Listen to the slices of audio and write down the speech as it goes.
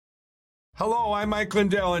Hello, I'm Mike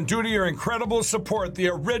Lindell, and due to your incredible support, the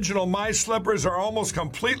original My Slippers are almost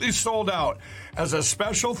completely sold out. As a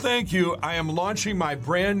special thank you, I am launching my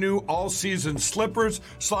brand new all-season slippers,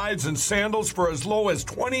 slides, and sandals for as low as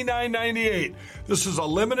 $29.98. This is a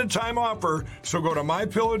limited time offer, so go to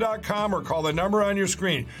mypillow.com or call the number on your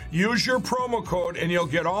screen. Use your promo code and you'll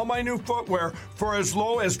get all my new footwear for as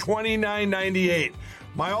low as $29.98.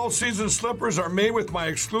 My all-season slippers are made with my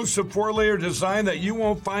exclusive 4-layer design that you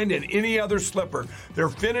won't find in any other slipper. They're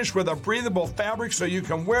finished with a breathable fabric so you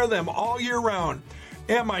can wear them all year round.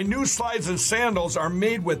 And my new slides and sandals are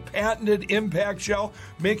made with patented impact gel,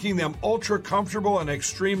 making them ultra comfortable and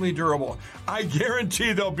extremely durable. I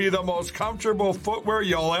guarantee they'll be the most comfortable footwear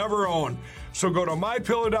you'll ever own. So go to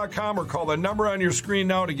mypillow.com or call the number on your screen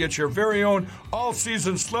now to get your very own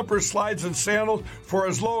all-season slippers, slides, and sandals for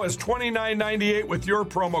as low as $29.98 with your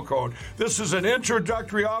promo code. This is an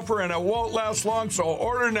introductory offer and it won't last long, so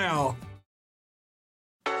order now.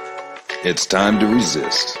 It's time to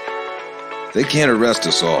resist. They can't arrest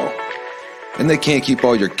us all, and they can't keep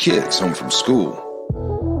all your kids home from school.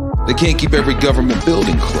 They can't keep every government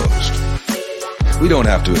building closed. We don't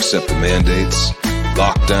have to accept the mandates,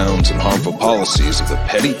 lockdowns, and harmful policies of the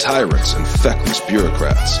petty tyrants and feckless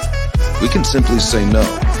bureaucrats. We can simply say no,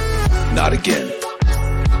 not again.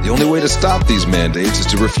 The only way to stop these mandates is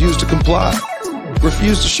to refuse to comply.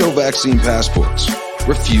 Refuse to show vaccine passports.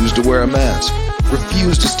 Refuse to wear a mask.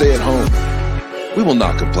 Refuse to stay at home. We will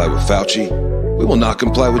not comply with Fauci. We will not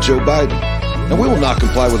comply with Joe Biden. And we will not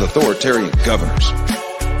comply with authoritarian governors.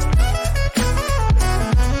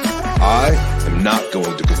 I am not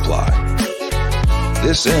going to comply.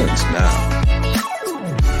 This ends now.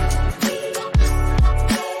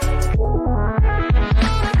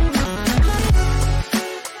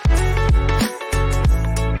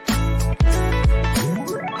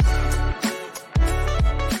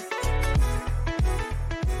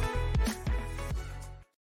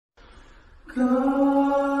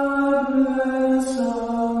 God bless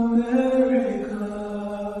America.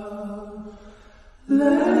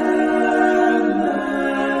 Land that I love.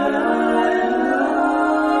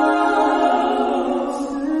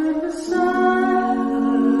 Stand beside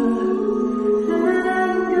her and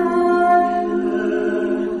guide her.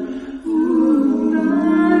 Would I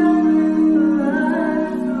with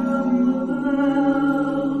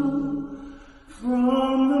life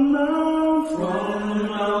from the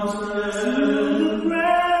mountain to the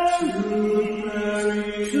prairie,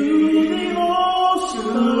 to the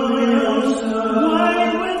ocean,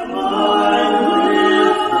 white with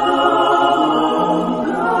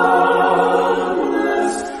God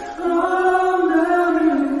bless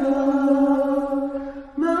America,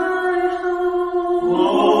 my home,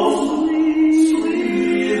 oh,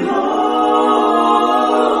 sweet home.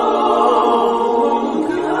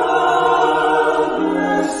 God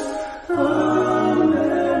bless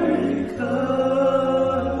America.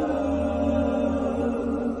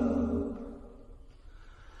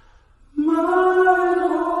 My home,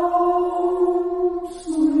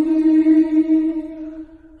 sweet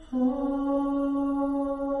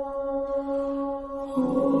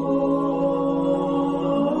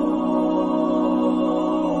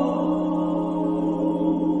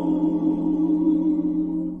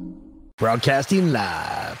Broadcasting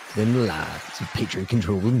live in the lines of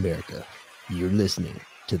Patriot-controlled America. You're listening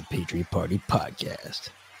to the Patriot Party Podcast.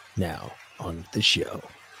 Now, on with the show.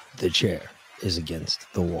 The chair is against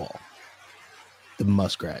the wall. The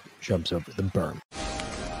muskrat jumps over the berm.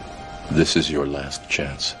 This is your last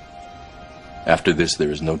chance. After this,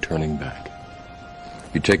 there is no turning back.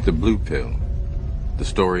 You take the blue pill. The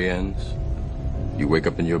story ends. You wake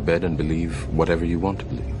up in your bed and believe whatever you want to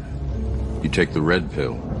believe. You take the red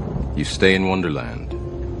pill. You stay in Wonderland.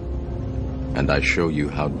 And I show you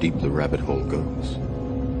how deep the rabbit hole goes.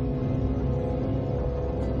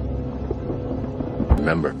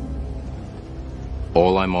 Remember,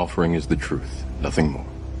 all I'm offering is the truth, nothing more.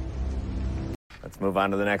 Let's move on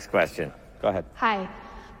to the next question. Go ahead. Hi,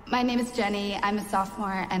 my name is Jenny. I'm a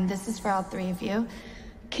sophomore, and this is for all three of you.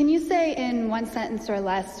 Can you say in one sentence or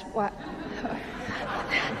less what...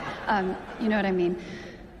 you know what I mean.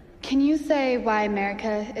 Can you say why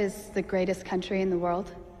America is the greatest country in the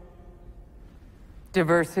world?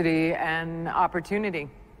 Diversity and opportunity.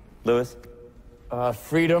 Lewis?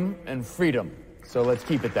 Freedom and freedom. So let's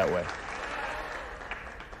keep it that way.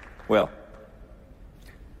 Will?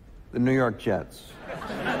 The New York Jets.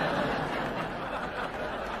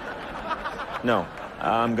 No,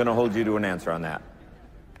 I'm going to hold you to an answer on that.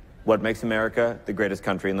 What makes America the greatest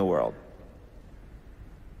country in the world?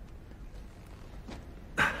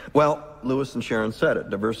 Well, Lewis and Sharon said it.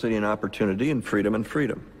 Diversity and opportunity and freedom and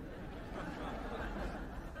freedom.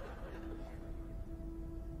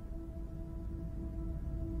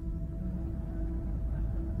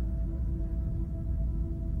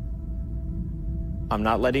 I'm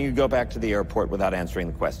not letting you go back to the airport without answering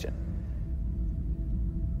the question.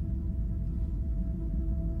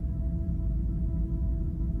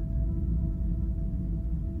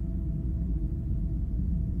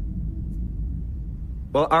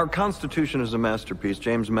 Well, our Constitution is a masterpiece.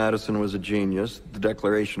 James Madison was a genius. The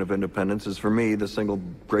Declaration of Independence is, for me, the single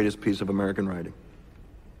greatest piece of American writing.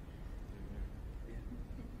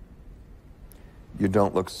 You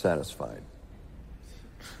don't look satisfied.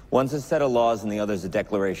 One's a set of laws and the other's a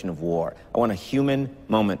declaration of war. I want a human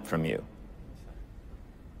moment from you.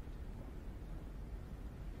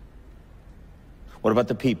 What about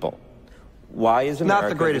the people? Why is America Not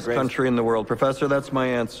the greatest country in the world, Professor. That's my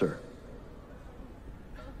answer.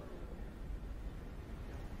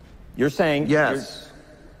 You're saying... Yes.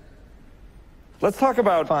 Let's talk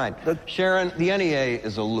about... Fine. Sharon, the NEA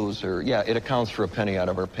is a loser. Yeah, it accounts for a penny out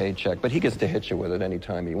of our paycheck, but he gets to hit you with it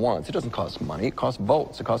anytime he wants. It doesn't cost money. It costs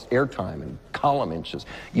votes. It costs airtime and column inches.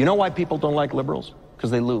 You know why people don't like liberals? Because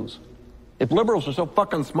they lose. If liberals are so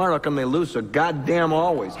fucking smart, how come they lose so goddamn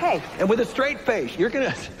always? Hey, and with a straight face, you're going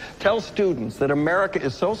to tell students that America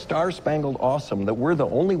is so star-spangled awesome that we're the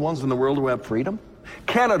only ones in the world who have freedom?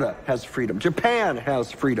 Canada has freedom. Japan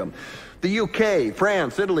has freedom. The UK,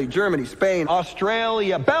 France, Italy, Germany, Spain,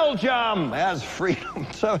 Australia, Belgium has freedom.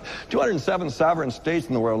 So 207 sovereign states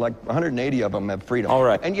in the world, like 180 of them have freedom. All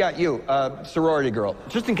right. And yeah, you, sorority girl,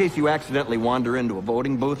 just in case you accidentally wander into a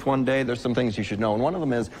voting booth one day, there's some things you should know. And one of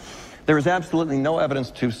them is, there is absolutely no evidence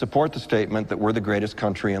to support the statement that we're the greatest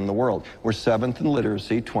country in the world. We're 7th in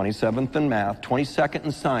literacy, 27th in math, 22nd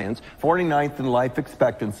in science, 49th in life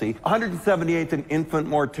expectancy, 178th in infant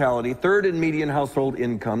mortality, 3rd in median household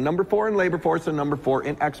income, number 4 in labor force, and number 4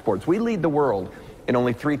 in exports. We lead the world in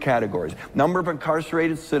only 3 categories: number of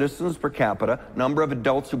incarcerated citizens per capita, number of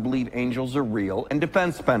adults who believe angels are real, and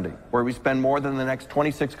defense spending, where we spend more than the next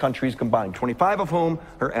 26 countries combined, 25 of whom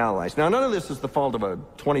are allies. Now, none of this is the fault of a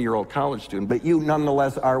 20-year-old college student, but you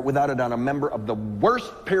nonetheless are, without a doubt, a member of the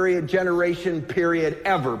worst generation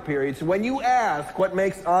ever. So when you ask what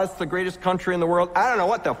makes us the greatest country in the world, I don't know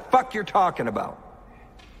what the fuck you're talking about.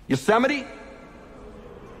 Yosemite?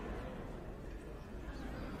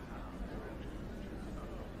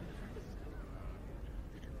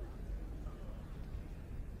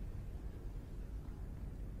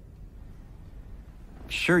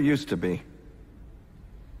 Sure used to be.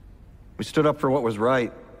 We stood up for what was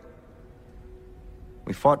right.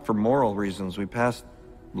 We fought for moral reasons. We passed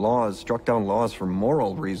laws, struck down laws for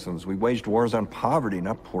moral reasons. We waged wars on poverty,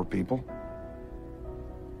 not poor people.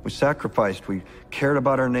 We sacrificed. We cared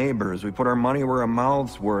about our neighbors. We put our money where our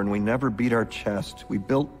mouths were, and we never beat our chest. We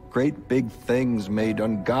built great big things, made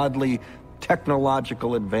ungodly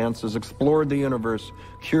technological advances, explored the universe,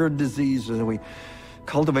 cured diseases, and we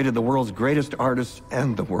cultivated the world's greatest artists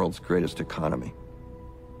and the world's greatest economy.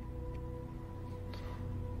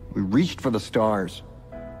 We reached for the stars,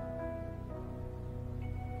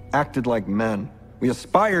 acted like men. We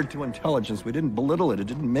aspired to intelligence. We didn't belittle it. It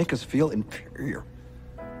didn't make us feel inferior.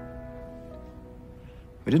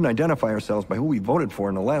 We didn't identify ourselves by who we voted for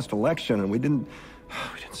in the last election, and we didn't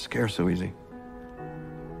scare so easy.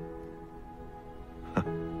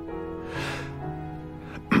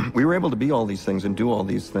 We were able to be all these things and do all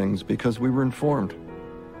these things because we were informed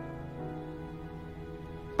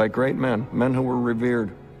by great men, men who were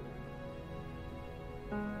revered.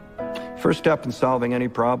 First step in solving any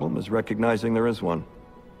problem is recognizing there is one.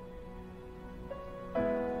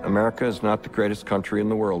 America is not the greatest country in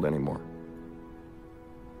the world anymore.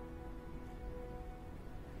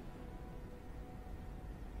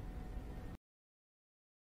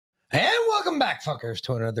 And welcome back, fuckers,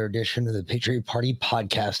 to another edition of the Patriot Party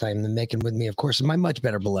podcast. I am the Mick, and with me, of course, is my much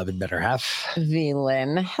better beloved better half,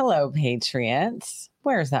 Velin. Hello, Patriots.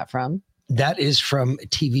 Where is that from? That is from a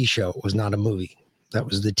TV show. It was not a movie. That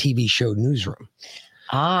was the TV show Newsroom.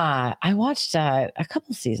 I watched a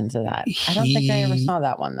couple seasons of that. I don't think I ever saw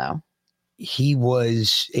that one, though. He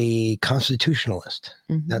was a constitutionalist.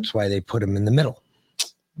 Mm-hmm. That's why they put him in the middle.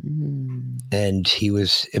 Mm. And he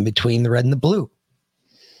was in between the red and the blue.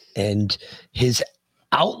 And his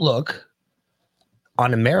outlook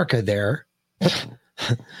on America there,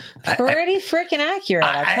 pretty freaking accurate.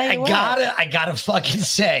 I gotta fucking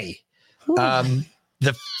say,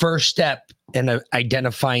 the first step in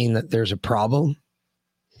identifying that there's a problem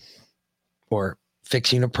or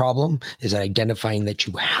fixing a problem is identifying that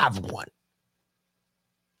you have one.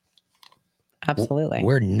 Absolutely.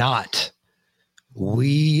 We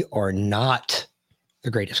are not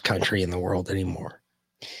the greatest country in the world anymore.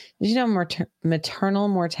 Did you know maternal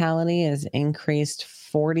mortality has increased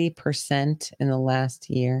 40% in the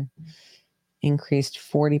last year? increased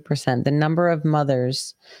 40%. The number of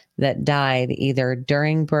mothers that died either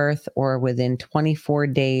during birth or within 24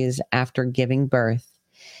 days after giving birth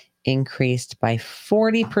increased by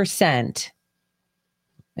 40%.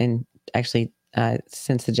 And actually,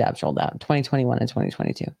 since the jabs rolled out, 2021 and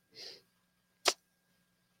 2022.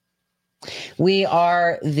 We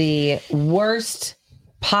are the worst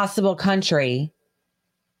possible country,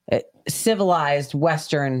 civilized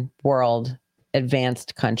Western world,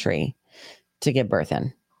 advanced country to give birth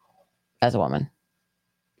in as a woman.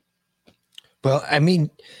 Well, I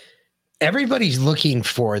mean, everybody's looking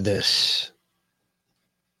for this.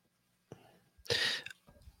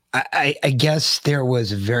 I guess there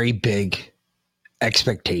was a very big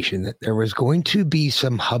expectation that there was going to be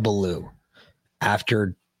some hullabaloo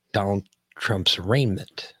after Donald Trump's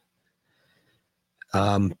arraignment.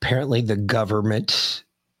 Apparently, the government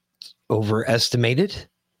overestimated,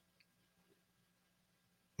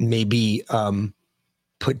 maybe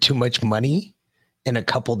put too much money in a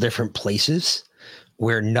couple different places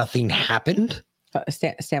where nothing happened.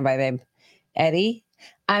 Stand by, babe. Eddie,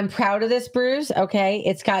 I'm proud of this, Bruce. Okay.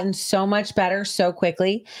 It's gotten so much better so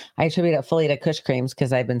quickly. I attribute it fully to Kush Creams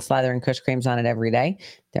because I've been slathering Kush Creams on it every day.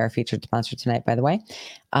 They're our featured sponsor tonight, by the way.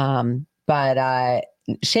 But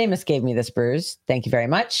Seamus gave me this, Bruce. Thank you very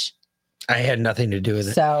much. I had nothing to do with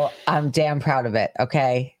it. So I'm damn proud of it.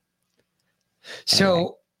 Okay.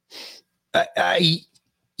 So anyway.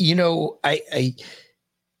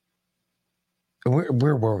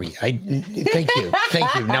 Where were we? Thank you.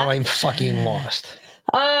 Now I'm fucking lost.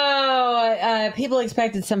 People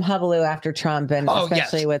expected some hullabaloo after Trump, and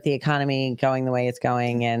especially with the economy going the way it's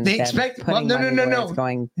going, and they expect. Well,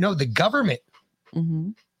 no. No, the government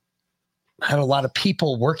had a lot of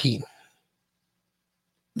people working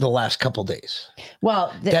the last couple days.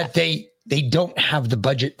 Well, that they don't have the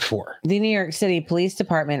budget for. The New York City Police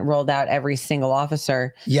Department rolled out every single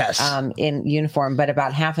officer, in uniform, but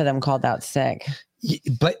about half of them called out sick.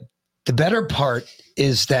 But the better part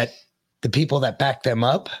is that the people that backed them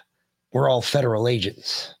up were all federal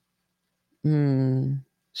agents.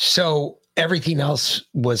 So everything else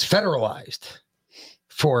was federalized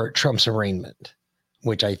for Trump's arraignment,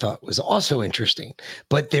 which I thought was also interesting.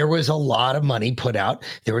 But there was a lot of money put out.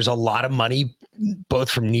 There was a lot of money both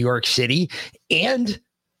from New York City and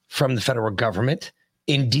from the federal government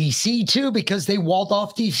in D.C. too, because they walled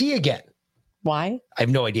off D.C. again. Why? I have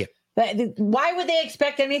no idea. Why would they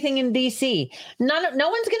expect anything in D.C.? None of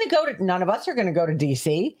us are going to go to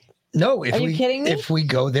D.C. No, are you kidding me? If we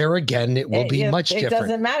go there again, it will be much different. It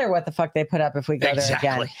doesn't matter what the fuck they put up if we go there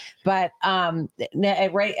again. But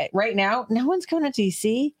right now, no one's going to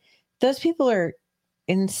D.C. Those people are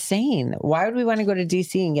insane. Why would we want to go to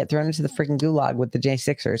DC and get thrown into the freaking gulag with the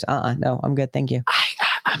J6ers? No, I'm good. Thank you.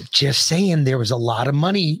 I'm just saying there was a lot of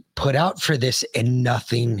money put out for this and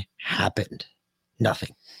nothing happened.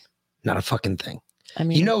 Nothing. Not a fucking thing. I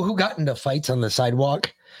mean, you know who got into fights on the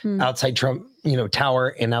sidewalk outside Trump,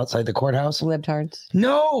 Tower and outside the courthouse? Libtards.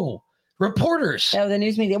 No. Reporters. Oh, the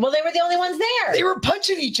news media. Well, they were the only ones there. They were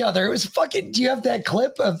punching each other. It was fucking. Do you have that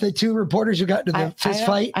clip of the two reporters who got into the fist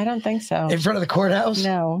fight? I don't think so. In front of the courthouse?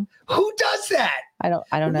 No. Who does that? I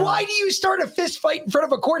don't know. Why do you start a fist fight in front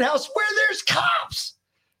of a courthouse where there's cops?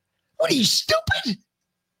 What are you, stupid?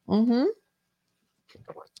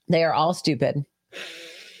 They are all stupid.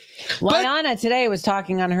 Liana today was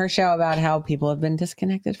talking on her show about how people have been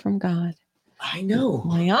disconnected from God. I know.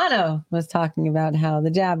 Liana was talking about how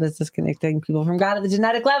the jab is disconnecting people from God at the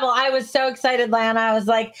genetic level. I was so excited, Liana. I was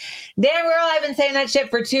like, damn girl, I've been saying that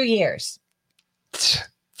shit for 2 years.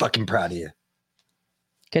 Fucking proud of you.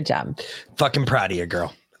 Good job. Fucking proud of you,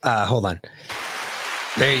 girl. Hold on.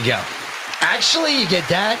 There you go. Actually, you get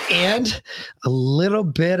that and a little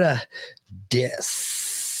bit of this.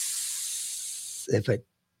 If it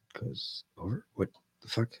goes over, what the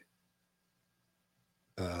fuck?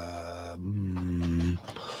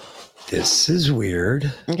 This is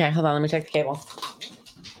weird. Okay, hold on. Let me check the cable.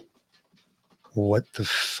 What the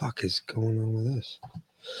fuck is going on with this?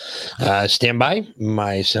 Stand by.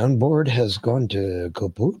 My soundboard has gone to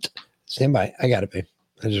kaput. Stand by. I got it, babe.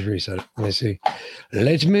 I just reset it. Let me see.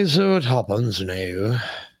 Let me see what happens now.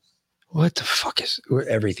 What the fuck is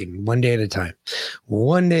everything? One day at a time.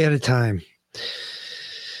 One day at a time.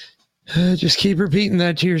 Just keep repeating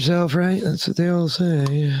that to yourself, right? That's what they all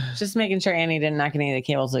say. Just making sure Annie didn't knock any of the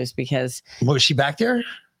cables loose because... Was she back there?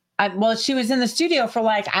 Well, she was in the studio for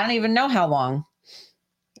I don't even know how long.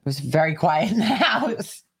 It was very quiet in the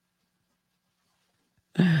house.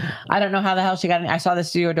 I don't know how the hell she got in. I saw the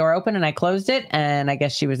studio door open and I closed it, and I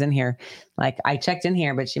guess she was in here. Like, I checked in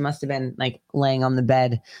here, but she must have been like laying on the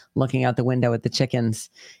bed looking out the window at the chickens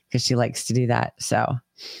because she likes to do that. So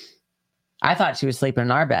I thought she was sleeping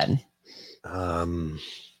in our bed.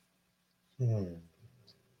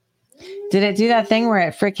 Did it do that thing where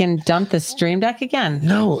it freaking dumped the stream deck again?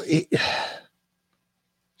 No, I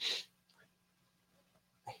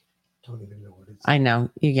don't even know what it's. I know.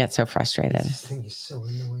 You get so frustrated. This thing is so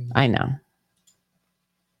annoying. I know.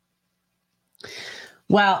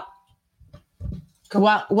 Well,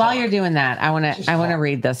 while you're doing that, I want to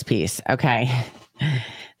read this piece. Okay.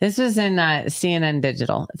 This was in CNN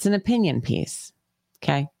Digital. It's an opinion piece.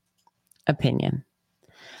 Okay. Opinion.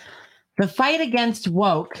 The fight against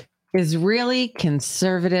woke is really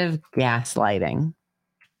conservative gaslighting.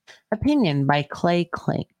 Opinion by Clay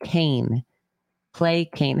Kane. Clay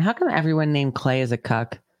Kane. How come everyone named Clay is a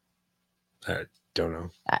cuck? Don't know.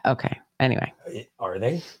 Okay. Anyway. Are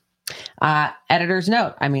they? Editor's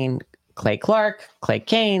note. I mean, Clay Clark, Clay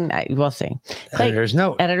Kane. We'll see. Editor's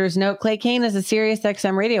note. Editor's note. Clay Kane is a Sirius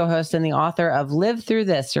XM radio host and the author of Live Through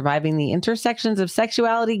This, Surviving the Intersections of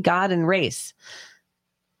Sexuality, God, and Race.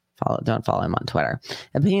 Don't follow him on Twitter.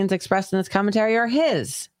 Opinions expressed in this commentary are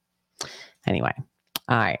his. Anyway.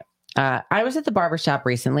 All right. I was at the barbershop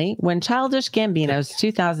recently when Childish Gambino's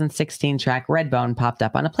 2016 track Redbone popped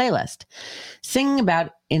up on a playlist. Singing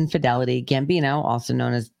about infidelity, Gambino, also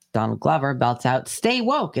known as Donald Glover, belts out "Stay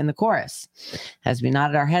Woke" in the chorus. As we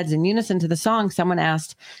nodded our heads in unison to the song, someone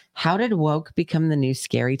asked, how did woke become the new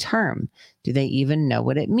scary term? Do they even know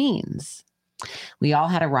what it means? We all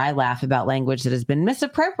had a wry laugh about language that has been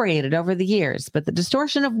misappropriated over the years, but the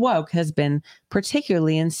distortion of woke has been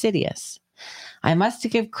particularly insidious. I must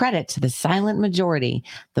give credit to the silent majority,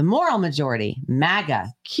 the moral majority,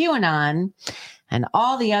 MAGA, QAnon, and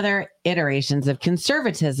all the other iterations of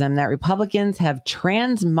conservatism that Republicans have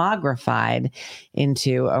transmogrified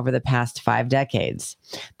into over the past 5 decades.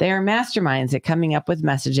 They are masterminds at coming up with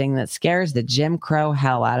messaging that scares the Jim Crow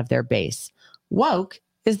hell out of their base. Woke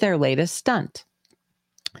is their latest stunt.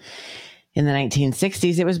 In the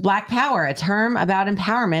 1960s, it was Black Power, a term about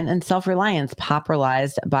empowerment and self-reliance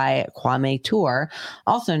popularized by Kwame Ture,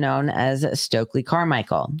 also known as Stokely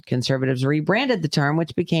Carmichael. Conservatives rebranded the term,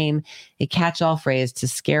 which became a catch-all phrase to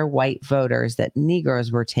scare white voters that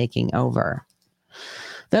Negroes were taking over.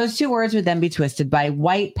 Those two words would then be twisted by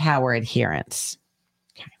white power adherents.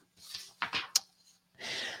 Okay.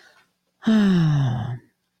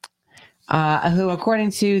 Who,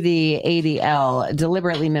 according to the ADL,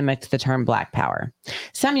 deliberately mimicked the term Black Power.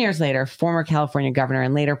 Some years later, former California governor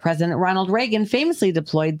and later President Ronald Reagan famously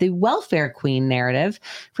deployed the welfare queen narrative,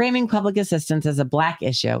 framing public assistance as a Black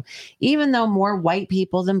issue, even though more white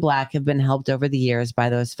people than Black have been helped over the years by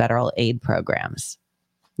those federal aid programs.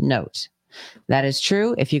 Note, that is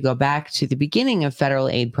true if you go back to the beginning of federal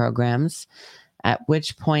aid programs, at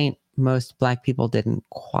which point most Black people didn't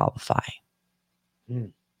qualify.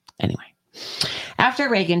 Anyway. After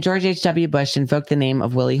Reagan, George H.W. Bush invoked the name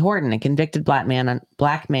of Willie Horton, a convicted black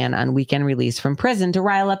man on weekend release from prison to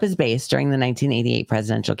rile up his base during the 1988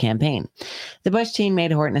 presidential campaign. The Bush team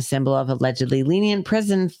made Horton a symbol of allegedly lenient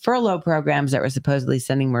prison furlough programs that were supposedly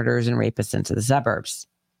sending murderers and rapists into the suburbs.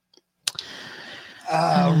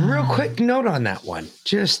 Real quick note on that one.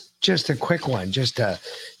 Just a quick one. Just a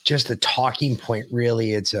talking point,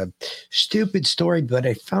 really. It's a stupid story, but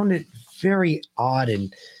I found it very odd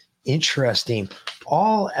and interesting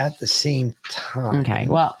all at the same time. Okay,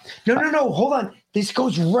 well. No. Hold on. This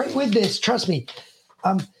goes right with this. Trust me.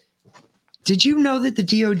 Did you know that the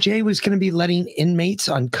DOJ was going to be letting inmates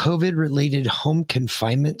on COVID-related home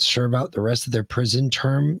confinement serve out the rest of their prison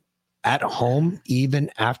term at home,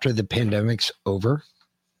 even after the pandemic's over?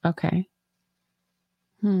 Okay.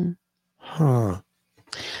 Huh.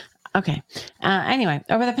 Okay. Anyway,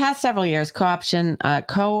 over the past several years,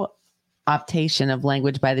 co-optation of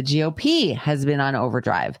language by the GOP has been on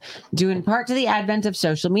overdrive, due in part to the advent of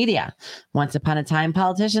social media. Once upon a time,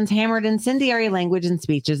 politicians hammered incendiary language in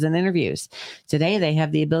speeches and interviews. Today, they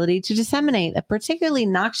have the ability to disseminate a particularly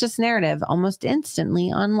noxious narrative almost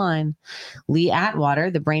instantly online. Lee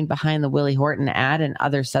Atwater, the brain behind the Willie Horton ad and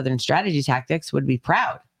other Southern strategy tactics, would be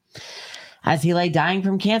proud. As he lay dying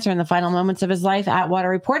from cancer in the final moments of his life, Atwater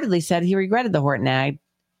reportedly said he regretted the Horton ad,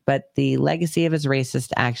 but the legacy of his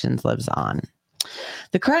racist actions lives on.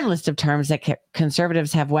 The current list of terms that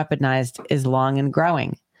conservatives have weaponized is long and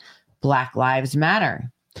growing. Black Lives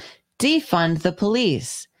Matter, defund the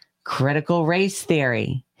police, critical race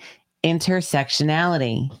theory,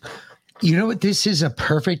 intersectionality, You know what this is a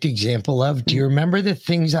perfect example of? Do you remember the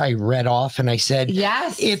things I read off and I said,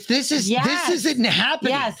 yes, if this isn't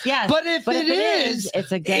happening. Yes. But if it is,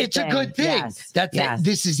 it's a good thing. Yes.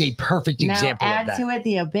 This is a perfect example of that. Add to it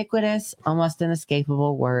the ubiquitous, almost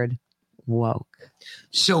inescapable word woke.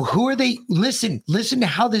 So who are they? Listen to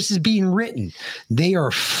how this is being written. They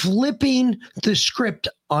are flipping the script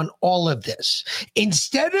on all of this.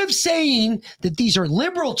 Instead of saying that these are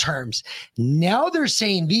liberal terms, now they're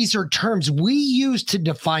saying these are terms we use to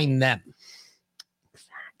define them.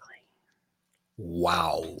 Exactly.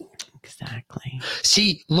 Wow. Exactly.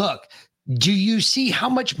 See, look, do you see how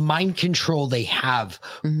much mind control they have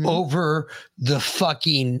over the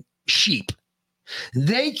fucking sheep?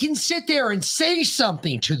 They can sit there and say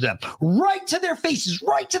something to them right to their faces,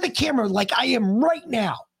 right to the camera, like I am right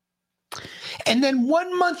now. And then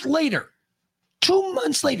 1 month later, 2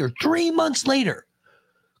 months later, 3 months later,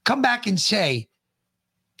 come back and say,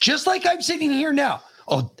 just like I'm sitting here now,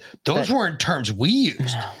 oh, those weren't terms we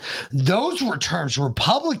used. Those were terms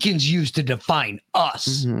Republicans used to define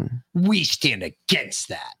us. We stand against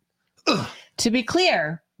that. Ugh. To be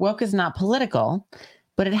clear, woke is not political,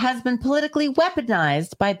 but it has been politically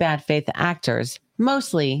weaponized by bad faith actors,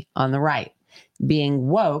 mostly on the right. Being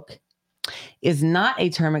woke is not a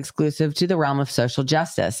term exclusive to the realm of social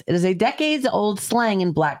justice. It is a decades-old slang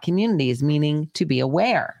in Black communities, meaning to be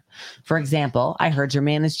aware. For example, I heard your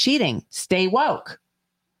man is cheating. Stay woke.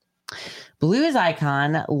 Blues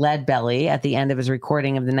icon Lead Belly, at the end of his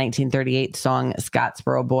recording of the 1938 song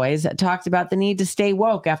Scottsboro Boys, talked about the need to stay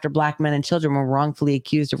woke after Black men and children were wrongfully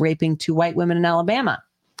accused of raping 2 white women in Alabama.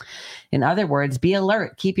 In other words, be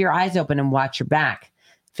alert, keep your eyes open, and watch your back,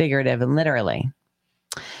 figurative and literally.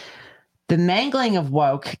 The mangling of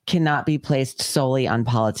woke cannot be placed solely on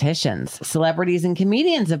politicians. Celebrities and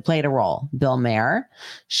comedians have played a role. Bill Maher,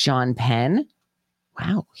 Sean Penn.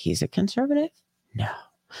 Wow, he's a conservative? No.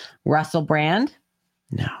 Russell Brand?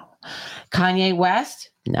 No. Kanye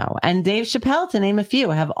West? No. And Dave Chappelle, to name a few,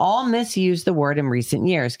 have all misused the word in recent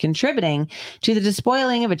years, contributing to the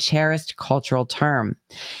despoiling of a cherished cultural term.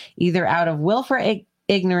 Either out of willful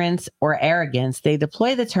ignorance or arrogance, they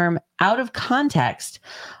deploy the term out of context,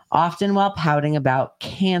 often while pouting about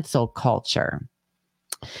cancel culture.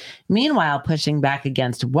 Meanwhile, pushing back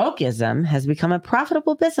against wokeism has become a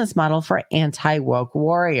profitable business model for anti-woke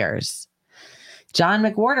warriors. John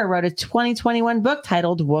McWhorter wrote a 2021 book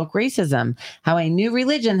titled Woke Racism, How a New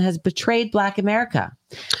Religion Has Betrayed Black America.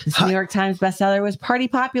 This New York Times bestseller was party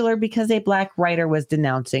popular because a Black writer was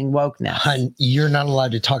denouncing wokeness. Hun, you're not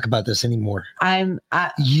allowed to talk about this anymore.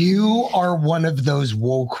 You are one of those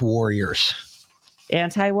woke warriors.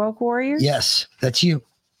 Anti-woke warriors? Yes, that's you.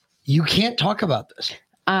 You can't talk about this.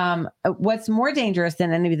 What's more dangerous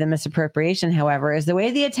than any of the misappropriation, however, is the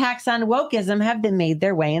way the attacks on wokeism have been made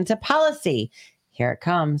their way into policy. Here it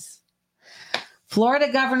comes.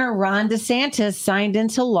 Florida Governor Ron DeSantis signed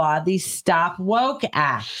into law the Stop Woke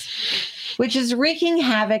Act, which is wreaking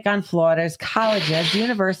havoc on Florida's colleges,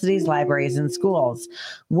 universities, libraries, and schools.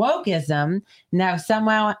 Wokeism now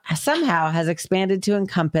somehow has expanded to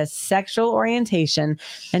encompass sexual orientation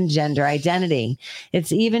and gender identity.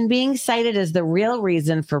 It's even being cited as the real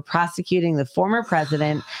reason for prosecuting the former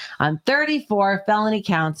president on 34 felony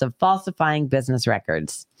counts of falsifying business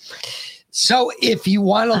records. So if you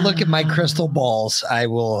want to look at my crystal balls, I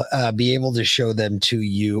will be able to show them to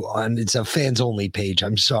you on, it's a fans only page.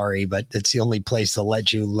 I'm sorry, but it's the only place to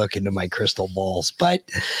let you look into my crystal balls. But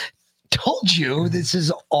told you this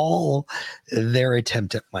is all their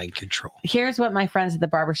attempt at mind control. Here's what my friends at the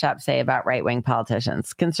barbershop say about right-wing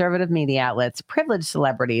politicians, conservative media outlets, privileged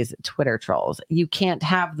celebrities, Twitter trolls. You can't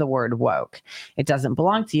have the word woke. It doesn't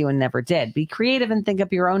belong to you and never did. Be creative and think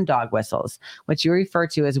up your own dog whistles. What you refer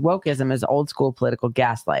to as wokeism is old school political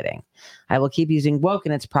gaslighting. I will keep using woke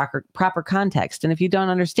in its proper context. And if you don't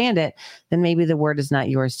understand it, then maybe the word is not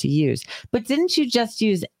yours to use. But didn't you just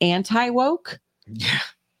use anti-woke? Yeah.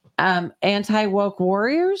 Anti-woke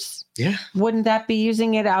warriors? Yeah. Wouldn't that be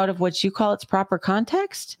using it out of what you call its proper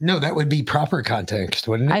context? No, that would be proper context,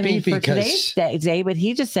 wouldn't it? I mean, for today's day, but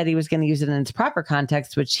he just said he was going to use it in its proper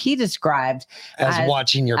context, which he described as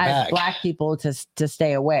watching your back. Black people to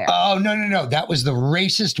stay aware. Oh, no. That was the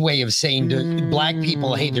racist way of saying to Black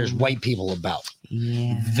people, hey, there's white people about.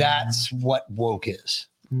 Yeah. That's what woke is.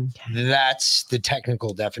 Okay. That's the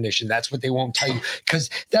technical definition. That's what they won't tell you because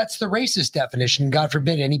that's the racist definition. God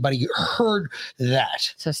forbid anybody heard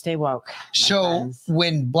that. So stay woke. So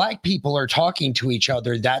when Black people are talking to each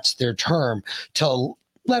other, that's their term to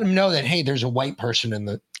let them know that, hey, there's a white person in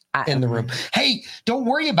the room. Hey, don't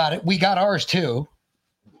worry about it. We got ours too.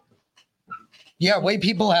 Yeah, white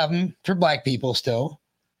people have them for Black people still.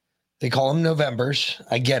 They call them Novembers.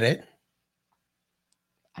 I get it.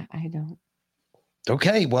 I don't.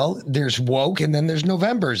 Okay, well, there's woke and then there's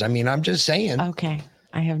Novembers. I mean, I'm just saying. Okay.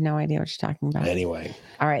 I have no idea what you're talking about. Anyway.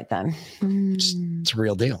 All right, then. It's a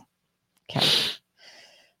real deal. Okay.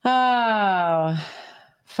 Oh,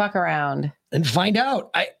 fuck around. And find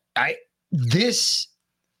out. This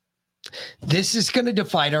is going to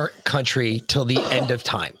divide our country till the end of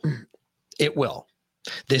time. It will.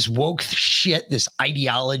 This woke shit, this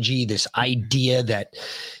ideology, this idea that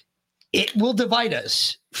it will divide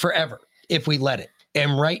us forever if we let it.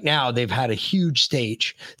 And right now they've had a huge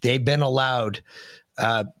stage. They've been allowed,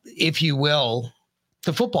 if you will,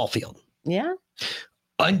 the football field. Yeah.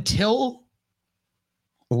 Until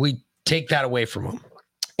we take that away from them.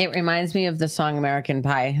 It reminds me of the song American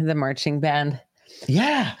Pie, the marching band.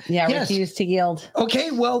 Yeah. Yeah. Yes. Refused to yield.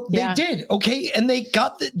 Okay. Well, they did. Okay. And they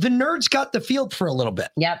got the nerds got the field for a little bit.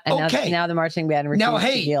 Yep. And now the marching band refused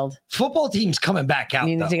to yield. Football team's coming back out.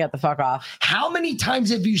 You need to get the fuck off. How many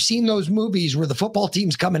times have you seen those movies where the football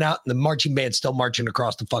team's coming out and the marching band's still marching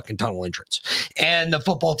across the fucking tunnel entrance and the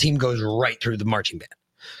football team goes right through the marching band?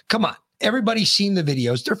 Come on. Everybody's seen the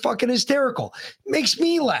videos. They're fucking hysterical. Makes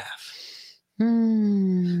me laugh.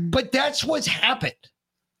 But that's what's happened.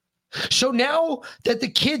 So now that the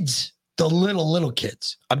kids, the little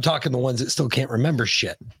kids, I'm talking the ones that still can't remember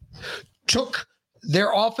shit, took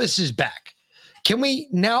their offices back. Can we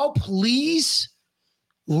now please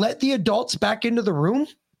let the adults back into the room?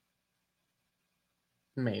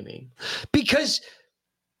 Maybe. Because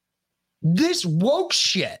this woke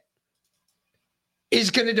shit is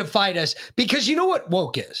going to divide us, because you know what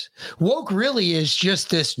woke is? Woke really is just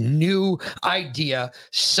this new idea.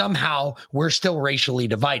 Somehow we're still racially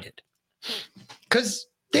divided, because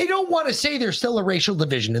they don't want to say there's still a racial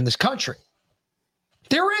division in this country.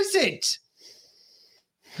 There isn't.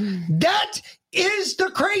 That is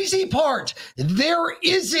the crazy part. There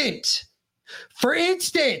isn't. For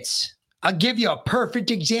instance, I'll give you a perfect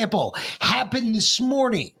example. Happened this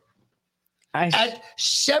morning. At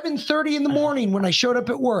 7:30 in the morning when I showed up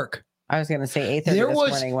at work. I was going to say 8:30 this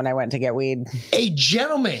morning when I went to get weed. A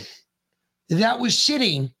gentleman that was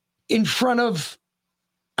sitting in front of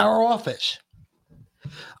our office.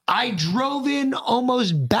 I drove in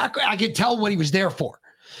almost back. I could tell what he was there for.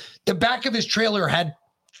 The back of his trailer had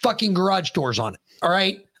fucking garage doors on it. All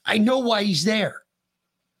right. I know why he's there.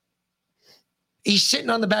 He's sitting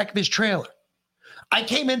on the back of his trailer. I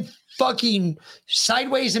came in fucking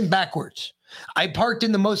sideways and backwards. I parked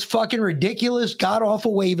in the most fucking ridiculous,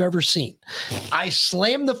 god-awful way you've ever seen. I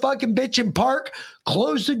slammed the fucking bitch in park,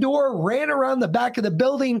 closed the door, ran around the back of the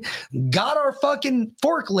building, got our fucking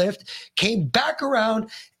forklift, came back around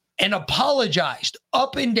and apologized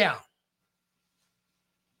up and down.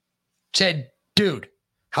 Said, dude,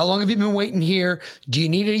 how long have you been waiting here? Do you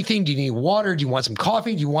need anything? Do you need water? Do you want some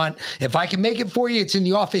coffee? Do you want, if I can make it for you, it's in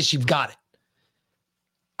the office, you've got it.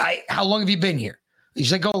 How long have you been here?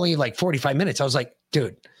 He's like, only like 45 minutes. I was like,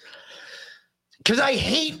 dude, because I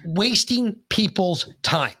hate wasting people's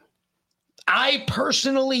time. I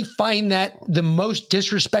personally find that the most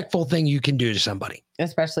disrespectful thing you can do to somebody.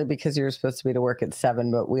 Especially because you were supposed to be to work at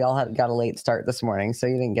 7, but we all got a late start this morning, so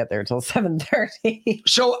you didn't get there till 7:30.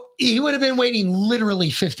 So he would have been waiting literally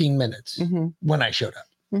 15 minutes when I showed up.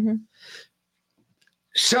 Mm-hmm.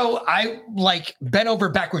 So I like bent over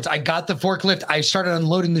backwards. I got the forklift. I started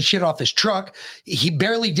unloading the shit off his truck. He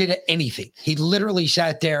barely did anything. He literally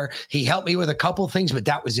sat there. He helped me with a couple of things, but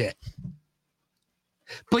that was it.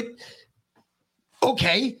 But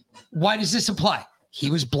okay, why does this apply?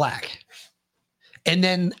 He was black. And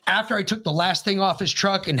then after I took the last thing off his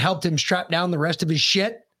truck and helped him strap down the rest of his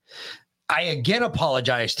shit, I again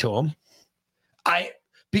apologized to him.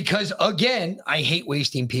 Because again, I hate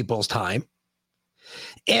wasting people's time.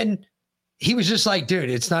 And he was just like, dude,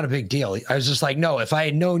 it's not a big deal. I was just like, no, if I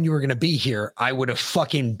had known you were going to be here, I would have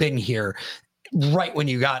fucking been here right when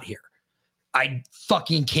you got here. I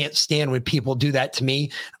fucking can't stand when people do that to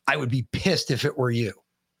me. I would be pissed if it were you.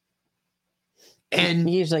 And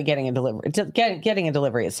usually getting a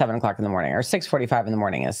delivery at 7 o'clock in the morning or 6:45 in the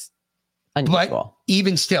morning is unusual. But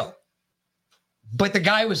even still. But the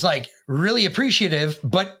guy was like really appreciative.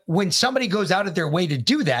 But when somebody goes out of their way to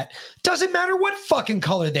do that, doesn't matter what fucking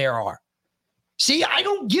color they are. See, I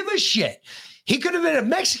don't give a shit. He could have been a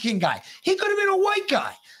Mexican guy. He could have been a white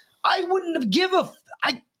guy. I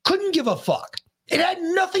couldn't give a fuck. It had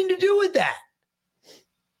nothing to do with that.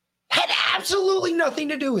 Had absolutely nothing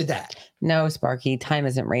to do with that. No, Sparky, time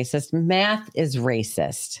isn't racist. Math is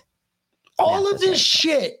racist. All of this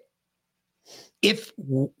shit, if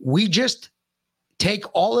we just take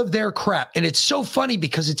all of their crap, and it's so funny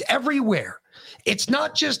because it's everywhere. It's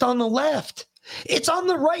not just on the left. It's on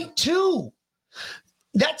the right too.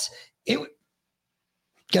 That's it.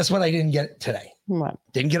 Guess what? I didn't get today. What?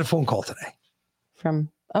 Didn't get a phone call today.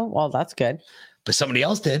 Oh, well, that's good. But somebody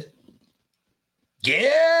else did.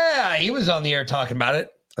 Yeah, he was on the air talking about it.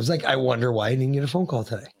 I was like, I wonder why I didn't get a phone call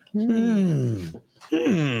today.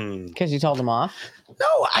 Because you told him off?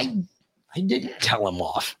 No, I didn't tell him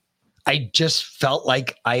off. I just felt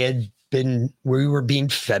like we were being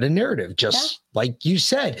fed a narrative, just like you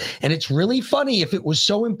said. And it's really funny. If it was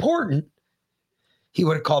so important, he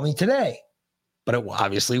would have called me today. But it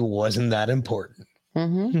obviously wasn't that important.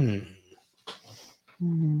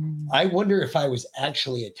 I wonder if I was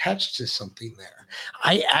actually attached to something there.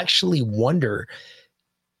 I actually wonder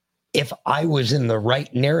if I was in the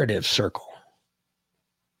right narrative circle.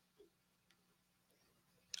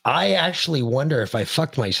 I actually wonder if I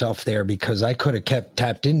fucked myself there because I could have kept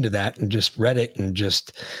tapped into that and just read it and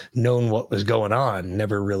just known what was going on.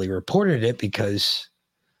 Never really reported it because,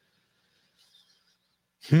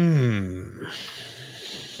 I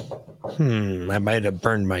might have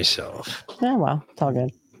burned myself. Oh, well, it's all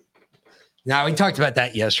good. Now, we talked about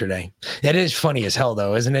that yesterday. It is funny as hell,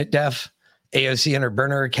 though, isn't it, Def? AOC and her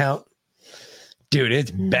burner account. Dude, it's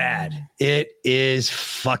bad. It is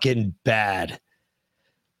fucking bad.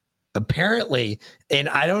 Apparently, and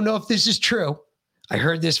I don't know if this is true. I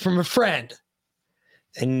heard this from a friend,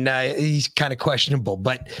 and he's kind of questionable,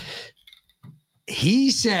 but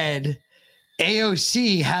he said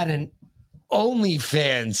AOC had an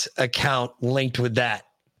OnlyFans account linked with that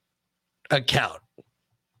account.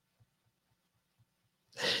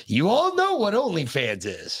 You all know what OnlyFans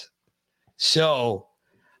is. So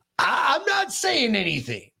I'm not saying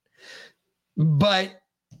anything, but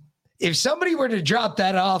if somebody were to drop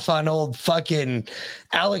that off on old fucking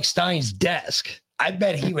Alex Stein's desk, I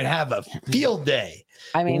bet he would have a field day.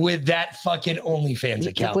 I mean, with that fucking OnlyFans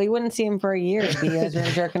account. We wouldn't see him for a year. He'd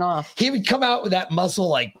be jerking off. He would come out with that muscle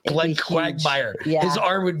like Glenn Quagmire. Yeah. His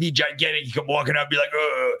arm would be gigantic. He'd come walking up and be like,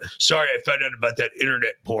 sorry, I found out about that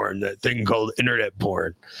internet porn, that thing called internet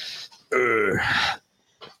porn.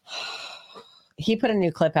 He put a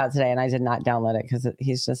new clip out today, and I did not download it because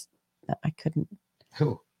he's just, I couldn't.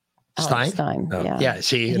 Who? Stein? Oh, Yeah. Yeah,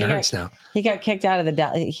 see, it hurts now. He got kicked out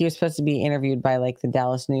of he was supposed to be interviewed by like the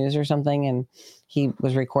Dallas News or something, and he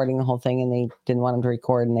was recording the whole thing, and they didn't want him to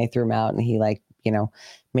record, and they threw him out, and he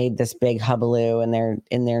made this big hullabaloo in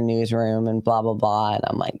their newsroom and blah blah blah, and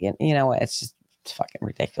I'm like, you know what, it's fucking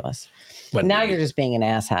ridiculous. But now you're just being an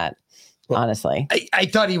asshat. Well, honestly, I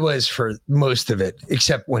thought he was for most of it,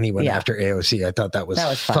 except when he went after AOC. I thought that was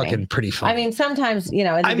fucking pretty funny. I mean, sometimes, in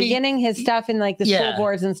the beginning, his stuff in like the school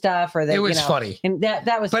boards and stuff, or it was funny, and that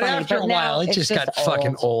was. But funny. After a while, it just got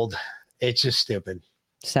fucking old. It's just stupid.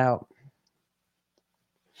 So,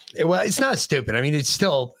 well, it's not stupid. I mean, it's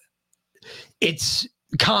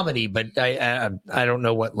comedy, but I don't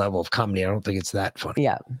know what level of comedy. I don't think it's that funny.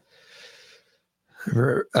 Yeah.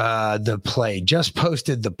 The play just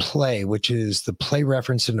posted the play, which is the play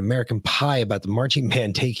reference in American Pie about the marching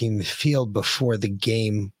band taking the field before the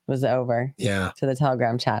game was over. Yeah. To the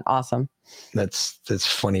Telegram chat. Awesome. That's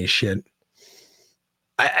funny as shit.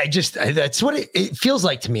 That's what it feels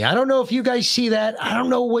like to me. I don't know if you guys see that. I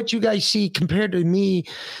don't know what you guys see compared to me.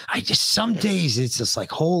 Some days it's just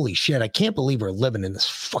like, holy shit, I can't believe we're living in this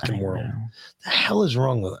fucking world. The hell is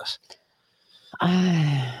wrong with us?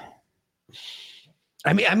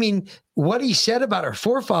 I mean, what he said about our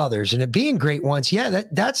forefathers and it being great once,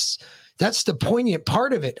 that's the poignant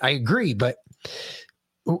part of it. I agree. But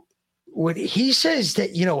what he says that,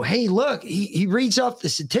 hey, look, he reads off the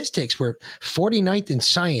statistics. We're 49th in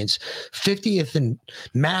science, 50th in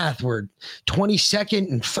math, we're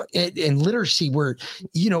 22nd in literacy, we're,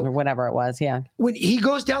 or whatever it was. Yeah. When he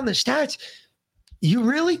goes down the stats, you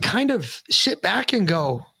really kind of sit back and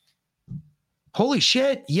go, holy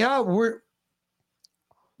shit. Yeah, we're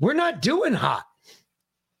not doing hot.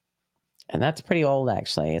 And that's pretty old,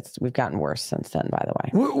 actually. We've gotten worse since then, by the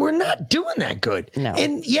way. We're not doing that good. No.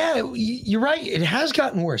 And yeah, you're right. It has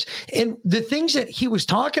gotten worse. And the things that he was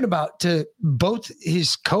talking about to both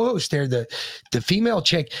his co-hosts there, the female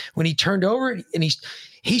chick, when he turned over and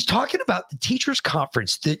he's talking about the teachers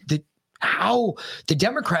conference, how the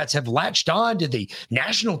Democrats have latched on to the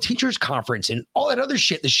National Teachers Conference and all that other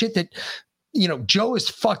shit, the shit that, Joe is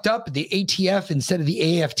fucked up at the ATF instead of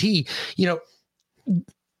the AFT,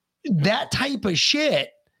 that type of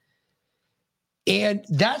shit. And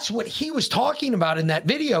that's what he was talking about in that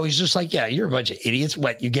video. He's just like, yeah, you're a bunch of idiots.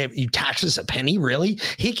 What, you tax us a penny? Really?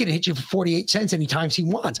 He can hit you for 48 cents anytime he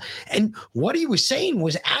wants. And what he was saying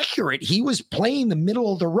was accurate. He was playing the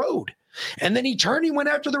middle of the road. And then he turned, he went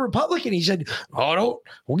after the Republican. He said, we'll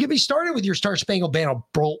get me started with your Star Spangled Banner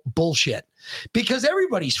bullshit, because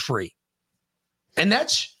everybody's free. And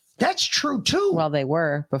that's true too. Well, they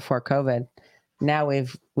were before COVID. Now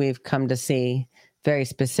we've come to see very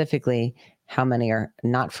specifically how many are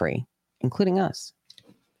not free, including us.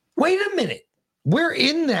 Wait a minute. We're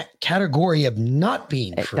in that category of not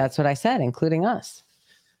being free. That's what I said, including us.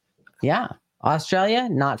 Yeah. Australia,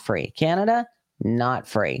 not free. Canada, not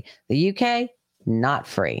free. The UK, not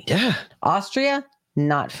free. Yeah. Austria,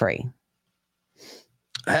 not free.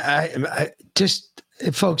 I just,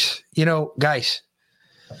 folks, guys.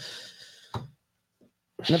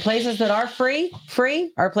 The places that are free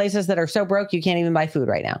are places that are so broke you can't even buy food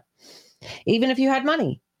right now. Even if you had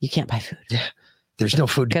money, you can't buy food. Yeah. There's no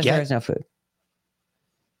food to get. Because there's no food.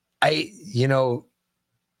 I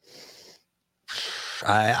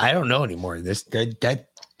don't know anymore. That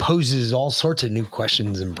poses all sorts of new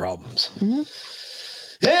questions and problems. Mm-hmm.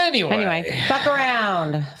 Anyway, fuck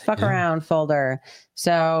around folder.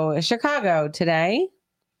 So Chicago today,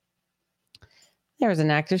 there was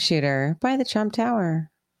an active shooter by the Trump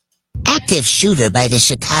Tower. Active shooter by the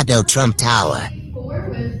Chicago Trump Tower.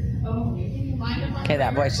 Okay,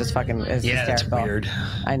 that voice just fucking is hysterical. That's weird.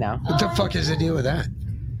 I know. What the fuck is the deal with that?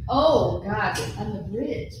 Oh, God, on the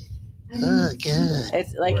bridge. Oh, God.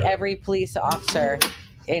 It's like every police officer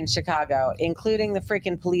in Chicago, including the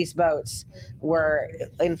freaking police boats, were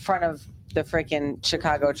in front of the freaking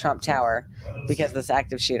Chicago Trump Tower because of this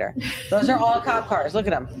active shooter. Those are all cop cars. Look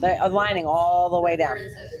at them. They're aligning all the way down.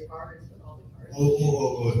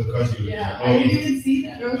 Yeah, I didn't even see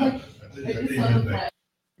that. I was like, I just saw the flag.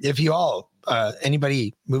 If you all,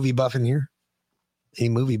 anybody movie buff in here? Any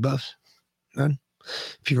movie buffs? None?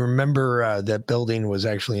 If you remember, that building was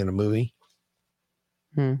actually in a movie.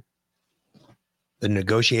 The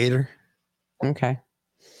Negotiator. Okay.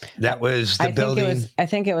 That was the building. I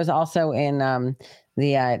think it was also in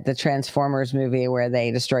the Transformers movie where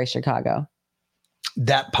they destroy Chicago.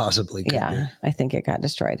 That possibly could be. I think it got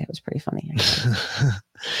destroyed. It was pretty funny.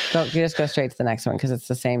 So you just go straight to the next one because it's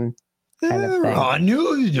the same kind of thing. Raw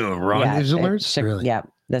news alerts? Really? Yep.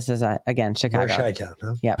 This is, again, Chicago. Chi-town,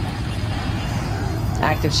 huh? Yep.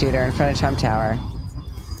 Active shooter in front of Trump Tower.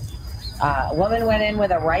 Woman went in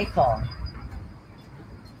with a rifle.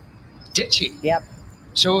 Did she? Yep.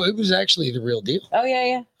 So it was actually the real deal. Oh,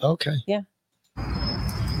 yeah. Okay. Yeah.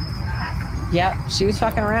 Yep. She was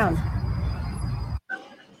fucking around.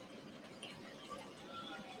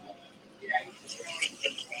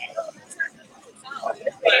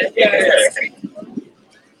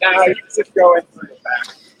 Now you just go in.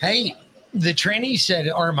 Hey, the trannies said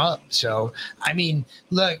arm up. So, I mean,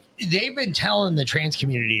 look, they've been telling the trans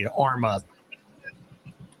community to arm up.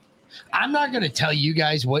 I'm not going to tell you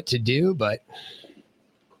guys what to do, but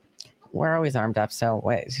we're always armed up. So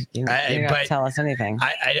wait, you don't have to tell us anything.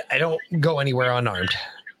 I don't go anywhere unarmed.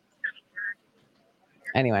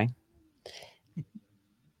 Anyway.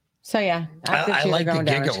 So yeah, I like the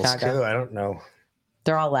giggles too. I don't know.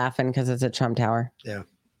 They're all laughing because it's at Trump Tower. Yeah.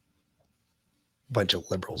 Bunch of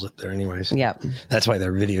liberals up there anyways. Yep. That's why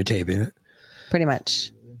they're videotaping it. Pretty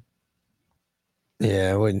much.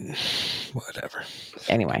 Yeah, I wouldn't. Whatever.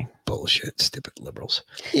 Anyway. Bullshit, stupid liberals.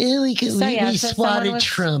 Yeah, we swatted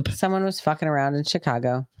Trump. Someone was fucking around in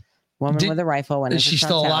Chicago. Woman with a rifle. Is she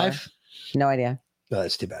still alive? No idea. No,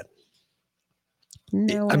 that's too bad.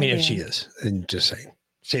 No I mean, idea. if she is, and just saying,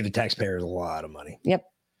 save the taxpayers a lot of money. Yep.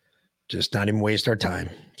 Just not even waste our time.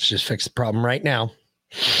 Let's just fix the problem right now.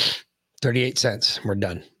 38 cents. We're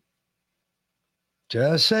done.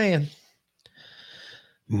 Just saying.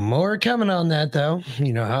 More coming on that, though.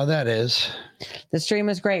 You know how that is. The stream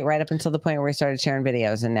was great right up until the point where we started sharing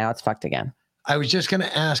videos, and now it's fucked again. I was just going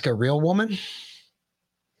to ask, a real woman?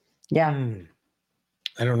 Yeah.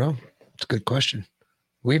 I don't know. It's a good question.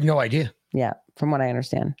 We have no idea. Yeah, from what I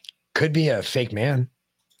understand. Could be a fake man.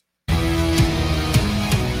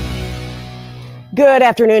 Good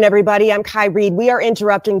afternoon, everybody. I'm Kai Reed. We are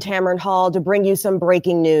interrupting Tamron Hall to bring you some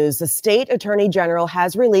breaking news. The state attorney general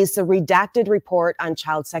has released a redacted report on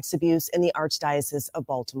child sex abuse in the Archdiocese of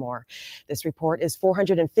Baltimore. This report is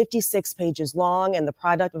 456 pages long and the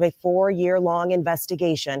product of a 4-year-long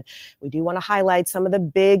investigation. We do want to highlight some of the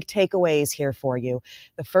big takeaways here for you.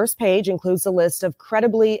 The first page includes a list of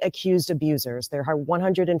credibly accused abusers. There are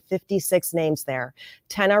 156 names there.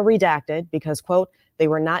 10 are redacted because, quote, they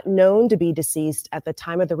were not known to be deceased at the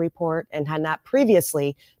time of the report and had not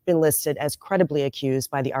previously been listed as credibly accused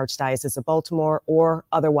by the Archdiocese of Baltimore or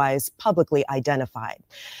otherwise publicly identified.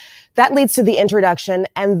 That leads to the introduction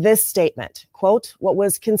and this statement, quote, "What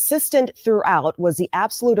was consistent throughout was the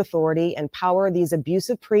absolute authority and power these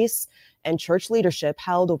abusive priests and church leadership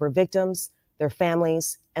held over victims, their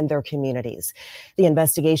families, and their communities." The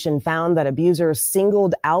investigation found that abusers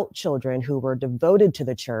singled out children who were devoted to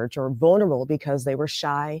the church or vulnerable because they were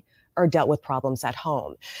shy or dealt with problems at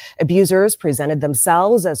home. Abusers presented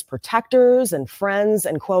themselves as protectors and friends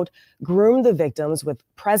and, quote, "groomed the victims with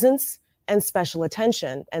presence and special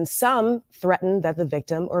attention." And some threatened that the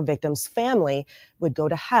victim or victim's family would go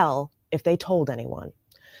to hell if they told anyone.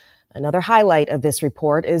 Another highlight of this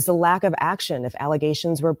report is the lack of action if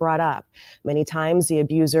allegations were brought up. Many times the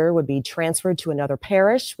abuser would be transferred to another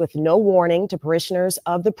parish with no warning to parishioners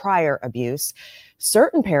of the prior abuse.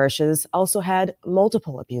 Certain parishes also had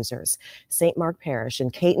multiple abusers. St. Mark Parish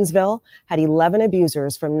in Catonsville had 11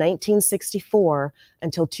 abusers from 1964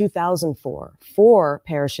 until 2004. 4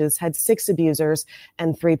 parishes had 6 abusers,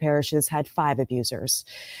 and 3 parishes had 5 abusers.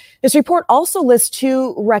 This report also lists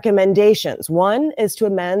 2 recommendations. One is to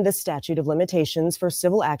amend the statute of limitations for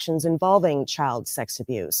civil actions involving child sex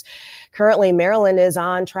abuse. Currently, Maryland is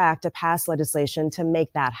on track to pass legislation to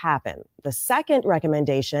make that happen. The second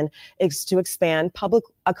recommendation is to expand public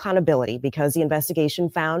accountability because the investigation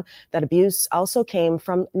found that abuse also came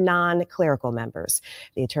from non-clerical members.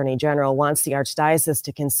 The Attorney General wants the Archdiocese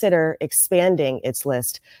to consider expanding its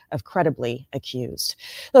list of credibly accused.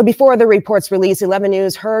 So before the report's release, 11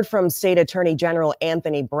 News heard from State Attorney General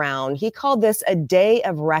Anthony Brown. He called this a day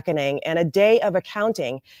of reckoning and a day of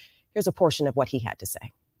accounting. Here's a portion of what he had to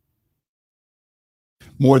say.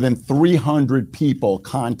 More than 300 people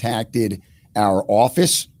contacted our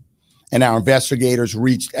office, and our investigators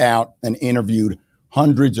reached out and interviewed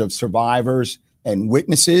hundreds of survivors and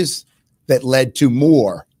witnesses that led to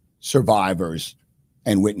more survivors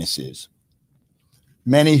and witnesses.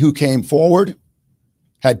 Many who came forward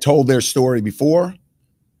had told their story before,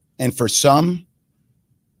 and for some,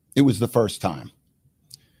 it was the first time.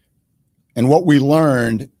 And what we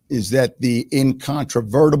learned is that the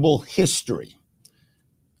incontrovertible history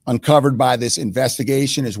uncovered by this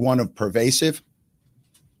investigation is one of pervasive,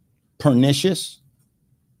 pernicious,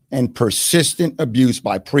 and persistent abuse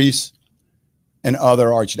by priests and other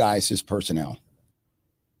archdiocese personnel.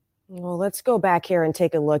 Well, let's go back here and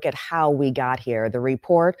take a look at how we got here. The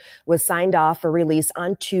report was signed off for release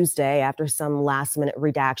on Tuesday after some last-minute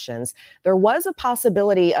redactions. There was a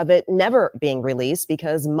possibility of it never being released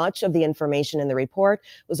because much of the information in the report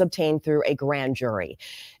was obtained through a grand jury.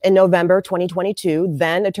 In November 2022,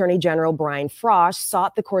 then Attorney General Brian Frost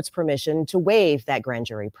sought the court's permission to waive that grand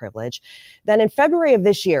jury privilege. Then in February of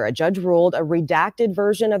this year, a judge ruled a redacted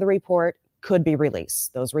version of the report could be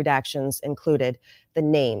released. Those redactions included the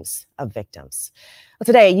names of victims.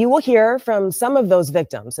 Today, you will hear from some of those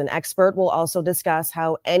victims. An expert will also discuss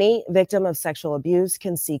how any victim of sexual abuse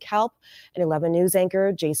can seek help. And 11 News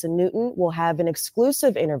anchor Jason Newton will have an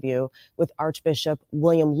exclusive interview with Archbishop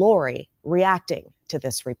William Lori reacting to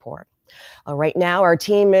this report. Right now, our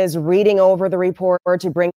team is reading over the report to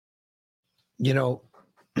bring. You know,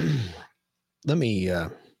 let me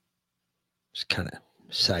just kind of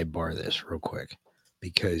sidebar this real quick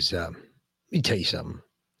because let me tell you something.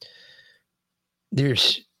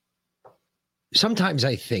 There's sometimes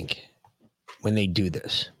I think when they do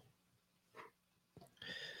this,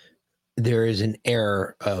 there is an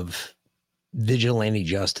air of vigilante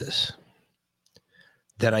justice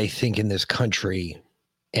that I think in this country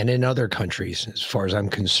and in other countries, as far as I'm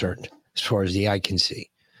concerned, as far as the eye can see,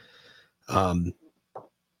 that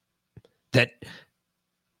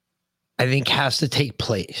I think has to take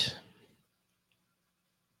place.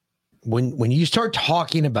 When you start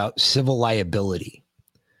talking about civil liability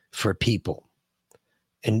for people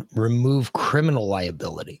and remove criminal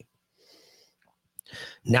liability,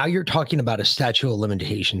 now you're talking about a statute of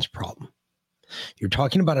limitations problem. You're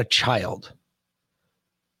talking about a child,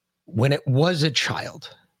 when it was a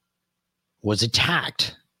child, was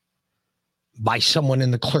attacked by someone in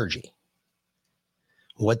the clergy.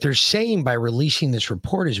 What they're saying by releasing this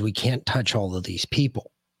report is we can't touch all of these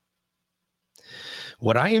people.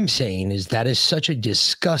 What I am saying is that is such a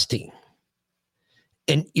disgusting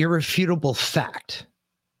and irrefutable fact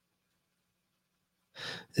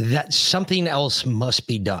that something else must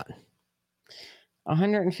be done.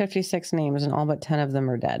 156 names and all but 10 of them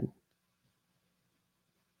are dead.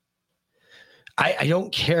 I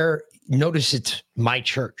don't care. Notice it's my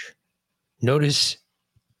church. Notice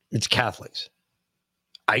it's Catholics.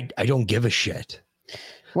 I don't give a shit.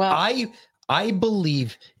 Well, I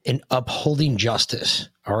believe in upholding justice.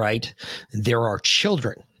 All right. There are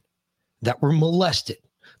children that were molested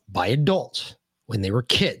by adults when they were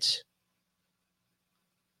kids.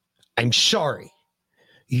 I'm sorry.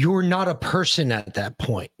 You're not a person at that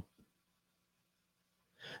point.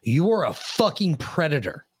 You are a fucking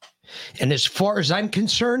predator. And as far as I'm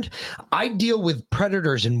concerned, I deal with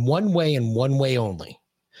predators in one way and one way only.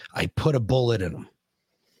 I put a bullet in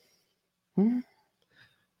them.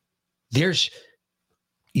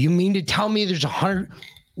 You mean to tell me there's 100?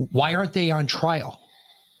 Why aren't they on trial?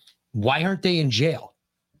 Why aren't they in jail?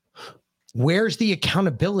 Where's the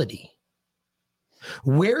accountability?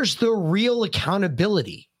 Where's the real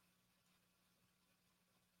accountability?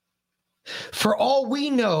 For all we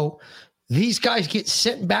know, these guys get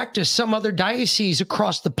sent back to some other diocese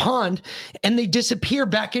across the pond and they disappear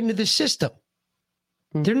back into the system.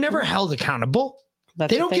 They're never held accountable.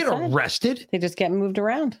 They don't get arrested. They just get moved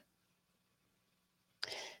around.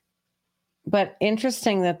 But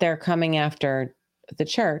interesting that they're coming after the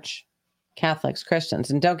church, Catholics, Christians.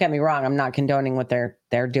 And don't get me wrong, I'm not condoning what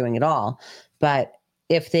they're doing at all. But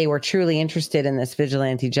if they were truly interested in this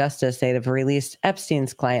vigilante justice, they'd have released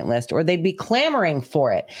Epstein's client list, or they'd be clamoring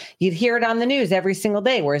for it. You'd hear it on the news every single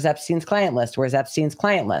day. Where's Epstein's client list? Where's Epstein's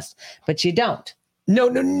client list? But you don't. No.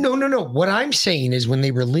 What I'm saying is when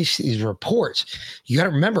they release these reports, you got to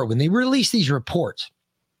remember when they release these reports,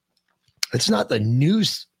 it's not the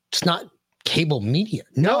news. It's not cable media.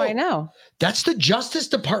 No, I know. That's the Justice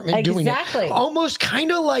Department doing it. Exactly. Almost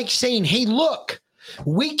kind of like saying, hey, look,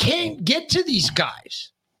 we can't get to these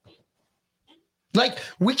guys. Like,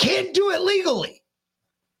 we can't do it legally.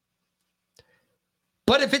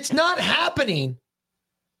 But if it's not happening,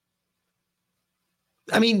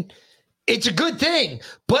 I mean, it's a good thing.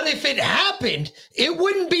 But if it happened, it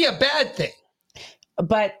wouldn't be a bad thing.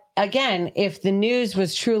 But again, if the news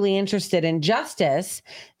was truly interested in justice,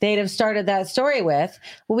 they'd have started that story with,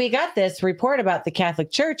 well, we got this report about the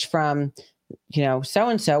Catholic Church from,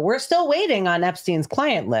 so-and-so. We're still waiting on Epstein's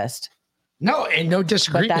client list. No, and no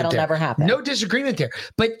disagreement But that'll there. never happen. No disagreement there.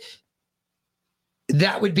 But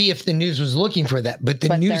that would be if the news was looking for that. But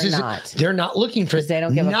the news is they're not looking for it. They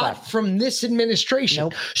don't give a fuck. From this administration.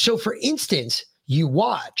 Nope. So for instance, you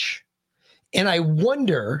watch, and I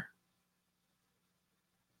wonder,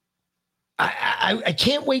 I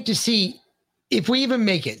can't wait to see if we even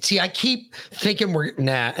make it. See, I keep thinking and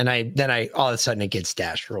I all of a sudden it gets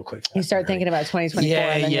dashed real quick. You start thinking about 2024.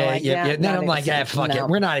 Yeah. And then Then I'm like, fuck it.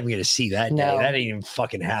 We're not even going to see that day. That ain't even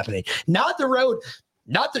fucking happening. Not the road,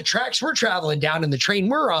 not the tracks we're traveling down and the train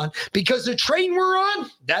we're on, because the train we're on,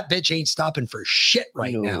 that bitch ain't stopping for shit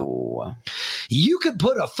right now. You could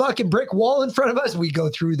put a fucking brick wall in front of us. We go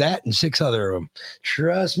through that and 6 other of them.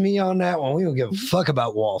 Trust me on that one. We don't give a fuck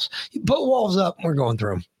about walls. You put walls up, we're going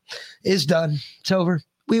through them. It's done. It's over.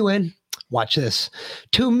 We win. Watch this.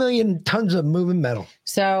 2 million tons of moving metal.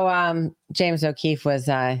 So James O'Keefe was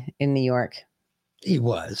in New York. He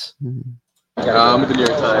was. Mm-hmm. With the New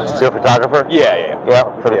York Times. You're a photographer?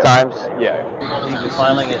 Yeah. For the Times? Yeah. You think you're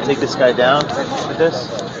finally going to take this guy down with this?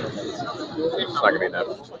 It's not going to be enough.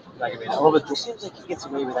 Well, but it seems like he gets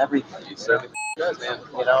away with everything. He certainly does, man.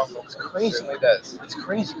 It's crazy. He certainly does. It's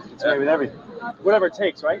crazy. He gets away with everything. Whatever it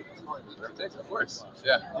takes, right? Whatever it takes, of course.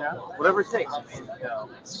 Yeah. Whatever it takes.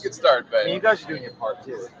 It's a good start, but you guys are doing your part,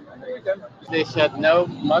 too. They said no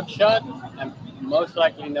mugshot and most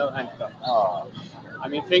likely no handcuff. Oh. I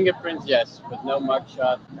mean, fingerprints, yes, but no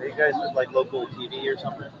mugshot. Are you guys with, like, local TV or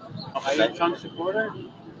something? Are you a Trump supporter?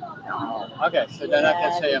 No. Okay, so then I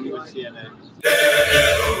can say I'm with CNN.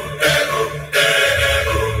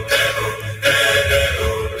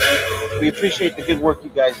 We appreciate the good work you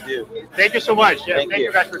guys do. Thank you so much. Yeah, Thank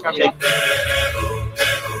you guys for coming.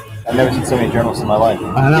 I've never seen so many journalists in my life.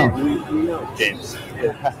 I know. James.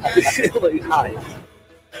 Hi.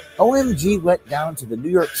 OMG went down to the New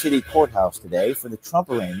York City courthouse today for the Trump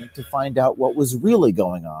arraignment to find out what was really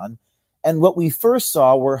going on. And what we first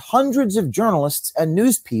saw were hundreds of journalists and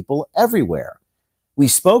news people everywhere. We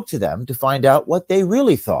spoke to them to find out what they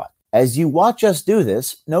really thought. As you watch us do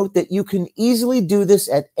this, note that you can easily do this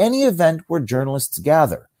at any event where journalists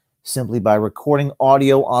gather, simply by recording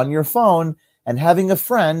audio on your phone and having a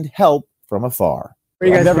friend help from afar.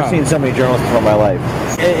 I've never seen so many journalists in my life.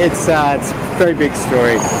 It's a very big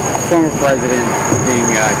story. Former president being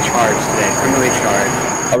charged today, criminally charged.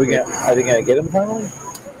 Are they going to get him finally?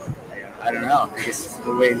 I don't know. I guess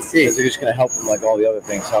we'll wait and see. Because they're just going to help him like all the other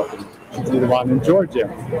things help him. Do the one in Georgia.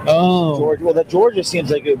 Oh. Georgia. Well, Georgia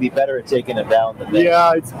seems like it would be better at taking him down than that.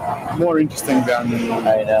 Yeah, it's more interesting than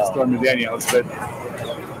I know. Stormy Daniels, but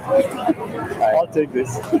I'll take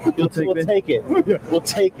this. You'll take We'll this? take it. We'll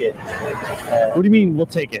take it. What do you mean we'll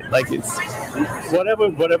take it? Like it's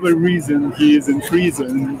whatever reason he is in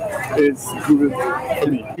treason is good for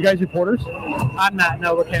me. You guys reporters? I'm not.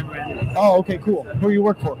 No, we're cameramen. Oh, okay, cool. Who do you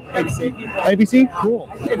work for? ABC. ABC? Cool.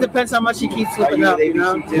 It depends how much he keeps slipping up, you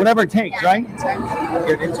know? Whatever it takes, right?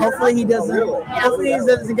 Hopefully he doesn't. Hopefully he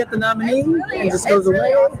doesn't get the nominee and just goes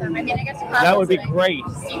away. That would be great.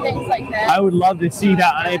 I would love to see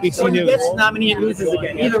that on ABC So he News. gets nominee and loses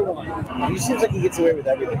again. Either one. He seems like he gets away with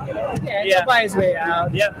everything, you know? Yeah, he'll buy his way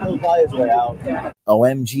out. Yeah, he'll buy his way out.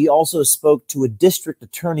 OMG also spoke to a district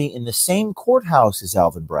attorney in the same courthouse as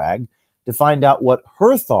Alvin Bragg to find out what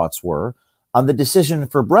her thoughts were on the decision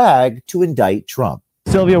for Bragg to indict Trump.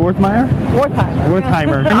 Sylvia Wertheimer?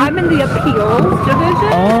 Wertheimer. I'm in the appeals division.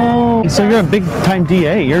 Oh, so you're a big time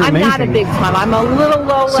DA. You're I'm amazing. not a big time. I'm a little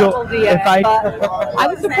low level DA. if I- But I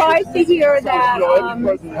was surprised to hear that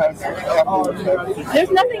there's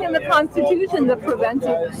nothing in the Constitution that prevents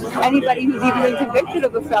anybody who's even been convicted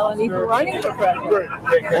of a felony from running for president.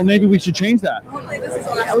 Well, maybe we should change that.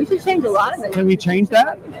 Yeah, we should change a lot of it. Can we change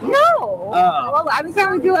that? No. Well, I was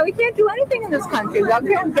going to do it. We can't do anything in this country. We're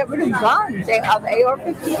going to get rid of guns, of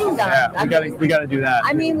AR-15 guns. Yeah, we got to do that.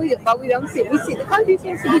 I mean, we don't see. We see the country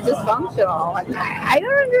seems to be dysfunctional. I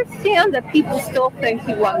don't understand that people still think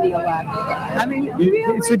he won the election. I mean,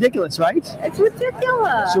 really, It's ridiculous, right? it's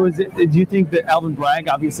ridiculous. So do you think that Alvin Bragg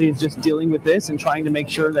obviously is just dealing with this and trying to make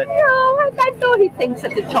sure that? No, I thought he thinks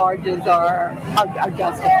that the charges are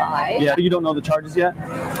justified. Yeah, you don't know the charges yet?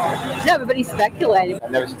 No, but he's speculating.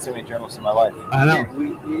 I've never seen so many journalists in my life. I know.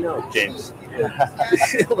 We know James.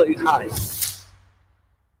 Hi.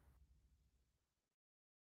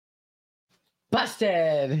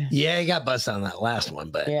 Busted. Yeah, he got busted on that last one,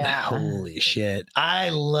 but Yeah. holy shit. I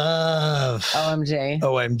love OMG.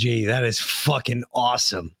 OMG. That is fucking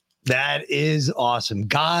awesome. That is awesome.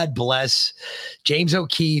 God bless James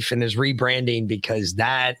O'Keefe and his rebranding because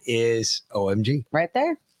that is OMG. Right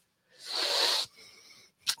there.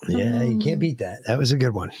 Yeah, you can't beat that. That was a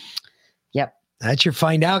good one. Yep. That's your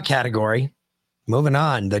find out category. Moving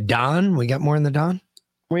on. The Don. We got more in the Don?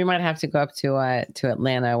 We might have to go up to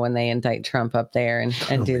Atlanta when they indict Trump up there and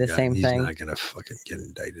Oh do my the God, same he's thing. not gonna fucking get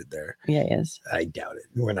indicted there. Yeah, he is. I doubt it.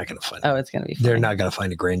 We're not gonna find. Oh, it's gonna be. They're fine. not gonna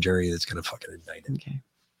find a grand jury that's gonna fucking indict him. Okay.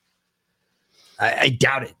 I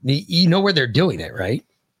doubt it. You know where they're doing it, right?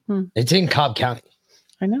 It's in Cobb County.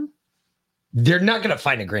 I know. They're not going to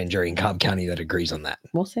find a grand jury in Cobb County that agrees on that.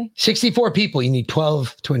 We'll see. 64 people, you need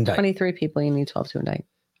 12 to indict. 23 people, you need 12 to indict.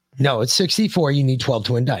 No, it's 64, you need 12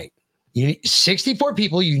 to indict. You need 64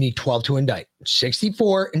 people, you need 12 to indict.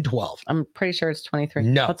 64 and 12. I'm pretty sure it's 23.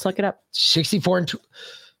 No. Let's look it up. 64 and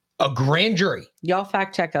a grand jury. Y'all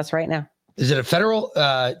fact check us right now. Is it a federal?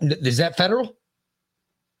 Is that federal?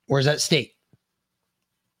 Or is that state?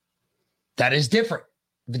 That is different.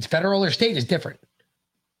 If it's federal or state, it's different.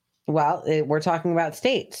 Well, we're talking about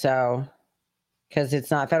state, so because it's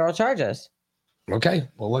not federal charges. Okay,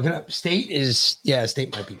 well, look it up. State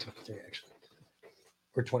might be 23 actually,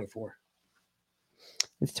 or 24.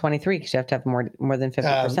 It's 23 because you have to have more than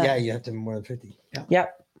 50%. Yeah, you have to have more than 50. Yeah.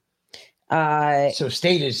 Yep. So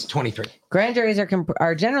state is 23. Grand juries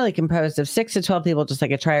are generally composed of 6 to 12 people, just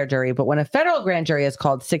like a trial jury. But when a federal grand jury is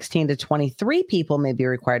called, 16 to 23 people may be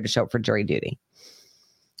required to show up for jury duty.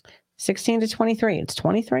 16 to 23. It's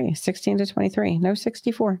 23. 16 to 23. No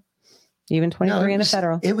 64. Even 23 in a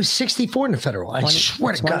federal. It was 64 in the federal. I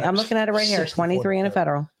swear to God. I'm looking at it right here. 23 in a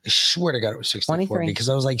federal. I swear to God it was 64 23. because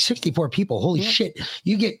I was like 64 people. Holy shit.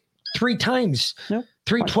 You get 3 times. Nope.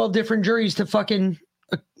 12 different juries to fucking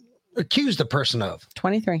accuse the person of.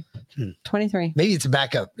 23. 23. Maybe it's a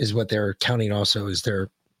backup is what they're counting also is their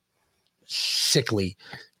sickly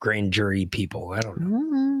grand jury people. I don't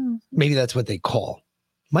know. Maybe that's what they call.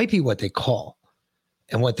 Might be what they call.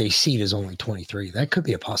 And what they seat is only 23. That could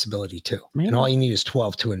be a possibility too. Maybe. And all you need is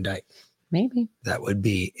 12 to indict. Maybe. That would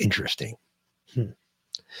be interesting.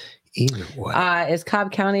 Either way. Is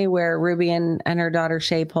Cobb County where Ruby and her daughter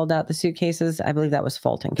Shay pulled out the suitcases? I believe that was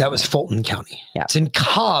Fulton County. That was Fulton County. Yeah. It's in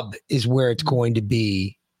Cobb is where it's going to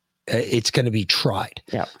be. It's going to be tried.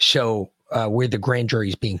 Yeah. So where the grand jury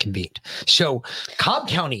is being convened. So Cobb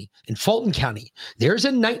County and Fulton County, there's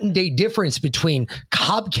a night and day difference between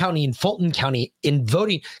Cobb County and Fulton County in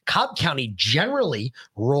voting. Cobb County generally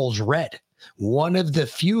rolls red. One of the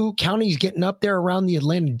few counties getting up there around the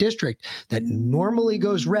Atlanta district that normally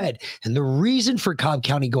goes red. And the reason for Cobb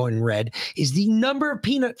County going red is the number of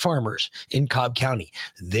peanut farmers in Cobb County.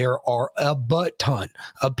 There are a butt ton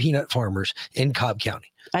of peanut farmers in Cobb County.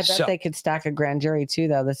 I bet they could stack a grand jury too,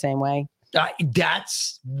 though, the same way.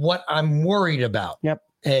 That's what I'm worried about. Yep.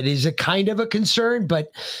 It is a kind of a concern,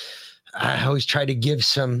 but I always try to give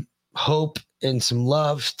some hope and some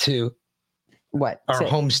love to our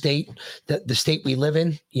home state, the state we live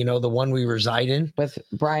in, the one we reside in. With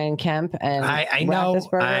Brian Kemp and I know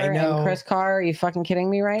and Chris Carr. Are you fucking kidding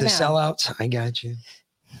me right the now? sellouts. I got you.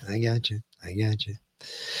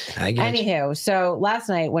 Anywho, so last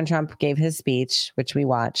night when Trump gave his speech, which we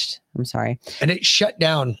watched, I'm sorry. And it shut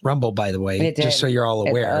down Rumble, by the way, It did. just so you're all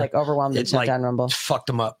aware. It overwhelmed and shut down Rumble. Fucked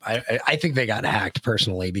them up. I think they got hacked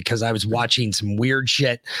personally because I was watching some weird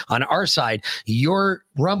shit on our side. Your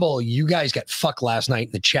Rumble, you guys got fucked last night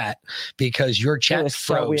in the chat because your chat was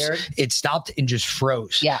froze. so weird. It stopped and just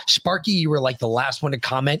froze. Yeah. Sparky, you were like the last one to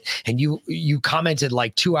comment, and you commented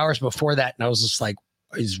like 2 hours before that, and I was just like,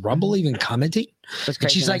 is Rumble even commenting?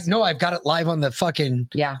 And she's like, no, I've got it live on the fucking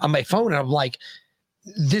on my phone. And I'm like,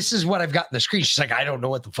 this is what I've got in the screen. She's like, I don't know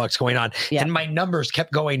what the fuck's going on. Yeah. And my numbers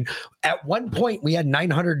kept going. At one point, we had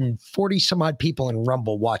 940 some odd people in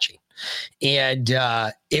Rumble watching. And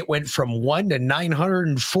it went from 1 to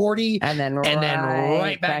 940 and then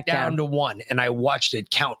right back down to 1. And I watched it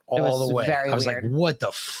count all the way. I was weird. like, what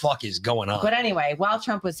the fuck is going on? But anyway, while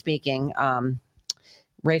Trump was speaking,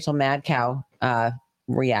 Rachel Madcow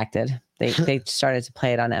reacted. They started to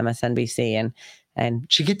play it on MSNBC and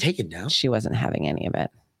she get taken down. She wasn't having any of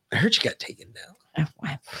it. I heard she got taken down.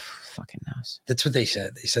 I fucking knows. That's what they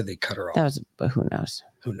said. They said they cut her off. But who knows?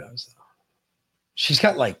 Who knows though? She's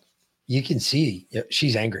got you can see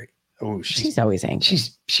she's angry. Oh, she's always angry.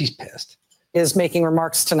 She's pissed. Is making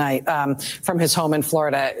remarks tonight from his home in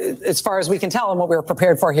Florida. As far as we can tell, and what we were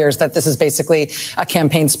prepared for here is that this is basically a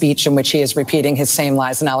campaign speech in which he is repeating his same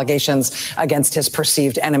lies and allegations against his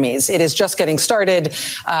perceived enemies. It is just getting started.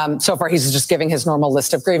 So far, he's just giving his normal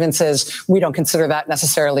list of grievances. We don't consider that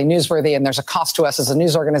necessarily newsworthy, and there's a cost to us as a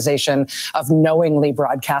news organization of knowingly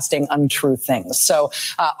broadcasting untrue things. So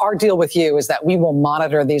our deal with you is that we will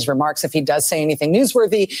monitor these remarks. If he does say anything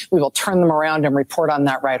newsworthy, we will turn them around and report on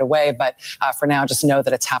that right away. But for now, just know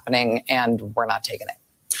that it's happening and we're not taking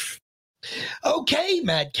it. Okay,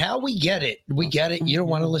 Mad Cow, we get it. We get it. You don't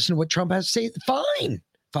want to listen to what Trump has to say? Fine.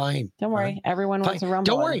 Don't worry. Everyone wants a Rumble.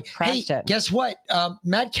 Don't worry. Hey, guess what?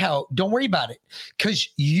 Mad Cow, don't worry about it. Because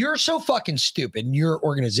you're so fucking stupid and your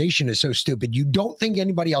organization is so stupid. You don't think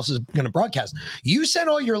anybody else is going to broadcast. You send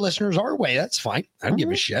all your listeners our way. That's fine. I don't give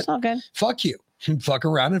a shit. It's all good. Fuck you. Fuck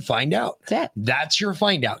around and find out. That's your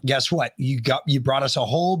find out. Guess what? You brought us a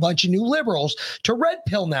whole bunch of new liberals to Red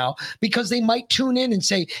Pill now because they might tune in and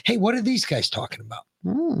say, hey, what are these guys talking about?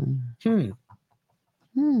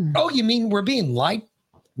 Oh, you mean we're being lied?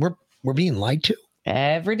 We're being lied to?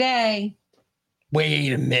 Every day.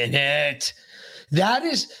 Wait a minute.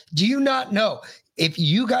 Do you not know? If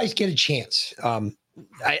you guys get a chance,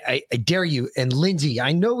 I dare you. And Lindsay,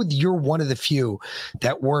 I know you're one of the few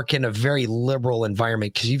that work in a very liberal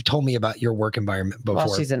environment because you've told me about your work environment before.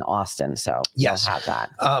 Well, she's in Austin, so yes, you'll have that.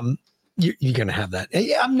 You're going to have that.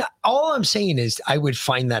 I'm not. All I'm saying is I would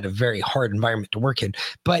find that a very hard environment to work in.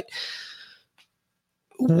 But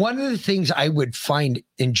one of the things I would find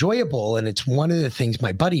enjoyable, and it's one of the things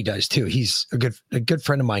my buddy does too. He's a good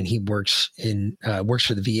friend of mine. He works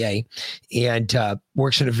for the VA and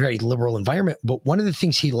works in a very liberal environment. But one of the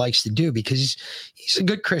things he likes to do, because he's a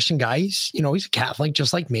good Christian guy, he's a Catholic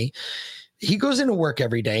just like me. He goes into work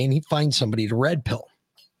every day and he finds somebody to red pill,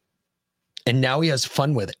 and now he has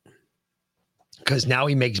fun with it. Because now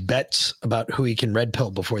he makes bets about who he can red pill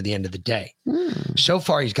before the end of the day. So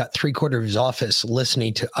far, he's got 3/4 of his office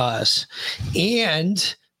listening to us,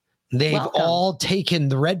 and they've all taken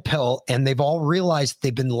the red pill, and they've all realized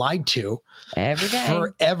they've been lied to every day,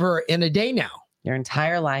 forever in a day now, your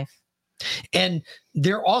entire life. And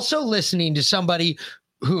they're also listening to somebody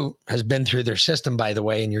who has been through their system, by the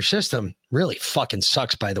way, and your system really fucking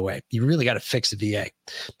sucks, by the way. You really got to fix the VA.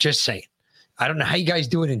 Just saying. I don't know how you guys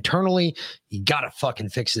do it internally. You got to fucking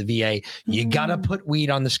fix the VA. You got to put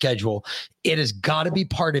weed on the schedule. It has got to be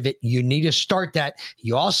part of it. You need to start that.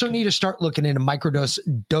 You also need to start looking into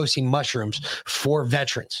microdosing mushrooms for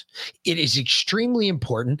veterans. It is extremely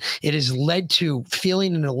important. It has led to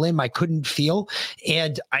feeling in a limb I couldn't feel.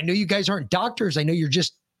 And I know you guys aren't doctors. I know you're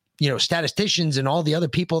just, statisticians and all the other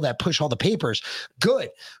people that push all the papers.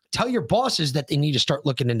 Good. Tell your bosses that they need to start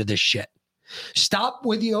looking into this shit. Stop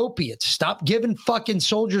with the opiates. Stop giving fucking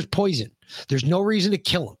soldiers poison. There's no reason to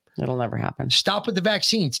kill them. It'll never happen. Stop with the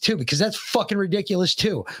vaccines too, because that's fucking ridiculous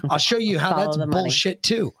too. I'll show you how that's bullshit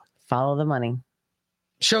too. Follow the money.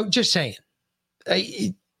 So just saying.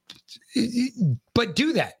 But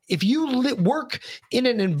do that. If you work in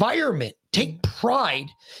an environment, take pride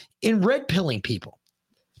in red pilling people.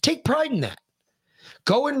 Take pride in that.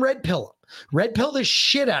 Go and red pill them. Red pill the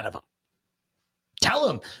shit out of them. Tell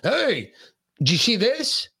them, hey, did you see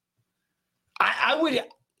this? I would,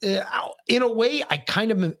 in a way,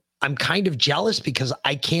 I'm kind of jealous because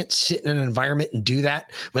I can't sit in an environment and do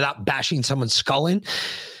that without bashing someone's skull in.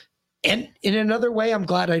 And in another way, I'm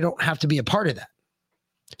glad I don't have to be a part of that.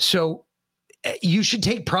 So you should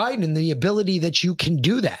take pride in the ability that you can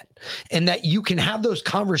do that and that you can have those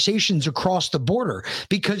conversations across the border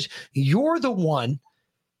because you're the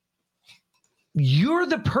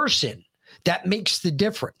person that makes the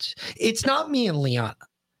difference. It's not me and Liana.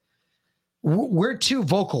 We're too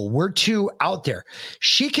vocal. We're too out there.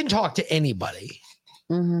 She can talk to anybody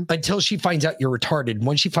until she finds out you're retarded.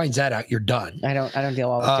 Once she finds that out, you're done. I don't deal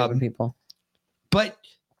well with stupid people. But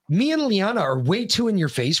me and Liana are way too in your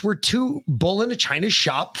face. We're too bull in a China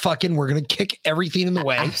shop. Fucking, we're going to kick everything in the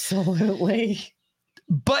way. Absolutely.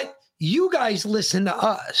 But you guys listen to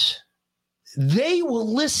us. They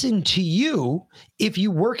will listen to you if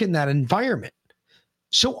you work in that environment.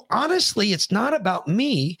 So honestly, it's not about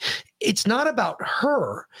me. It's not about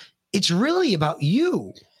her. It's really about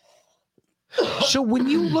you. So when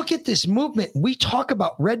you look at this movement, we talk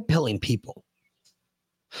about red pilling people.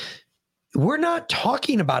 We're not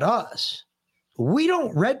talking about us. We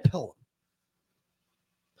don't red pill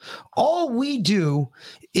them. All we do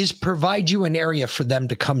is provide you an area for them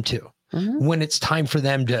to come to when it's time for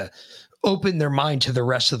them to open their mind to the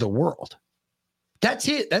rest of the world. That's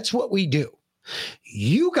it. That's what we do.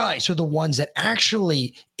 You guys are the ones that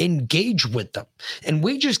actually engage with them. And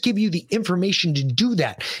we just give you the information to do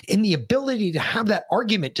that and the ability to have that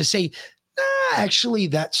argument to say, actually,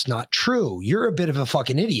 that's not true. You're a bit of a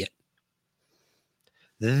fucking idiot.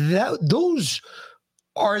 Those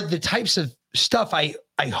are the types of stuff I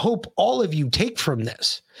hope all of you take from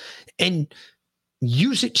this and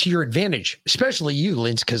use it to your advantage, especially you,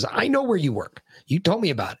 Linz, because I know where you work. You told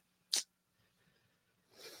me about it.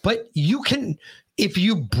 But you can, if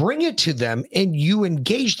you bring it to them and you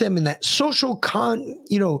engage them in that social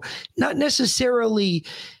not necessarily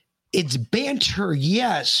it's banter,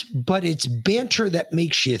 yes, but it's banter that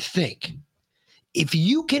makes you think. If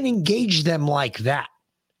you can engage them like that,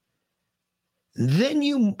 then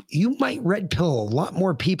you might red pill a lot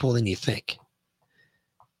more people than you think.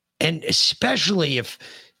 And especially if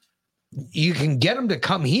you can get them to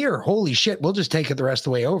come here, holy shit, we'll just take it the rest of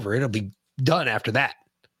the way over. It'll be done after that.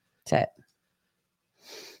 That's it.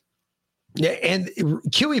 Yeah, and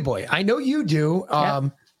Kiwi Boy, I know you do.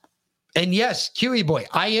 And yes, Kiwi Boy,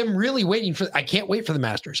 I am really I can't wait for the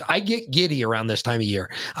Masters. I get giddy around this time of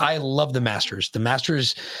year. I love the Masters. The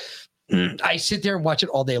Masters, I sit there and watch it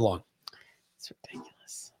all day long. It's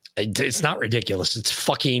ridiculous. It's not ridiculous. It's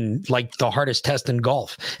fucking like the hardest test in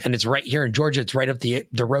golf. And it's right here in Georgia. It's right up the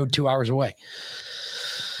road 2 hours away.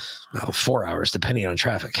 Well, 4 hours, depending on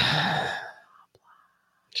traffic.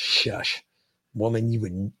 Shush. Woman, you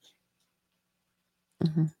would...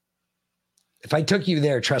 If I took you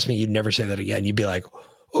there, trust me, you'd never say that again. You'd be like,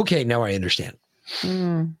 okay, now I understand.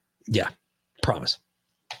 Yeah, promise.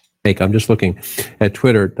 I'm just looking at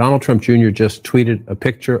Twitter. Donald Trump Jr. just tweeted a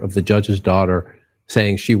picture of the judge's daughter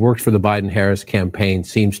saying she worked for the Biden-Harris campaign,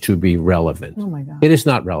 seems to be relevant. Oh my God. It is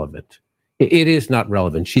not relevant. It is not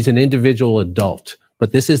relevant. She's an individual adult.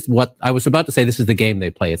 But this is what I was about to say. This is the game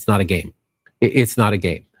they play. It's not a game. It's not a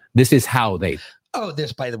game. This is how they... Oh,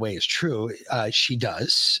 this, by the way, is true. She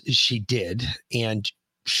does. She did. And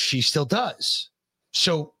she still does.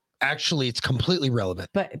 So actually, it's completely relevant.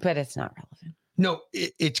 But it's not relevant. No,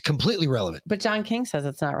 it's completely relevant. But John King says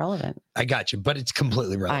it's not relevant. I got you. But it's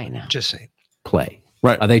completely relevant. I know. Just saying. Play.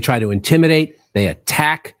 Right. They try to intimidate, they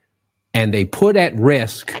attack, and they put at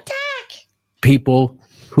risk people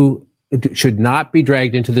who should not be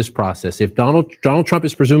dragged into this process. If Donald Trump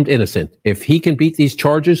is presumed innocent, if he can beat these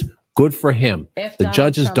charges, good for him. The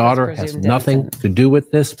judge's daughter has nothing to do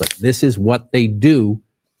with this, but this is what they do.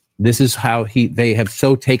 This is how they have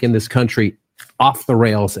so taken this country off the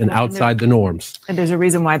rails and outside the norms. And there's a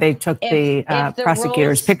reason why they took the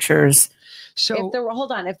prosecutor's pictures. So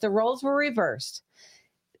hold on, if the roles were reversed,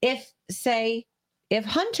 if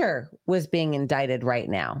Hunter was being indicted right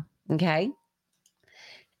now, okay,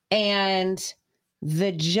 and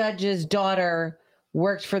the judge's daughter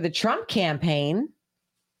worked for the Trump campaign,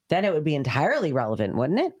 then it would be entirely relevant,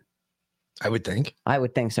 wouldn't it? I would think. I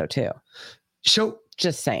would think so too. So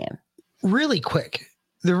just saying. Really quick,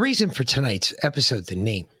 the reason for tonight's episode, the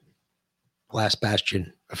name, Last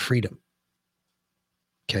Bastion of Freedom.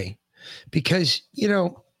 Okay. Because,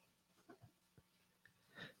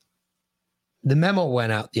 the memo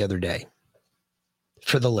went out the other day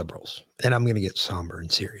for the liberals. And I'm going to get somber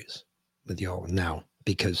and serious with y'all now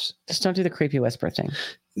because... Just don't do the creepy whisper thing.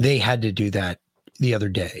 They had to do that the other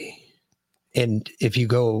day. And if you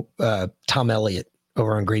go, Tom Elliott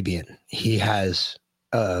over on Grabian, he has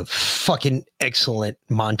a fucking excellent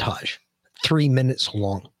montage, 3 minutes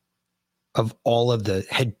long, of all of the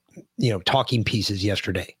talking pieces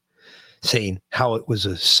yesterday, saying how it was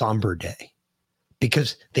a somber day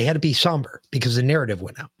because they had to be somber because the narrative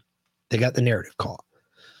went out. They got the narrative call.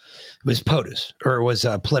 It was POTUS, or it was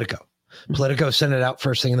Politico. Politico sent it out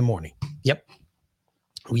first thing in the morning. Yep.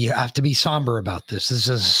 We have to be somber about this. This is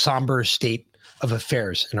a somber state of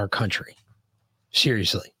affairs in our country.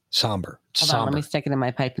 Seriously, somber. Hold on, let me stick it in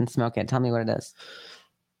my pipe and smoke it. Tell me what it is.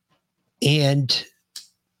 And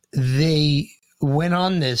they went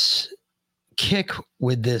on this kick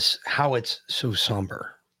with this, how it's so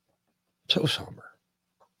somber. So somber.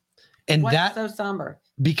 And What's so somber?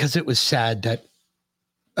 Because it was sad that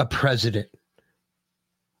a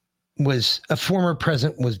former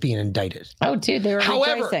president was being indicted. Oh, dude, they were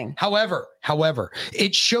rejoicing. However,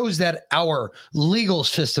 it shows that our legal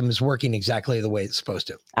system is working exactly the way it's supposed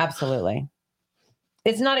to. Absolutely.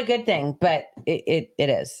 It's not a good thing, but it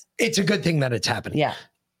is. It's a good thing that it's happening. Yeah.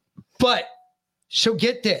 But, so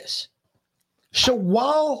get this. So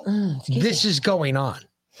while this is going on,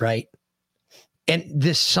 right? And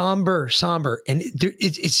this somber, and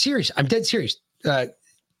it's serious. I'm dead serious.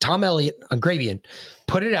 Tom Elliott on Grabian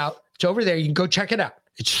put it out. It's over there. You can go check it out.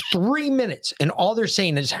 It's 3 minutes, and all they're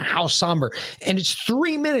saying is how somber. And it's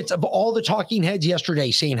 3 minutes of all the talking heads yesterday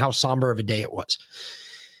saying how somber of a day it was.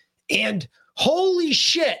 And holy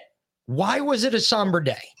shit, why was it a somber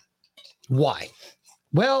day? Why?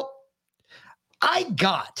 Well, I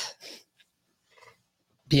got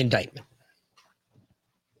the indictment.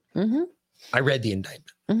 Mm-hmm. I read the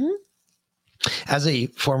indictment. Mm-hmm. As a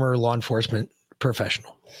former law enforcement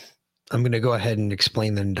professional, I'm going to go ahead and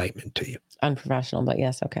explain the indictment to you. Unprofessional, but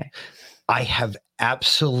yes, okay. I have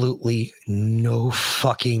absolutely no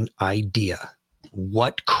fucking idea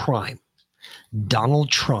what crime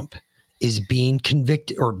Donald Trump is being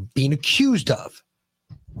convicted or being accused of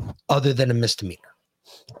other than a misdemeanor.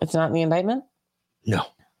 It's not in the indictment? No.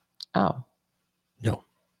 Oh. No.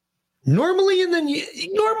 Normally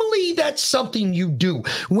that's something you do.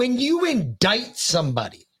 When you indict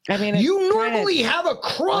somebody, I mean, you normally have a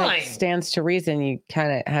crime. It stands to reason you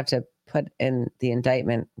kind of have to put in the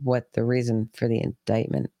indictment what the reason for the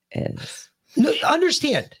indictment is. No,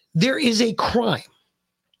 understand, there is a crime.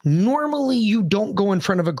 Normally, you don't go in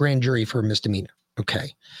front of a grand jury for a misdemeanor.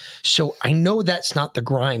 Okay. So I know that's not the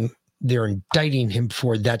crime they're indicting him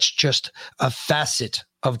for. That's just a facet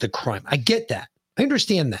of the crime. I get that. I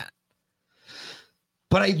understand that.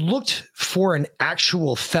 But I looked for an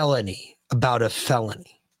actual felony about a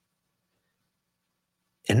felony.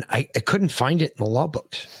 And I couldn't find it in the law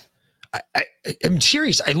books. I'm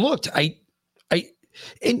serious. I looked.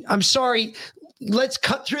 And I'm sorry. Let's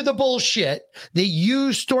cut through the bullshit. They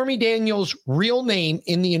used Stormy Daniels' real name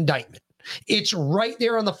in the indictment. It's right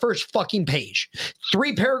there on the first fucking page.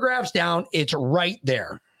 3 paragraphs down, it's right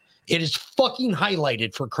there. It is fucking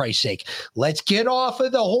highlighted, for Christ's sake. Let's get off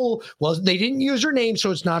of the whole, well, they didn't use her name,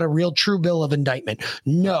 so it's not a real true bill of indictment.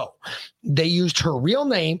 No, they used her real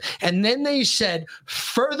name, and then they said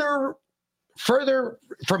further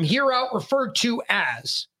from here out referred to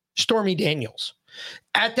as Stormy Daniels.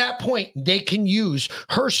 At that point, they can use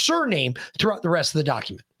her surname throughout the rest of the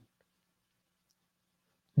document.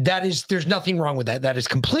 There's nothing wrong with that. That is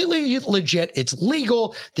completely legit. It's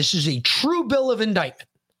legal. This is a true bill of indictment.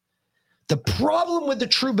 The problem with the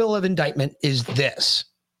true bill of indictment is this.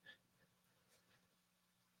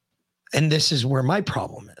 And this is where my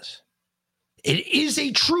problem is. It is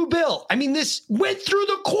a true bill. I mean, this went through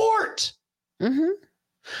the court. Mm-hmm.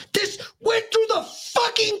 This went through the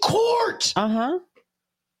fucking court. Uh-huh.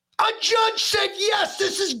 A judge said, yes,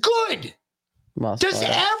 this is good. Well, does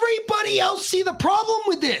everybody else see the problem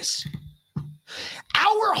with this?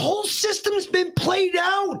 Our whole system's been played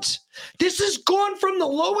out. This has gone from the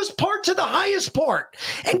lowest part to the highest part.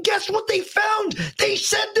 And guess what they found? They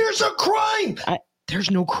said there's a crime. There's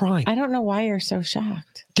no crime. I don't know why you're so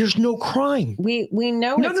shocked. There's no crime. We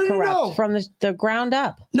know it's corrupt from the ground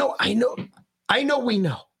up. No, I know we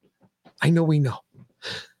know.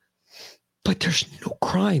 But there's no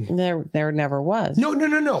crime. There never was.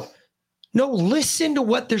 No. No, listen to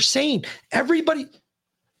what they're saying. Everybody.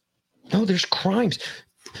 No, there's crimes.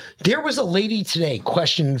 There was a lady today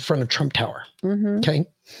questioned in front of Trump Tower. Mm-hmm. Okay.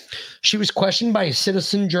 She was questioned by a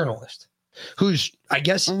citizen journalist who's, I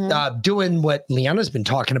guess, doing what Liana's been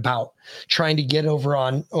talking about, trying to get over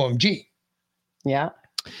on OMG. Yeah.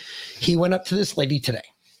 He went up to this lady today.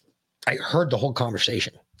 I heard the whole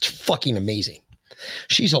conversation. It's fucking amazing.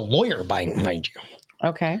 She's a lawyer, mind you.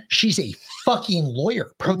 Okay. She's a fucking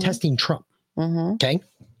lawyer protesting Trump. Okay.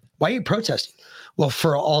 Why are you protesting? Well,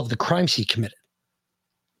 for all of the crimes he committed.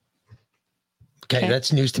 Okay,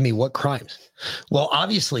 that's news to me. What crimes? Well,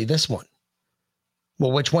 obviously this one.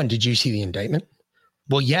 Well, which one? Did you see the indictment?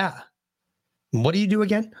 Well, yeah. What do you do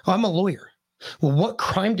again? Oh, I'm a lawyer. Well, what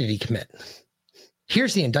crime did he commit?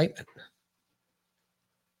 Here's the indictment.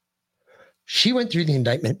 She went through the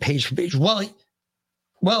indictment page for page. Well,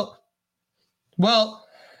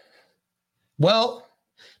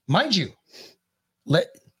 mind you,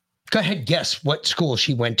 go ahead, guess what school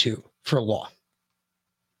she went to for law.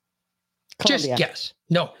 Columbia. Just guess.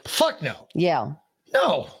 No, fuck no. Yale.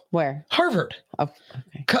 No. Where? Harvard. Oh,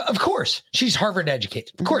 okay. Of course. She's Harvard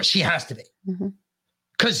educated. Of course, she has to be.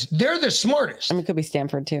 Because they're the smartest. I mean, it could be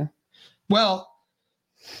Stanford too. Well,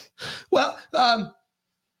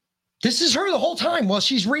 this is her the whole time while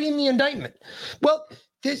she's reading the indictment. Well,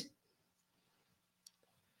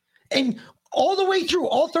 and all the way through,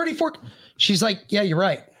 all 34, she's like, yeah, you're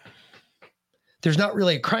right. There's not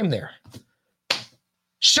really a crime there.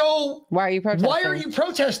 So why are you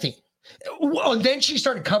protesting? Well, then she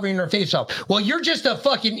started covering her face up. Well, you're just a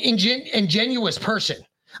fucking ingenuous person.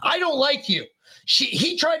 I don't like you.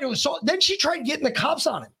 He tried to assault. Then she tried getting the cops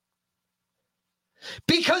on him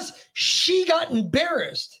because she got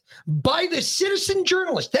embarrassed by the citizen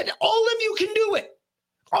journalist. That all of you can do it.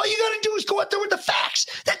 All you got to do is go out there with the facts.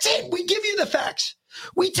 That's it. We give you the facts.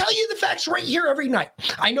 We tell you the facts right here every night.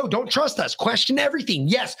 I know, don't trust us. Question everything.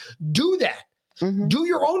 Yes, do that. Do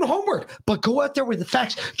your own homework, but go out there with the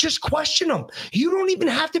facts. Just question them. You don't even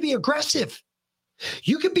have to be aggressive.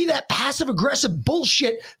 You can be that passive aggressive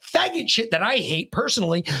bullshit, faggot shit that I hate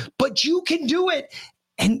personally, but you can do it.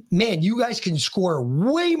 And man, you guys can score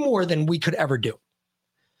way more than we could ever do.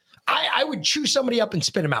 I would chew somebody up and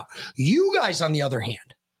spit them out. You guys, on the other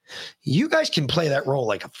hand, you guys can play that role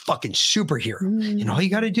like a fucking superhero. And all you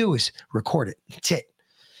got to do is record it. That's it.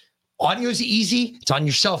 Audio is easy. It's on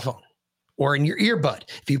your cell phone or in your earbud.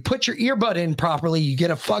 If you put your earbud in properly, you get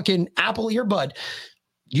a fucking Apple earbud.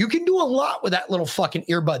 You can do a lot with that little fucking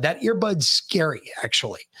earbud. That earbud's scary,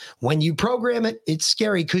 actually. When you program it, it's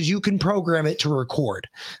scary because you can program it to record.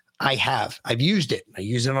 I've used it. I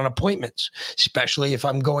use it on appointments, especially if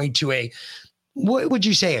I'm going to what would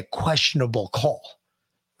you say, a questionable call.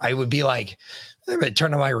 I would be like, I'm going to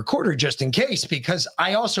turn on my recorder just in case, because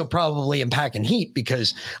I also probably am packing heat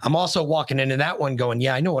because I'm also walking into that one going,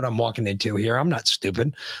 yeah, I know what I'm walking into here. I'm not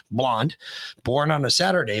stupid. Blonde, born on a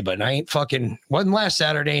Saturday, but I ain't wasn't last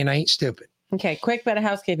Saturday and I ain't stupid. Okay, quick bit of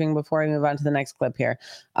housekeeping before we move on to the next clip here.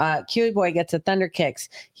 Kiwi Boy gets a thunder kicks.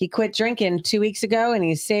 He quit drinking 2 weeks ago and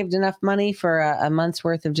he saved enough money for a month's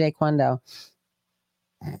worth of Jaquando.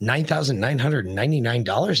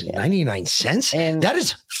 $9,999.99. That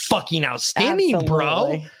is fucking outstanding,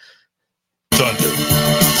 bro. Thunder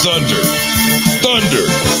kicks.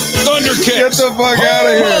 Get the fuck out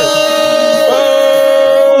of here.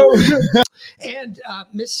 Oh! And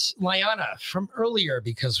Miss Liana from earlier,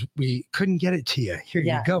 because we couldn't get it to you. Here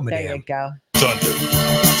you go, madam. There you go. Thunder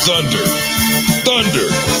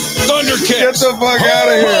kicks. Get the fuck out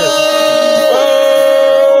of here.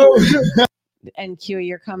 Oh! And Q,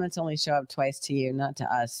 your comments only show up twice to you, not to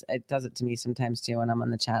us. It does it to me sometimes too when I'm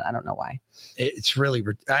on the chat. I don't know why. It's really,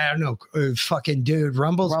 I don't know. Fucking dude,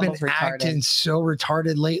 Rumble's been acting so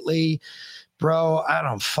retarded lately. Bro, I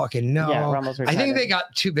don't fucking know. Yeah, Rumble's retarded. I think they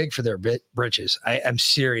got too big for their britches. I'm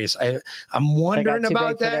serious. I'm wondering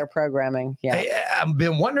about that. For their programming. Yeah. I've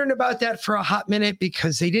been wondering about that for a hot minute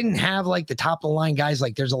because they didn't have like the top of the line guys.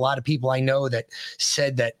 Like there's a lot of people I know that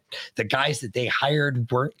said that the guys that they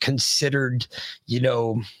hired weren't considered,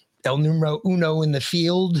 el numero uno in the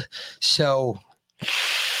field. So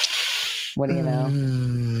what do you know?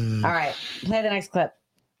 All right, play the next clip.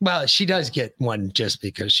 Well, she does get one just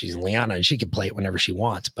because she's Liana and she can play it whenever she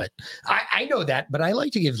wants. But I know that, but I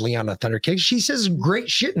like to give Liana thunder kicks. She says great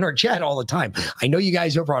shit in our chat all the time. I know you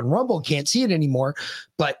guys over on Rumble can't see it anymore,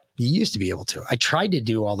 but you used to be able to. I tried to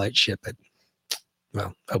do all that shit, but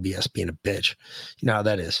well, OBS being a bitch. You know how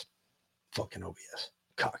that is. Fucking OBS.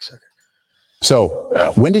 Cocksucker.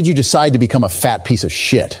 So when did you decide to become a fat piece of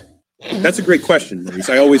shit? That's a great question, Maurice.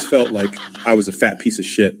 I always felt like I was a fat piece of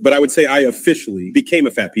shit, but I would say I officially became a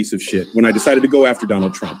fat piece of shit when I decided to go after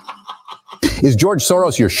Donald Trump. Is George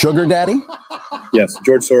Soros your sugar daddy? Yes,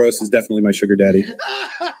 George Soros is definitely my sugar daddy.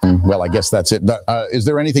 Well, I guess that's it. Is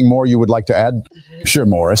there anything more you would like to add? Sure,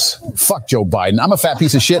 Morris. Fuck Joe Biden. I'm a fat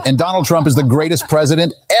piece of shit, and Donald Trump is the greatest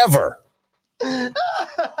president ever.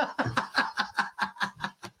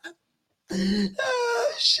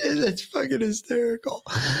 Oh, shit, that's fucking hysterical.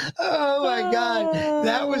 Oh my God.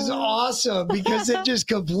 That was awesome because it just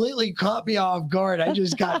completely caught me off guard. I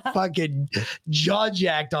just got fucking jaw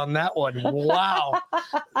jacked on that one. Wow.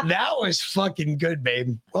 That was fucking good,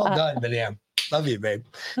 babe. Well done, madame. Love you, babe.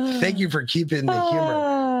 Thank you for keeping the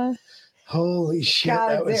humor. Holy shit,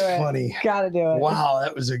 that was funny. Gotta do it. Wow,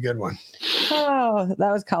 that was a good one. Oh, that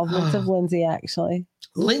was compliments of Lindsay, actually.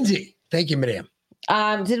 Lindsay, thank you, madame.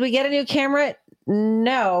 Did we get a new camera?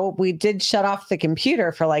 No, we did shut off the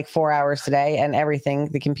computer for like 4 hours today and everything.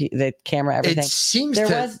 The camera, everything. It seems there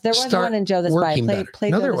to was one in Joe this by.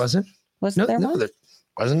 No, there wasn't. Wasn't there one? There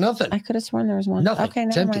wasn't nothing. I could have sworn there was one. Nothing. Okay,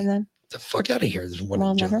 It's never empty. mind then. Get the fuck out of here. There's one.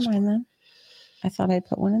 Well, in never Joe's. mind then. I thought I'd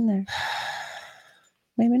put one in there.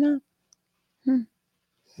 Maybe not.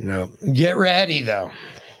 No. Get ready though.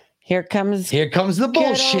 Here comes the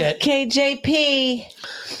bullshit. KJP.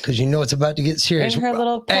 Because you know it's about to get serious. In her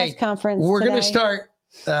little press conference. We're today. gonna start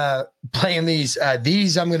playing these.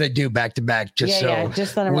 These I'm gonna do back to back just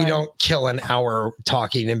just let 'em we run. don't kill an hour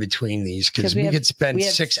talking in between these because we could spend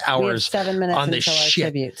 6 hours 7 minutes on the until our shit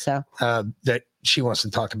tribute, so that she wants to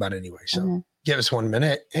talk about anyway. So Mm-hmm. give us 1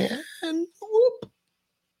 minute and whoop.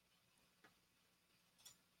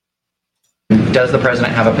 Does the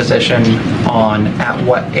president have a position on at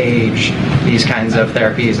what age these kinds of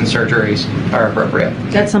therapies and surgeries are appropriate?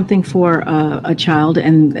 That's something for a child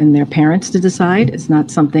and their parents to decide. It's not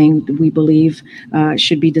something that we believe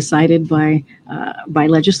should be decided by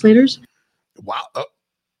legislators. Wow.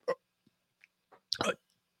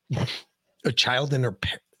 A child and her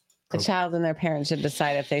parents. a child and their parents should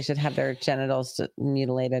decide if they should have their genitals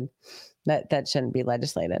mutilated. That shouldn't be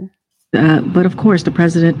legislated. But of course, the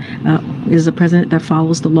president is a president that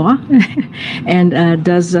follows the law and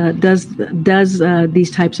does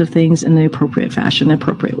these types of things in the appropriate fashion, the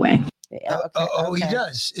appropriate way. He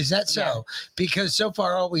does. Is that so? Yeah. Because so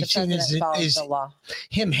far all we've seen is the law.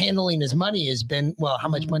 Him handling his money has been, well, how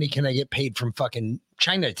much money can I get paid from fucking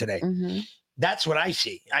China today? Mm-hmm. That's what I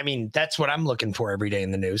see. I mean, that's what I'm looking for every day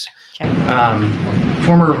in the news.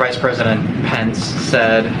 Former Vice President Pence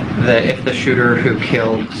said that if the shooter who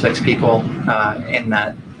killed 6 people in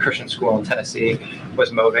that Christian school in Tennessee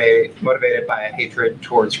was motivated by a hatred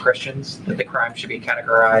towards Christians, that the crime should be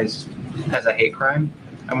categorized as a hate crime.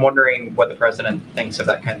 I'm wondering what the president thinks of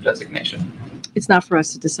that kind of designation. It's not for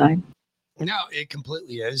us to decide. No, it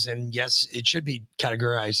completely is. And yes, it should be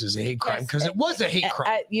categorized as a hate crime because it was a hate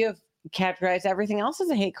crime. You have categorized everything else as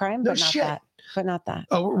a hate crime, but not that. But not that.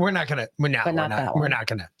 Oh, we're not gonna. We're not that one.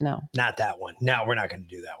 No, not that one. No, we're not gonna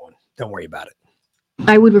do that one. Don't worry about it.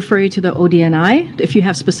 I would refer you to the ODNI if you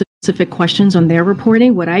have specific questions on their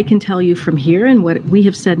reporting. What I can tell you from here and what we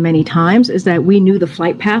have said many times is that we knew the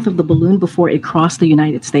flight path of the balloon before it crossed the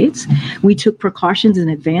United States. We took precautions in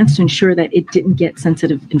advance to ensure that it didn't get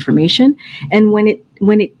sensitive information. And when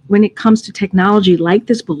it comes to technology like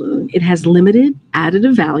this balloon, it has limited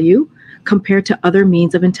additive value compared to other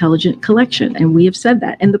means of intelligent collection. And we have said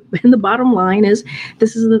that. And the bottom line is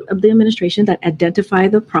this is the administration that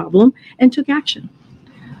identified the problem and took action.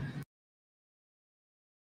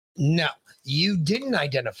 No, you didn't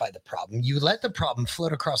identify the problem. You let the problem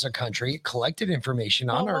float across our country. It collected information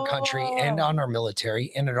on our country and on our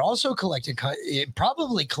military. And it also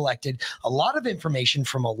probably collected a lot of information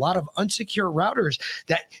from a lot of unsecure routers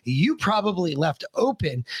that you probably left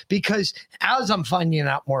open because as I'm finding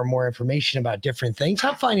out more and more information about different things,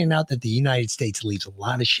 I'm finding out that the United States leaves a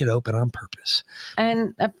lot of shit open on purpose.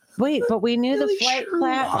 And wait, but we knew the flight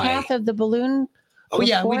path of the balloon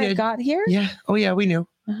before it got here? Yeah. Oh, yeah, we knew.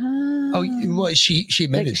 Oh, well, she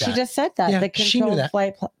admitted that. She just said that. Yeah, the controlled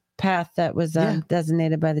flight path that was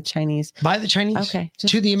designated by the Chinese. By the Chinese? Okay.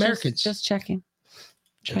 To the Americans. Just checking.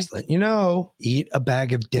 Just let you know. Eat a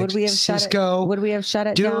bag of dicks. Would we have Cisco. Would we have shut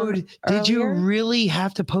it down? Dude, did you really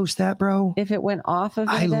have to post that, bro? If it went off of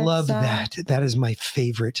I love that. That is my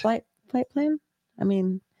favorite. Flight plan? I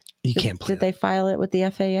mean, you can't play Did they file it with the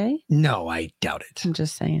FAA? No, I doubt it. I'm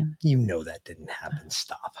just saying. You know that didn't happen.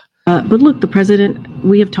 Stop. But look, the president,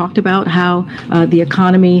 we have talked about how the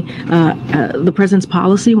economy, the president's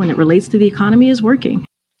policy when it relates to the economy is working.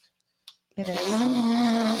 It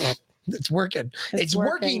is. It's working. It's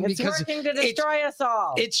working because it's working to destroy us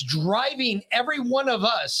all. It's driving every one of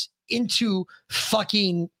us into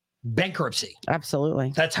fucking bankruptcy.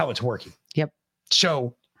 Absolutely. That's how it's working. Yep.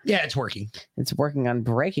 So, yeah, it's working. It's working on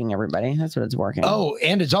breaking everybody. That's what it's working. Oh,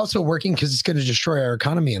 and it's also working because it's going to destroy our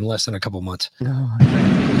economy in less than a couple months.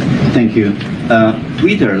 Thank you.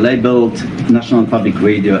 Twitter labeled National Public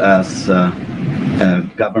Radio as a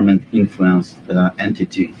government-influenced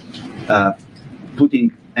entity,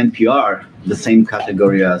 putting NPR the same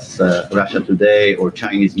category as Russia Today or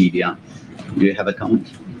Chinese media. Do you have a comment?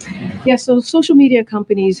 Yeah, so social media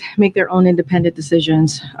companies make their own independent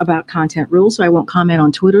decisions about content rules. So I won't comment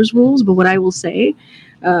on Twitter's rules, but what I will say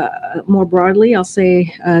more broadly, I'll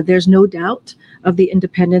say there's no doubt of the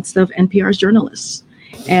independence of NPR's journalists.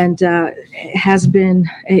 And has been,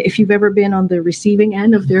 if you've ever been on the receiving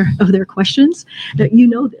end of their questions, that you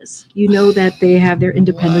know this. You know that they have their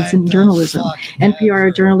independence in journalism.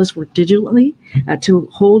 NPR journalists work diligently to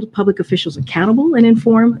hold public officials accountable and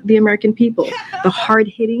inform the American people. The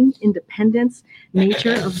hard-hitting independence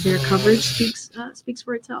nature of their coverage speaks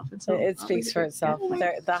for itself. And so it speaks for itself.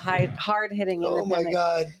 The hard-hitting independence. Oh my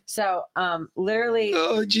God! So literally.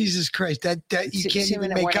 Oh Jesus Christ! That you can't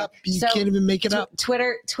even make up. You can't even make it up.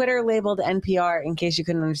 Twitter labeled NPR, in case you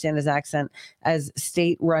couldn't understand his accent, as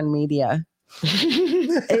state-run media.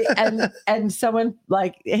 and someone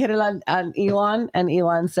like hit it on Elon, and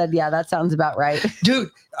Elon said, "Yeah, that sounds about right." Dude,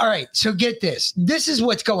 all right. So get this. This is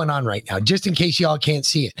what's going on right now, just in case y'all can't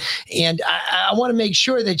see it, and I want to make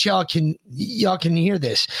sure that y'all can hear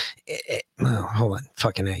this. Oh, hold on,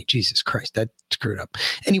 fucking A, Jesus Christ, that screwed up.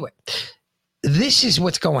 Anyway, this is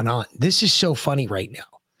what's going on. This is so funny right now.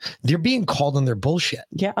 They're being called on their bullshit.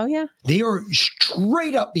 Yeah. Oh, yeah. They are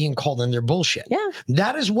straight up being called on their bullshit. Yeah.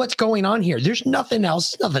 That is what's going on here. There's nothing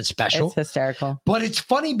else, nothing special. It's hysterical. But it's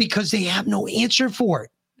funny because they have no answer for it.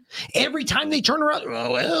 Every time they turn around,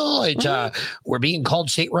 well, it's we're being called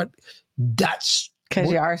state-run. That's because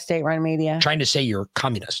you are state-run media. Trying to say you're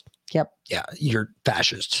communist. Yep. Yeah, you're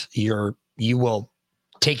fascist. You will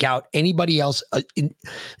take out anybody else.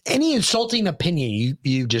 Any insulting opinion,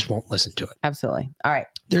 you just won't listen to it. Absolutely. All right.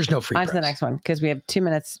 There's no free On press. to the next one, because we have 2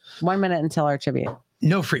 minutes, 1 minute until our tribute.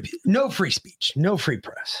 No free speech, no free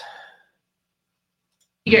press.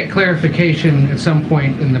 You get clarification at some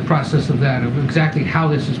point in the process of that, of exactly how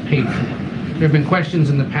this is paid for. There have been questions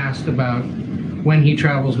in the past about when he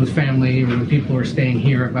travels with family or when people are staying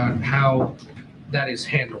here about how that is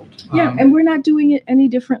handled. Yeah, and we're not doing it any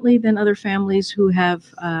differently than other families who have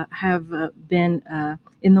been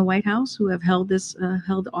in the White House, who have held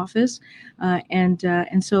office,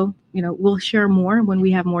 and so we'll share more when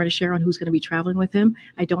we have more to share on who's going to be traveling with him.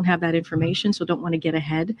 I don't have that information, so don't want to get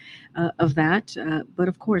ahead of that. But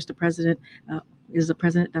of course, the president is the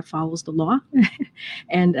president that follows the law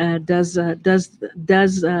and does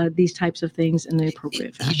these types of things in the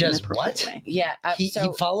appropriate fashion. He does what? Way. Yeah. He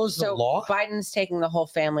follows the law? Biden's taking the whole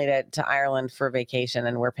family to Ireland for vacation,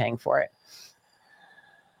 and we're paying for it.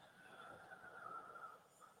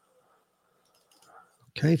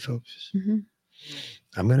 Okay, folks. Mm-hmm.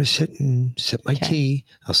 I'm going to sit and sip my tea.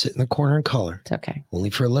 I'll sit in the corner and color. It's okay. Only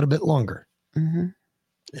for a little bit longer. Mm-hmm.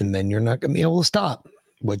 And then you're not going to be able to stop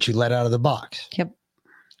what you let out of the box. Yep.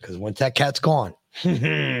 Because once that cat's gone,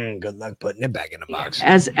 good luck putting it back in the box.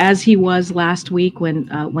 As he was last week when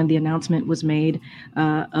the announcement was made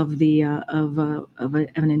of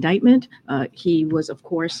an indictment, he was of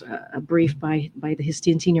course briefed by his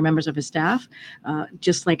senior members of his staff,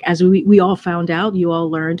 just like as we all found out. You all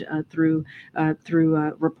learned through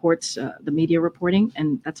reports, the media reporting,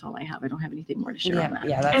 and that's all I have. I don't have anything more to share on that.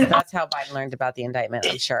 Yeah, that's how Biden learned about the indictment.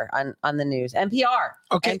 I'm sure on the news, NPR.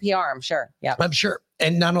 Okay, NPR. I'm sure. Yeah, I'm sure.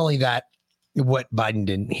 And not only that, what Biden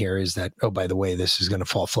didn't hear is that, oh, by the way, this is going to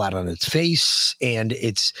fall flat on its face and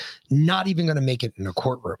it's not even going to make it in a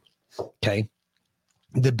courtroom. Okay.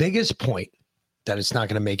 The biggest point that it's not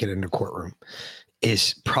going to make it in a courtroom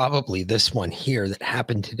is probably this one here that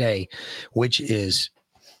happened today, which is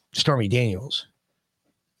Stormy Daniels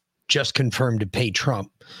just confirmed to pay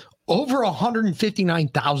Trump over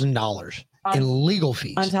 $159,000 in legal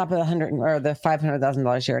fees. On top of the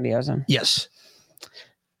 $500,000 she already owes him. Yes.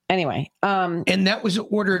 Anyway, and that was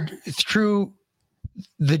ordered through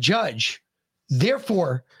the judge.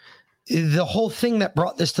 Therefore, the whole thing that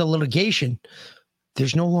brought this to litigation,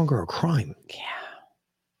 there's no longer a crime.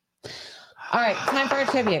 Yeah. All right, time for our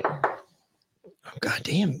tribute. Oh, God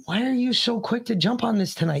damn. Why are you so quick to jump on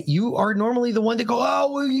this tonight? You are normally the one to go,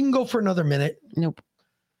 oh, well, you can go for another minute. Nope.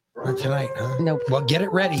 Not tonight, huh? Nope. Well, get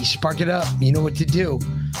it ready. Spark it up. You know what to do.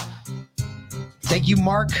 Thank you,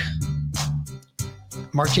 Mark.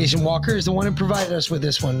 Mark Jason Walker is the one who provided us with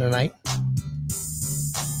this one tonight.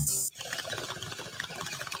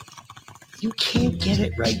 You can't get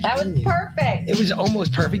it right. That was perfect. It was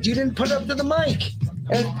almost perfect. You didn't put it up to the mic.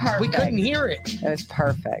 It was perfect. We couldn't hear it. It was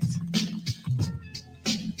perfect.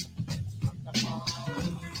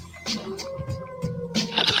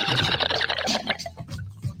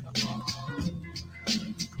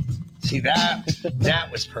 See, that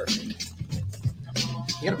was perfect.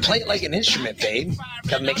 You gotta play it like an instrument, babe.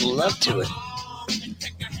 Gotta make love to it.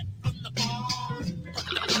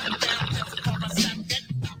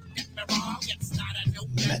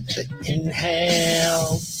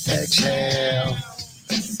 Inhale, exhale.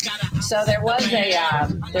 So there was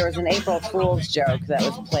an April Fool's joke that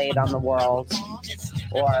was played on the world,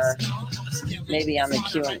 or maybe on the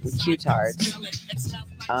Q-tards.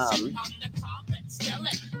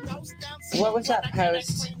 What was that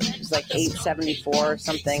post? It was like 874 or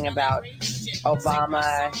something about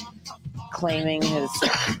Obama claiming his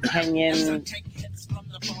Kenyan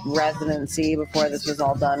residency before this was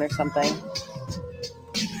all done or something.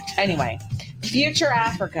 Anyway, Future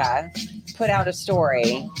Africa put out a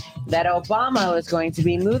story that Obama was going to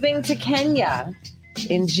be moving to Kenya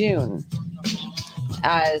in June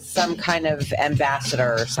as some kind of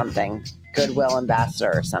ambassador or something, goodwill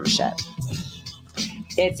ambassador or some shit.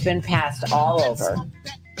 It's been passed all over.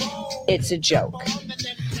 It's a joke.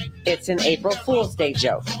 It's an April Fool's Day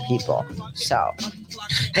joke, people. So,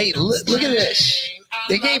 hey, look at this.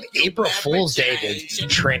 They gave April Fool's Day to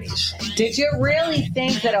trannies. Did you really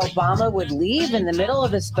think that Obama would leave in the middle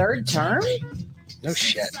of his third term? No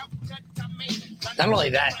shit. Not only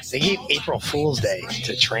that, they gave April Fool's Day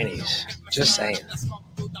to trannies. Just saying.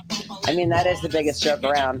 I mean, that is the biggest joke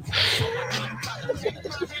around.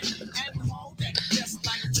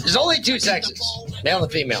 There's only two sexes, male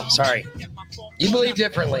and female. Sorry. You believe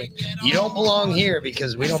differently. You don't belong here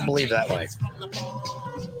because we don't believe that way.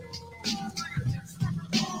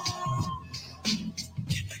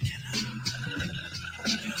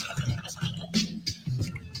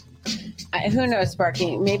 Who knows,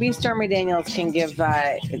 Sparky? Maybe Stormy Daniels can give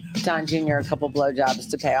Don Jr. a couple blowjobs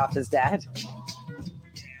to pay off his dad.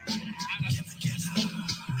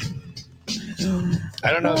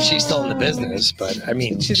 I don't know if she's still in the business, but I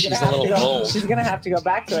mean, she's a little old. She's going to have to go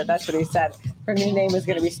back to it. That's what he said. Her new name is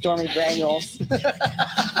going to be Stormy Granules.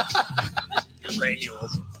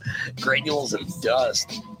 Granules of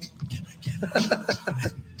dust.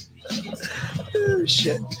 Oh,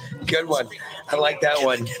 shit. Good one. I like that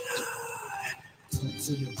one.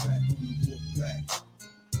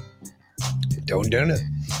 Don't do it.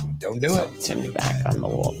 Don't do it. Turn me back on the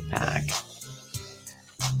wolf pack.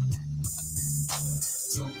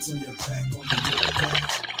 Turn your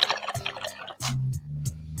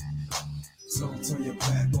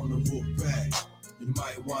back on the wolf bag. You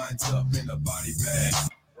might wind up in a body bag.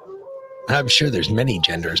 I'm sure there's many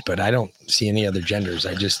genders, but I don't see any other genders.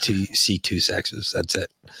 I just see two sexes. That's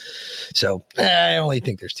it. So I only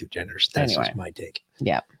think there's two genders. That's just my take.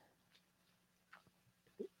 Yeah.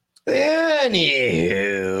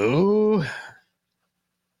 Anywho,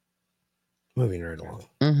 moving right along.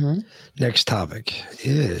 Mm-hmm. Next topic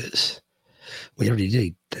is, we already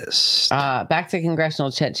did this. Back to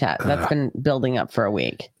congressional chit chat. That's been building up for a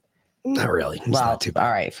week. Not really. It's not too bad.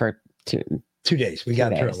 All right, for 2 days. We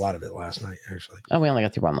got through a lot of it last night, actually. Oh, we only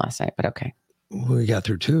got through one last night, but okay. We got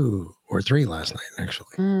through 2 or 3 last night,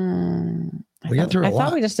 actually. We got through a lot. I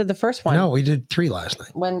thought we just did the first one. No, we did 3 last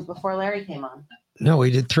night. Before Larry came on. No,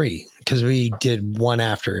 we did 3 because we did one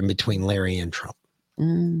after in between Larry and Trump.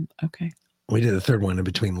 Okay. We did the third one in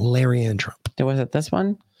between Larry and Trump. Was it this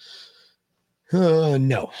one?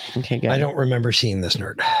 No. Okay, good. I don't remember seeing this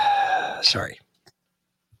nerd. Sorry.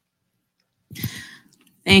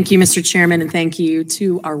 Thank you, Mr. Chairman, and thank you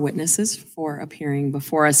to our witnesses for appearing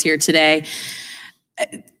before us here today.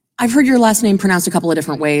 I've heard your last name pronounced a couple of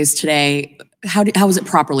different ways today. How is it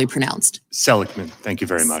properly pronounced? Seligman. Thank you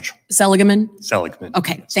very much. Seligman? Seligman.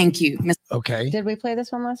 Okay, thank you. Okay. Did we play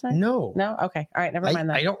this one last night? No. No? Okay. All right, never mind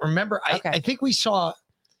that. I don't remember. Okay. I think we saw.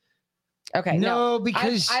 Okay. No,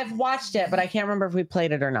 because I've watched it, but I can't remember if we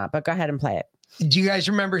played it or not. But go ahead and play it. Do you guys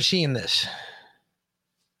remember seeing this?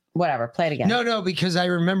 Whatever. Play it again. No, because I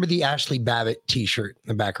remember the Ashley Babbitt t-shirt in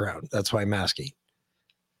the background. That's why I'm asking.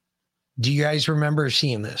 Do you guys remember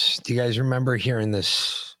seeing this? Do you guys remember hearing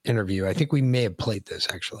this interview? I think we may have played this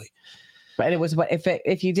actually. But it was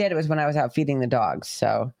if you did, it was when I was out feeding the dogs.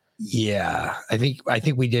 So yeah, I think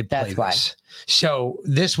we did play this. So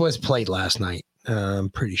this was played last night. I'm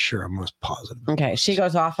pretty sure. I'm most positive. Okay. She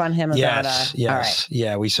goes off on him about yes. All right.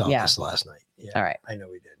 Yeah, we saw this last night. Yeah. All right. I know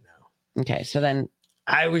we did now. Okay. So then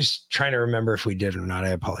I was trying to remember if we did or not. I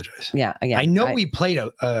apologize. Yeah. Again, I know we played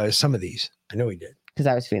some of these. I know we did. Because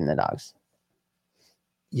I was feeding the dogs.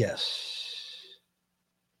 Yes.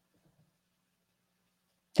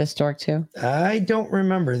 This stork too? I don't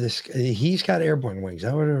remember this. He's got airborne wings.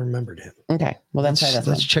 I would have remembered him. Okay. Well, then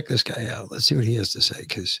let's check this guy out. Let's see what he has to say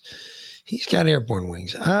because he's got airborne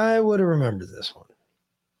wings. I would have remembered this one.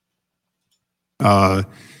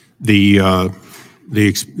 The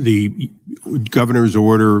governor's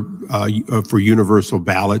order for universal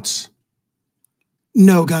ballots?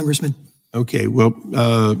 No, Congressman. Okay. Well,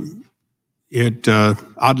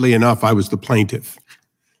 oddly enough, I was the plaintiff.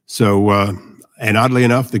 So, and oddly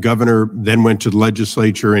enough, the governor then went to the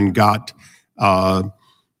legislature and got the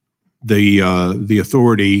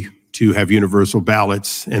authority to have universal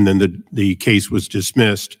ballots, and then the case was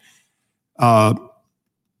dismissed.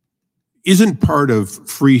 Isn't part of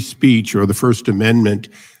free speech or the First Amendment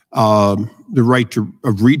the right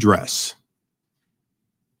of redress?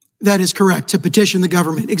 That is correct, to petition the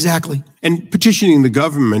government, exactly. And petitioning the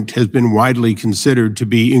government has been widely considered to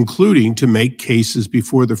be including to make cases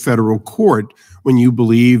before the federal court when you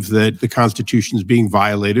believe that the Constitution is being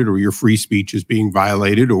violated or your free speech is being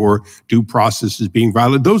violated or due process is being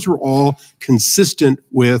violated. Those are all consistent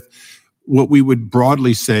with what we would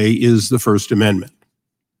broadly say is the First Amendment.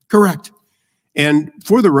 Correct. And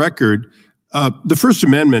for the record, the First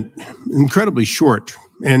Amendment, incredibly short.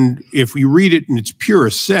 And if we read it in its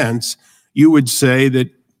purest sense, you would say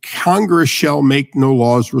that Congress shall make no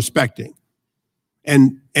laws respecting.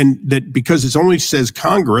 And that because it only says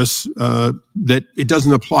Congress, that it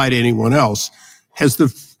doesn't apply to anyone else.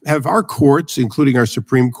 Have our courts, including our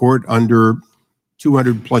Supreme Court under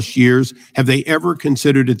 200 plus years, have they ever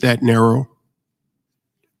considered it that narrow?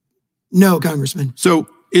 No, Congressman. So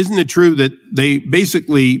isn't it true that they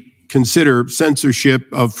basically consider censorship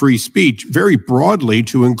of free speech very broadly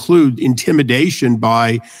to include intimidation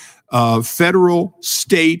by federal,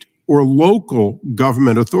 state, or local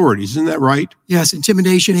government authorities? Isn't that right? Yes,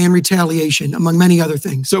 intimidation and retaliation, among many other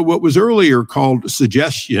things. So what was earlier called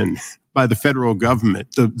suggestion by the federal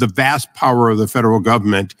government, the vast power of the federal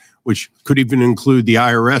government, which could even include the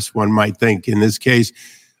IRS, one might think in this case,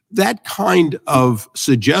 that kind of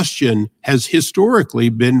suggestion has historically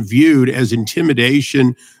been viewed as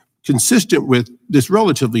intimidation consistent with this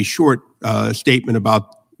relatively short statement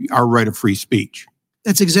about our right of free speech.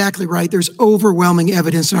 That's exactly right. There's overwhelming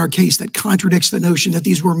evidence in our case that contradicts the notion that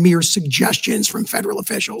these were mere suggestions from federal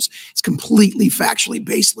officials. It's completely factually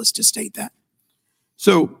baseless to state that.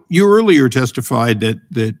 So you earlier testified that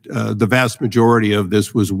the vast majority of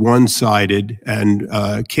this was one-sided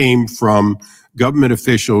and came from government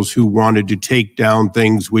officials who wanted to take down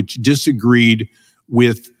things which disagreed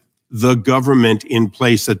with the government in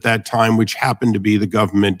place at that time, which happened to be the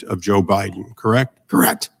government of Joe Biden, correct?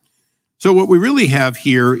 Correct. So what we really have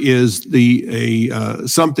here is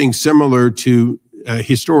something similar to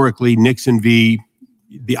historically Nixon v.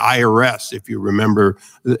 the IRS, if you remember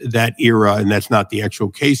that era, and that's not the actual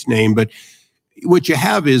case name, but what you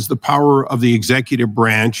have is the power of the executive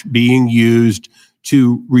branch being used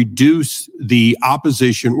to reduce the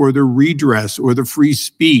opposition or the redress or the free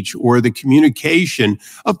speech or the communication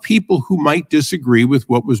of people who might disagree with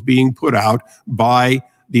what was being put out by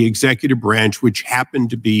the executive branch, which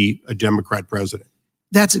happened to be a Democrat president.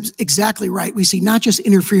 That's exactly right. We see not just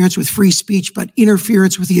interference with free speech, but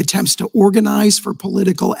interference with the attempts to organize for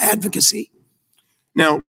political advocacy.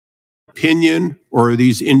 Now, opinion, or are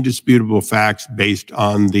these indisputable facts based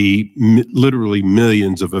on the literally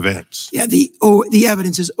millions of events? Yeah, the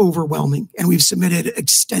evidence is overwhelming, and we've submitted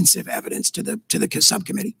extensive evidence to the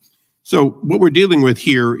subcommittee. So what we're dealing with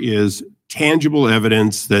here is tangible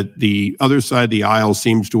evidence that the other side of the aisle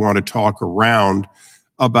seems to want to talk around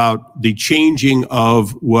about the changing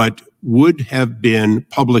of what would have been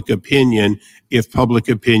public opinion if public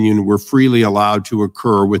opinion were freely allowed to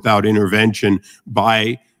occur without intervention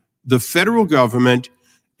by the federal government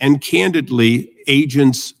and, candidly,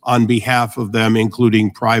 agents on behalf of them,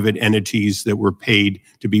 including private entities that were paid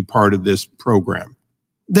to be part of this program.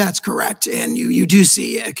 That's correct. And you do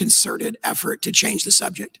see a concerted effort to change the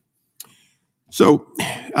subject. So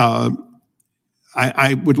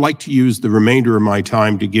I would like to use the remainder of my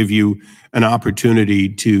time to give you an opportunity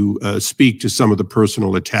to speak to some of the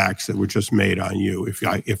personal attacks that were just made on you,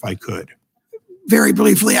 if I could. Very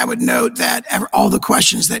briefly, I would note that all the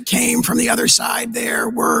questions that came from the other side there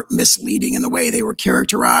were misleading in the way they were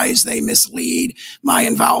characterized. They mislead my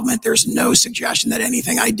involvement. There's no suggestion that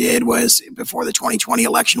anything I did was before the 2020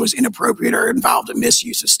 election was inappropriate or involved a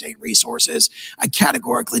misuse of state resources. I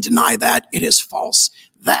categorically deny that. It is false.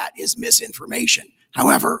 That is misinformation.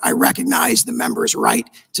 However, I recognize the member's right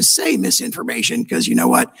to say misinformation because you know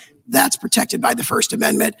what? That's protected by the First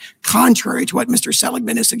Amendment, contrary to what Mr.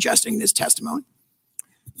 Seligman is suggesting in his testimony.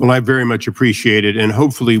 Well, I very much appreciate it, and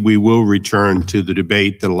hopefully we will return to the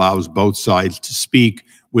debate that allows both sides to speak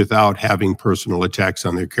without having personal attacks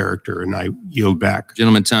on their character, and I yield back.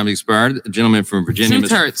 Gentleman, time expired. The gentleman from Virginia.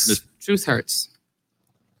 Truth hurts. Truth hurts.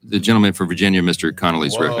 The gentleman from Virginia, Mr. Connolly,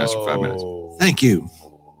 is recognized for 5 minutes. Thank you.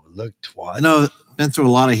 Look, I know I've been through a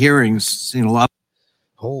lot of hearings, seen a lot.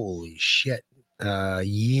 Holy shit.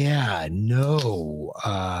 Yeah, no.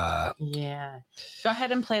 Yeah. Go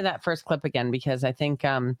ahead and play that first clip again because I think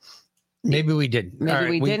Maybe we didn't.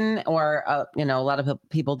 Maybe we didn't, or a lot of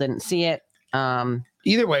people didn't see it.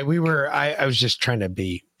 Either way, I was just trying to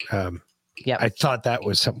be. Yeah. I thought that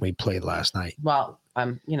was something we played last night. Well,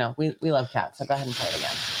 we love cats, so go ahead and play it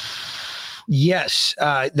again. Yes,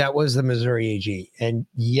 that was the Missouri AG, and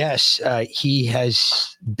yes, he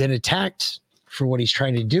has been attacked for what he's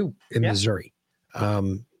trying to do in Missouri.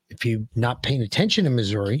 If you're not paying attention in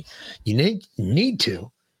Missouri, you need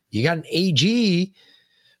to. You got an AG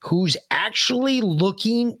who's actually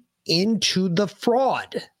looking into the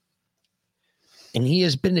fraud, and he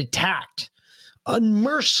has been attacked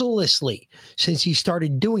unmercilessly since he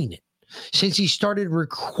started doing it, since he started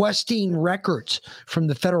requesting records from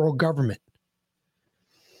the federal government.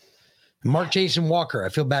 Mark Jason Walker, I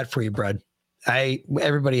feel bad for you, bud.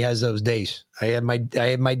 Everybody has those days. I had my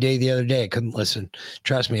day the other day. I couldn't listen.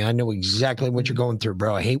 Trust me, I know exactly what you're going through,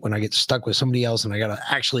 bro. I hate when I get stuck with somebody else and I gotta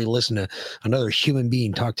actually listen to another human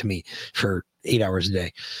being talk to me for 8 hours a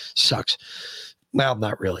day. Sucks. Well,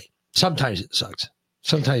 not really. Sometimes it sucks.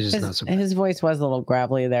 Sometimes it's not so bad. His voice was a little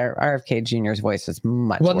gravelly there. RFK Jr.'s voice is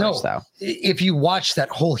much worse, though. If you watch that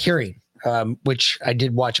whole hearing, which I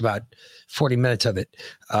did watch about 40 minutes of it,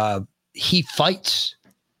 he fights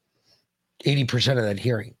 80% of that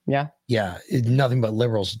hearing. Yeah. Yeah. Nothing but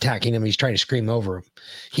liberals attacking him. He's trying to scream over him.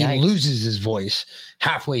 He loses his voice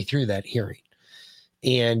halfway through that hearing.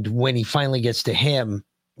 And when he finally gets to him,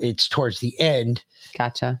 it's towards the end.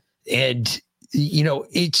 Gotcha. And,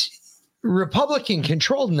 it's Republican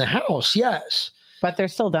controlled in the House. Yes. But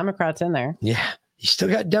there's still Democrats in there. Yeah. You still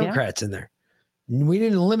got Democrats in there. We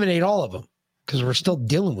didn't eliminate all of them because we're still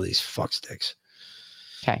dealing with these fucksticks.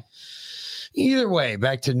 Okay. Either way,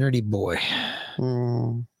 back to Nerdy Boy.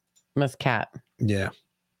 Miss Cat. Yeah.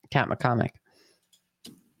 Cat McCormick,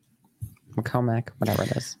 whatever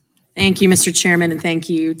it is. Thank you, Mr. Chairman, and thank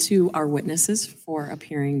you to our witnesses for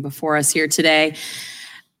appearing before us here today.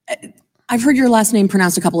 I've heard your last name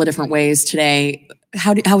pronounced a couple of different ways today.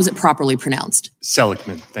 How is it properly pronounced?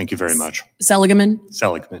 Seligman. Thank you very much. Seligman?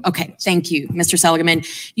 Seligman. Okay, thank you, Mr. Seligman.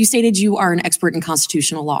 You stated you are an expert in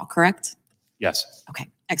constitutional law, correct? Yes. Okay,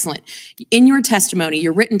 excellent. In your testimony,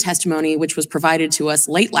 your written testimony, which was provided to us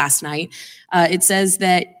late last night, it says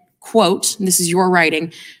that, quote, and this is your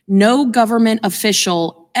writing, no government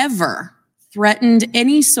official ever threatened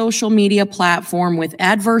any social media platform with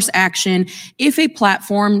adverse action if a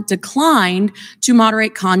platform declined to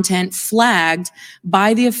moderate content flagged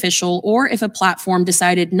by the official or if a platform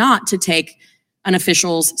decided not to take an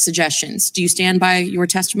official's suggestions. Do you stand by your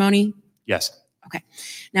testimony? Yes. Okay.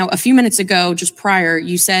 Now, a few minutes ago, just prior,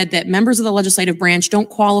 you said that members of the legislative branch don't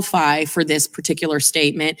qualify for this particular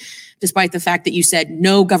statement, despite the fact that you said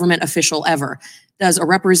no government official ever. Does a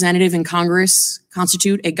representative in Congress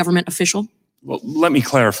constitute a government official? Well, let me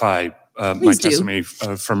clarify my testimony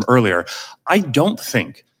from earlier. I don't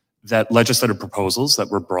think that legislative proposals that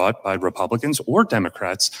were brought by Republicans or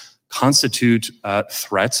Democrats constitute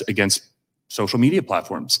threats against social media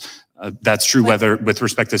platforms. That's true whether with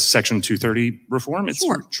respect to Section 230 reform. It's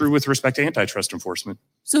true with respect to antitrust enforcement.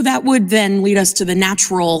 So that would then lead us to the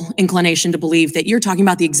natural inclination to believe that you're talking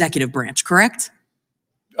about the executive branch, correct?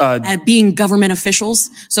 Being government officials.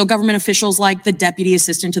 So government officials like the deputy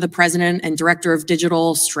assistant to the president and director of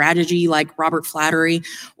digital strategy like Robert Flattery,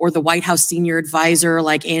 or the White House senior advisor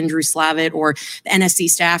like Andrew Slavitt, or the NSC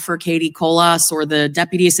staffer Katie Colas, or the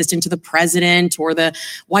deputy assistant to the president, or the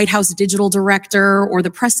White House digital director, or the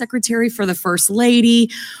press secretary for the first lady,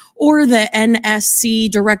 or the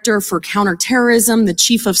NSC Director for Counterterrorism, the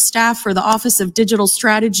Chief of Staff for the Office of Digital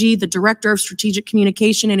Strategy, the Director of Strategic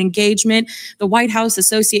Communication and Engagement, the White House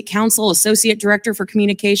Associate Counsel, Associate Director for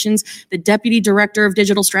Communications, the Deputy Director of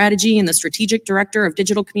Digital Strategy, and the Strategic Director of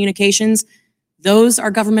Digital Communications. Those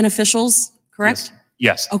are government officials, correct?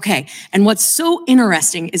 Yes. Okay. And what's so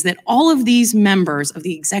interesting is that all of these members of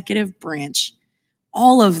the executive branch,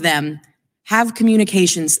 all of them have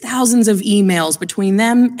communications, thousands of emails between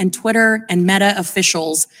them and Twitter and Meta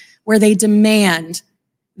officials where they demand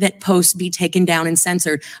that posts be taken down and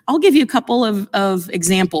censored. I'll give you a couple of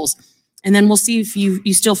examples, and then we'll see if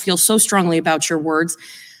you still feel so strongly about your words.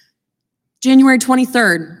 January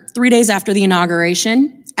 23rd, 3 days after the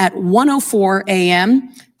inauguration, at 1:04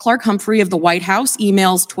 a.m., Clark Humphrey of the White House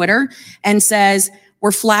emails Twitter and says,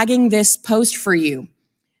 "We're flagging this post for you.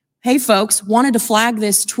 Hey folks, wanted to flag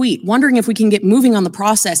this tweet, wondering if we can get moving on the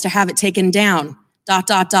process to have it taken down, ...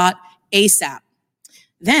 ASAP.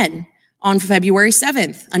 Then, on February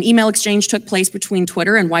 7th, an email exchange took place between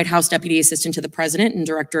Twitter and White House Deputy Assistant to the President and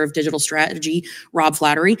Director of Digital Strategy, Rob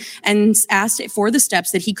Flattery, and asked for the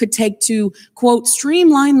steps that he could take to, quote,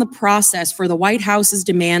 streamline the process for the White House's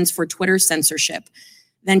demands for Twitter censorship.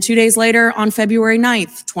 Then 2 days later, on February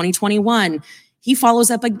 9th, 2021, he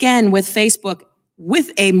follows up again with Facebook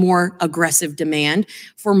with a more aggressive demand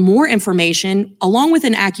for more information, along with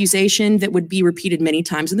an accusation that would be repeated many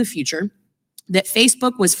times in the future, that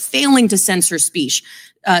Facebook was failing to censor speech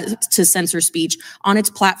on its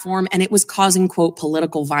platform, and it was causing, quote,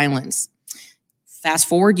 political violence. Fast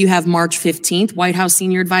forward, you have March 15th, White House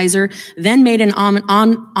senior advisor then made an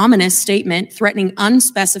ominous statement threatening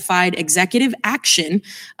unspecified executive action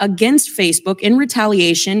against Facebook in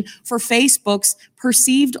retaliation for Facebook's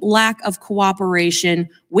perceived lack of cooperation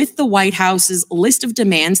with the White House's list of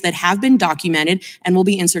demands that have been documented and will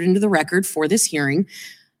be inserted into the record for this hearing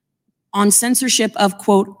on censorship of,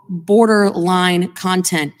 quote, borderline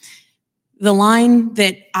content. The line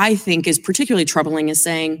that I think is particularly troubling is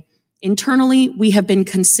saying, internally, we have been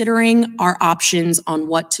considering our options on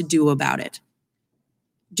what to do about it.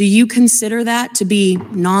 Do you consider that to be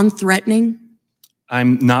non-threatening?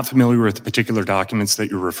 I'm not familiar with the particular documents that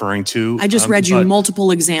you're referring to. I just read you multiple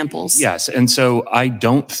examples. Yes, and so I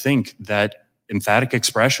don't think that emphatic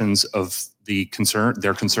expressions of their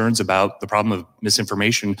concerns about the problem of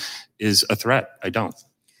misinformation is a threat. I don't.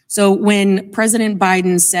 So when President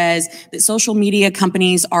Biden says that social media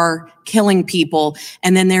companies are killing people,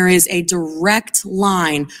 and then there is a direct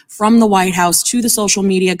line from the White House to the social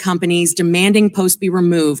media companies demanding posts be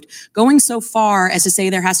removed, going so far as to say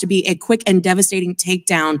there has to be a quick and devastating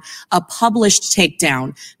takedown, a published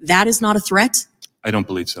takedown, that is not a threat? I don't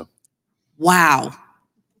believe so. Wow.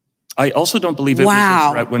 I also don't believe it was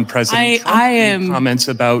a threat when President Trump made comments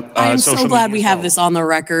about social media. I am so glad we have this on the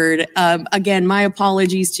record. Again, my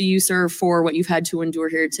apologies to you, sir, for what you've had to endure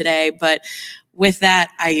here today. But with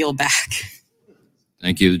that, I yield back.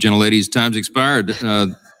 Thank you. The gentlelady's time's expired.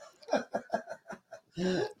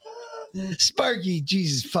 Sparky,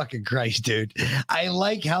 Jesus fucking Christ, dude. I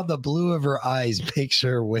like how the blue of her eyes makes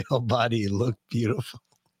her whale body look beautiful.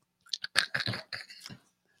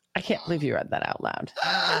 I can't believe you read that out loud.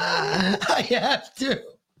 I have to.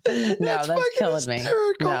 No, that's killing me.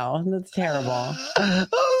 No, that's terrible.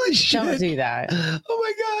 Holy shit. Don't do that. Oh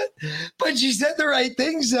my God. But she said the right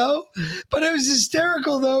things though. But it was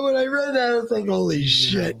hysterical though. When I read that, I was like, holy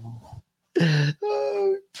shit.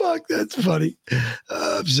 Oh, fuck. That's funny.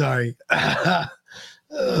 I'm sorry.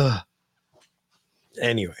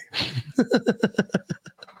 Anyway.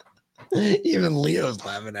 Even Leo's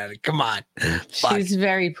laughing at it. Come on. Fuck. She's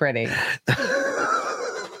very pretty.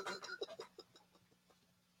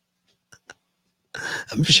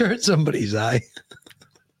 I'm sure it's somebody's eye.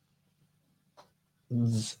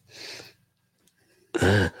 Let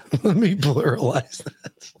me pluralize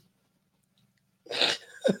that.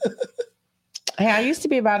 Hey, I used to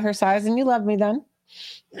be about her size and you loved me then.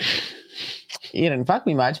 You didn't fuck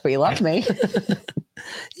me much, but you loved me.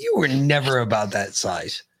 You were never about that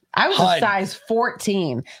size. I was a size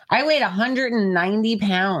 14. I weighed 190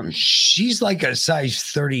 pounds. She's like a size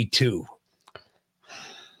 32.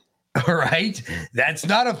 All right? That's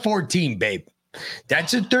not a 14, babe.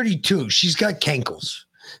 That's a 32. She's got cankles.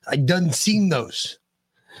 I done seen those.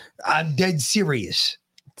 I'm dead serious.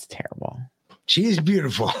 It's terrible. She is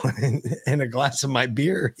beautiful. And a glass of my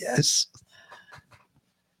beer, yes.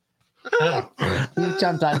 You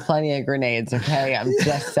jumped on plenty of grenades, okay? I'm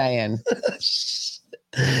just saying.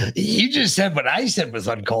 You just said what I said was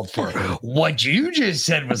uncalled for. What you just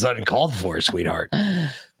said was uncalled for, sweetheart.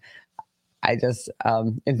 I just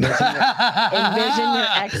envision your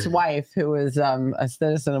ex-wife who was a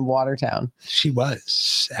citizen of Watertown. She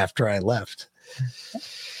was after I left.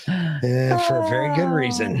 For a very good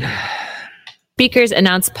reason. Speakers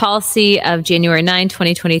announced policy of January 9,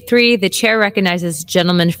 2023. The chair recognizes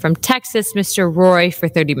gentleman from Texas, Mr. Roy, for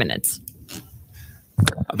 30 minutes.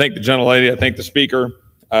 I thank the gentlelady. I thank the speaker.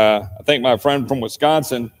 I thank my friend from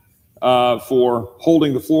Wisconsin for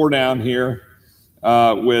holding the floor down here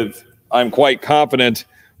with, I'm quite confident,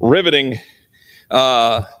 riveting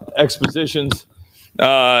expositions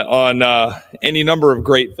on any number of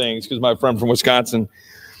great things, because my friend from Wisconsin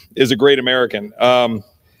is a great American.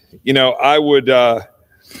 I would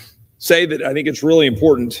say that I think it's really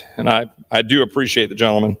important, and I do appreciate the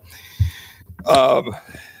gentleman,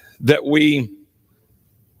 that we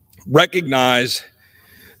recognize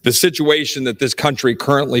the situation that this country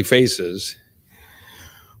currently faces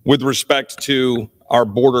with respect to our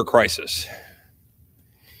border crisis.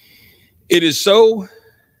 It is so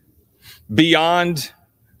beyond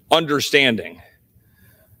understanding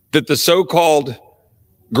that the so-called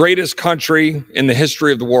greatest country in the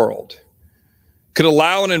history of the world could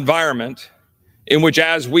allow an environment in which,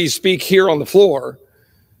 as we speak here on the floor,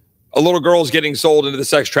 a little girl is getting sold into the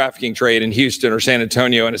sex trafficking trade in Houston or San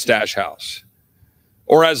Antonio in a stash house.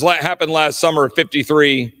 Or as happened last summer,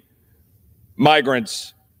 53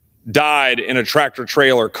 migrants died in a tractor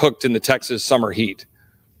trailer cooked in the Texas summer heat.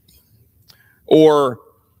 Or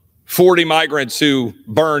 40 migrants who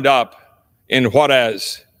burned up in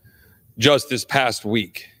Juarez just this past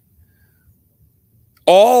week.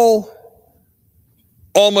 All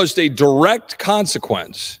almost a direct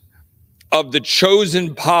consequence of the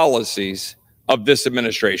chosen policies of this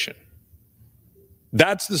administration.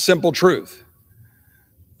 That's the simple truth.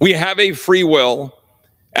 We have a free will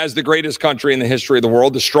as the greatest country in the history of the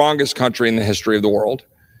world, the strongest country in the history of the world.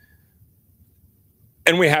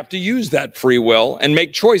 And we have to use that free will and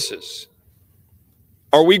make choices.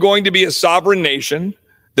 Are we going to be a sovereign nation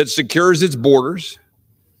that secures its borders,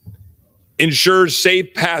 ensures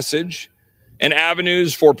safe passage and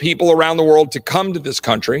avenues for people around the world to come to this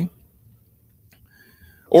country?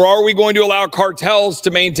 Or are we going to allow cartels to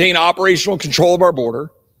maintain operational control of our border?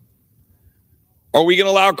 Are we going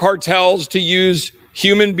to allow cartels to use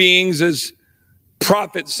human beings as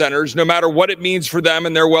profit centers, no matter what it means for them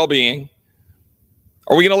and their well-being?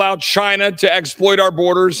 Are we going to allow China to exploit our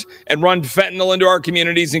borders and run fentanyl into our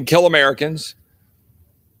communities and kill Americans?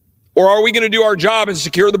 Or are we going to do our job and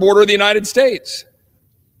secure the border of the United States?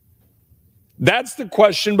 That's the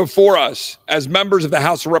question before us as members of the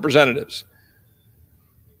House of Representatives.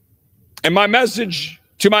 And my message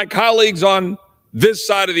to my colleagues on this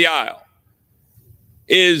side of the aisle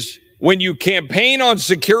is, when you campaign on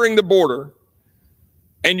securing the border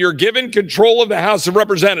and you're given control of the House of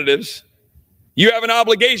Representatives, you have an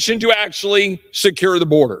obligation to actually secure the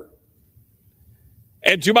border.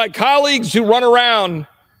 And to my colleagues who run around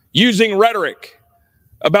using rhetoric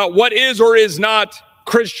about what is or is not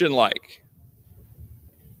Christian-like,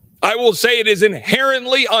 I will say it is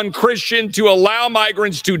inherently unchristian to allow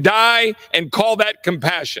migrants to die and call that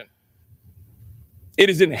compassion. It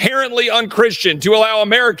is inherently unchristian to allow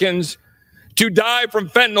Americans to die from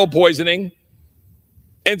fentanyl poisoning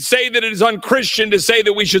and say that it is unchristian to say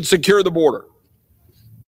that we should secure the border.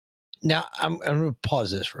 Now, I'm going to pause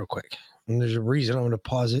this real quick. And there's a reason I'm going to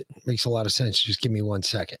pause it. It makes a lot of sense. Just give me 1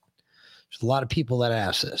 second. There's a lot of people that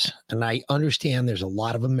ask this, and I understand there's a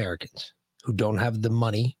lot of Americans who don't have the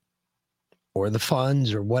money or the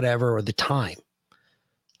funds or whatever, or the time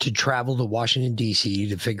to travel to Washington, D.C.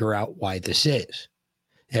 to figure out why this is.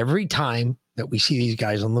 Every time that we see these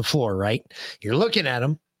guys on the floor, right, you're looking at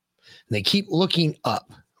them, and they keep looking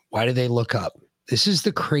up. Why do they look up? This is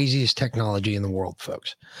the craziest technology in the world,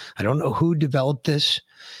 folks. I don't know who developed this.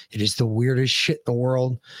 It is the weirdest shit in the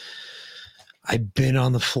world. I've been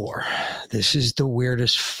on the floor. This is the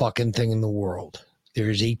weirdest fucking thing in the world.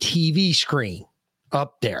 There's a TV screen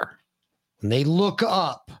up there. And they look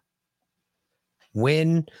up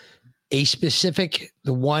when a specific,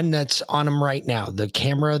 the one that's on them right now, the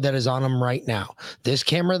camera that is on them right now, this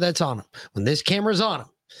camera that's on them, when this camera's on them,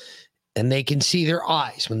 and they can see their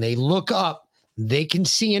eyes, when they look up, they can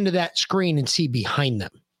see into that screen and see behind them.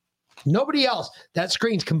 Nobody else. That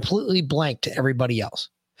screen's completely blank to everybody else.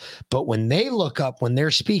 But when they look up, when they're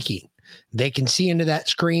speaking, they can see into that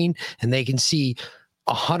screen and they can see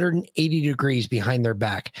 180 degrees behind their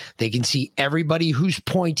back. They can see everybody who's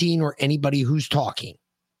pointing or anybody who's talking.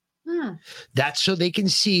 That's so they can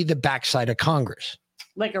see the backside of Congress.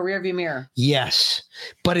 Like a rearview mirror. Yes,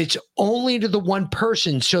 but it's only to the one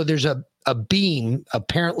person. So there's a beam,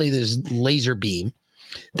 apparently there's laser beam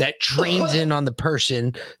that trains in on the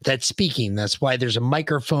person that's speaking. That's why there's a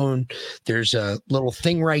microphone. There's a little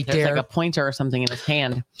thing right there. There's like a pointer or something in his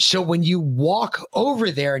hand. So when you walk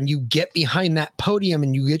over there and you get behind that podium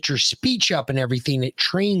and you get your speech up and everything, it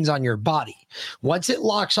trains on your body. Once it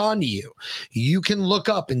locks onto you, you can look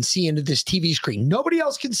up and see into this TV screen. Nobody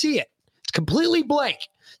else can see it. It's completely blank.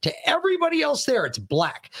 To everybody else there, it's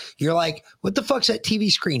black. You're like, what the fuck's that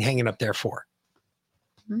TV screen hanging up there for?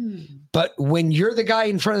 But when you're the guy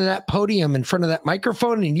in front of that podium, in front of that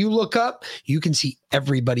microphone, and you look up, you can see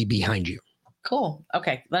everybody behind you. Cool.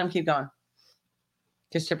 Okay, let him keep going.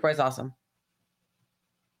 This Chip Roy's awesome.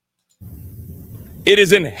 It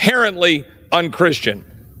is inherently unchristian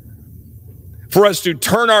for us to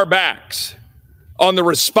turn our backs on the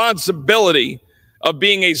responsibility of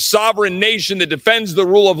being a sovereign nation that defends the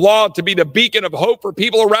rule of law, to be the beacon of hope for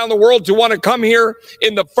people around the world to want to come here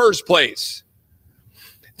in the first place.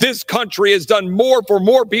 This country has done more for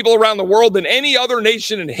more people around the world than any other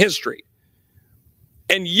nation in history.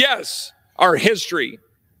 And yes, our history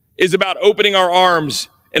is about opening our arms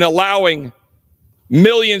and allowing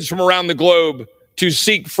millions from around the globe to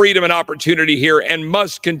seek freedom and opportunity here, and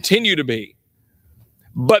must continue to be.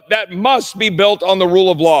 But that must be built on the rule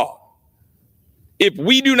of law. If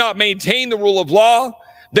we do not maintain the rule of law,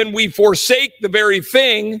 then we forsake the very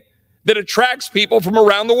thing that attracts people from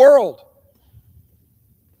around the world.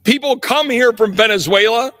 People come here from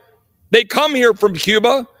Venezuela. They come here from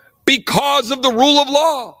Cuba because of the rule of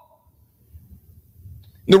law.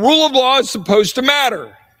 The rule of law is supposed to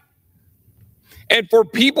matter. And for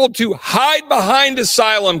people to hide behind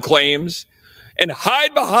asylum claims and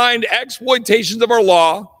hide behind exploitations of our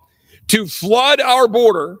law to flood our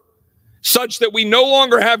border such that we no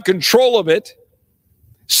longer have control of it,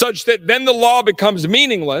 such that then the law becomes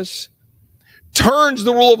meaningless, turns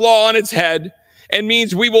the rule of law on its head, and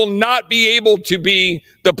means we will not be able to be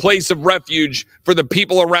the place of refuge for the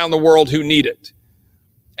people around the world who need it.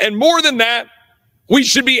 And more than that, we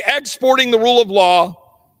should be exporting the rule of law.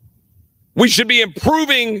 We should be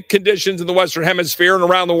improving conditions in the Western Hemisphere and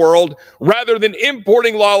around the world rather than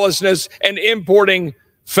importing lawlessness and importing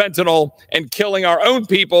fentanyl and killing our own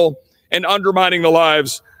people and undermining the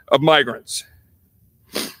lives of migrants.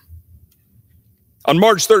 On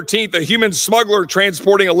March 13th, a human smuggler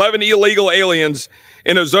transporting 11 illegal aliens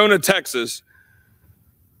in Ozona, Texas,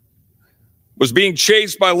 was being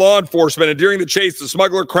chased by law enforcement, and during the chase, the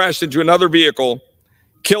smuggler crashed into another vehicle,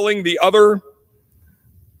 killing the other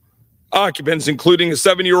occupants, including a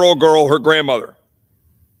 7-year-old girl, her grandmother.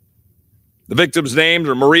 The victims' names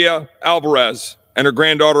are Maria Alvarez and her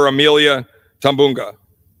granddaughter, Amelia Tambunga.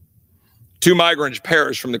 2 migrants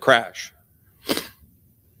perished from the crash.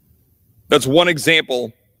 That's one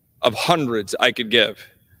example of hundreds I could give.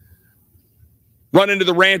 Run into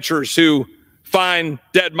the ranchers who find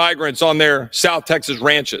dead migrants on their South Texas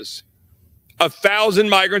ranches. 1,000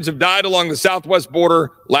 migrants have died along the southwest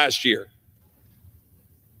border last year.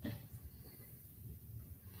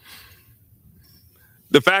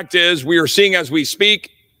 The fact is, we are seeing as we speak,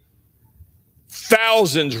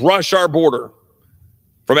 thousands rush our border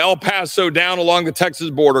from El Paso down along the Texas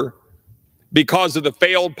border because of the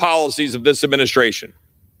failed policies of this administration.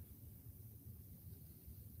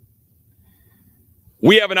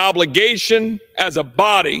 We have an obligation as a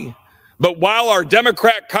body, but while our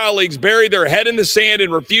Democrat colleagues bury their head in the sand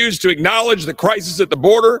and refuse to acknowledge the crisis at the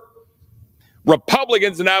border,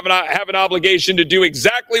 Republicans have an obligation to do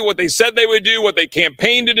exactly what they said they would do, what they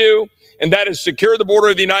campaigned to do, and that is secure the border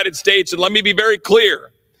of the United States. And let me be very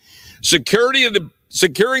clear. Securing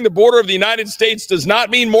the border of the United States does not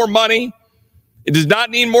mean more money. It does not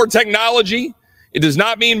mean more technology. It does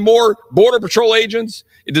not mean more Border Patrol agents.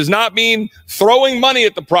 It does not mean throwing money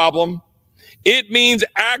at the problem. It means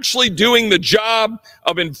actually doing the job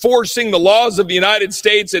of enforcing the laws of the United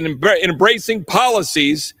States and embracing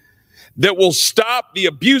policies that will stop the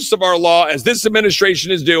abuse of our law, as this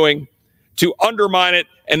administration is doing, to undermine it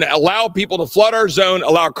and allow people to flood our zone,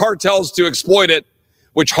 allow cartels to exploit it,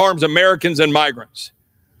 which harms Americans and migrants.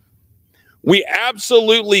 We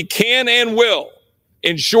absolutely can and will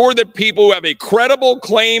ensure that people who have a credible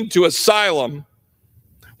claim to asylum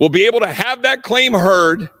will be able to have that claim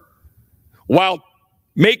heard while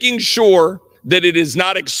making sure that it is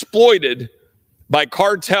not exploited by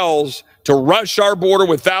cartels to rush our border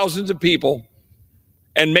with thousands of people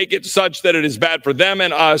and make it such that it is bad for them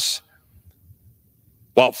and us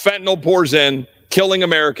while fentanyl pours in, killing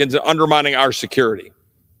Americans and undermining our security.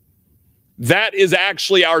 That is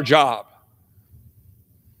actually our job.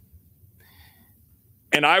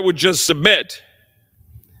 And I would just submit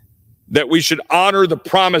that we should honor the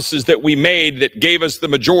promises that we made that gave us the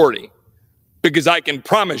majority. Because I can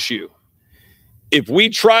promise you, if we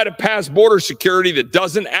try to pass border security that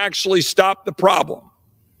doesn't actually stop the problem,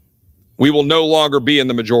 we will no longer be in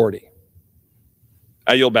the majority.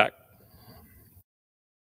 I yield back.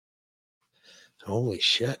 Holy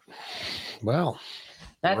shit. Well,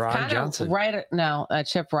 that's Ron kind Johnson. of right. No,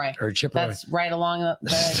 Chip Roy. Or Chip Roy. That's right along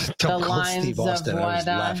the Don't call lines Steve Austin. of what I was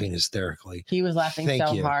laughing hysterically. he was laughing Thank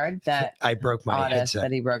so you. hard that I broke my honest headset.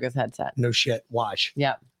 that he broke his headset. No shit. Watch.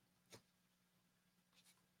 Yep.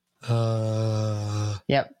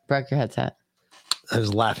 Yep. Broke your headset. I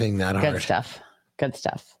was laughing that hard. Good stuff. Good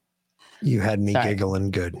stuff. You had me Sorry.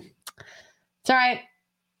 giggling good. It's all right.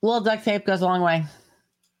 A little duct tape goes a long way.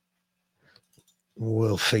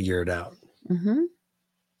 We'll figure it out. Mm-hmm.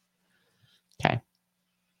 Okay.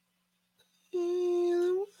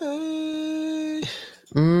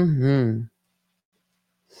 Mm-hmm.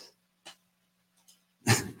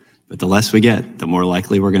 But the less we get, the more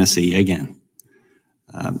likely we're going to see again.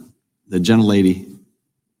 The gentlelady,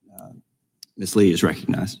 Ms. Lee, is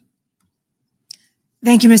recognized.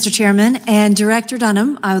 Thank you, Mr. Chairman. And Director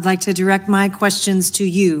Dunham, I would like to direct my questions to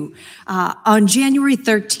you. On January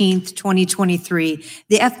 13th, 2023,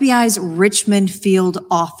 the FBI's Richmond Field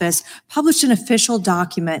Office published an official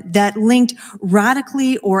document that linked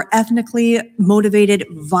radically or ethnically motivated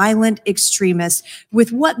violent extremists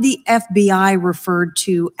with what the FBI referred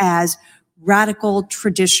to as radical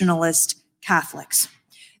traditionalist Catholics.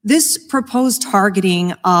 This proposed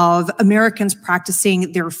targeting of Americans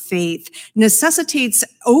practicing their faith necessitates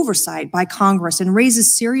oversight by Congress and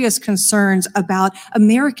raises serious concerns about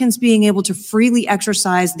Americans being able to freely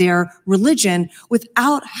exercise their religion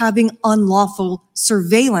without having unlawful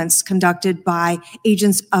surveillance conducted by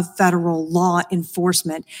agents of federal law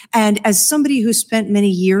enforcement. And as somebody who spent many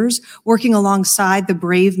years working alongside the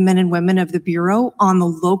brave men and women of the Bureau on the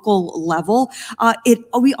local level,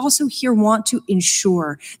 we also here want to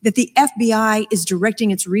ensure that the FBI is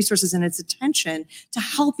directing its resources and its attention to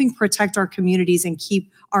helping protect our communities and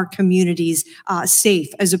keep our communities safe,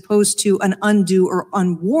 as opposed to an undue or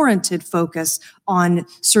unwarranted focus on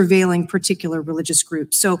surveilling particular religious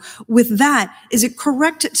groups. So with that, is it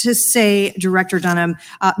correct to say, Director Dunham,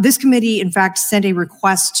 this committee in fact sent a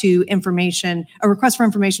request for information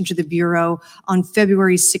to the Bureau on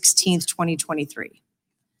February 16th, 2023?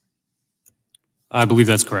 I believe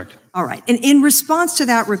that's correct. All right. And in response to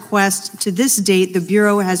that request, to this date, the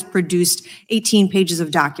Bureau has produced 18 pages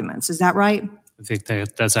of documents. Is that right? I think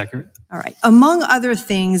that's accurate. All right. Among other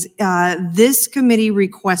things, this committee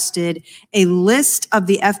requested a list of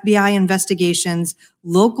the FBI investigations,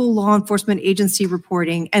 local law enforcement agency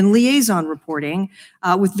reporting, and liaison reporting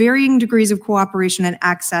with varying degrees of cooperation and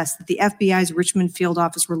access that the FBI's Richmond Field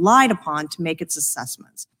Office relied upon to make its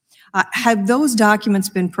assessments. Have those documents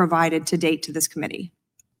been provided to date to this committee?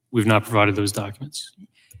 We've not provided those documents.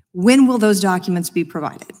 When will those documents be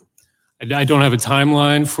provided? I don't have a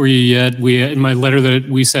timeline for you yet. In my letter that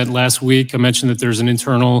we sent last week, I mentioned that there's an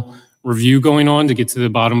internal review going on to get to the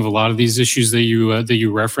bottom of a lot of these issues that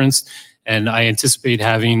you referenced. And I anticipate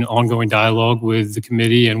having ongoing dialogue with the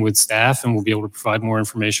committee and with staff, and we'll be able to provide more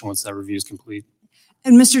information once that review is complete.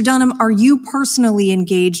 And Mr. Dunham, are you personally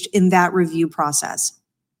engaged in that review process?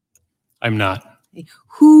 I'm not.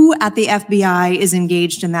 Who at the FBI is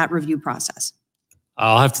engaged in that review process?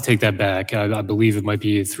 I'll have to take that back. I believe it might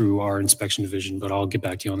be through our inspection division, but I'll get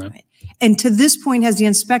back to you on that. And to this point, has the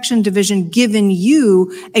inspection division given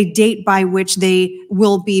you a date by which they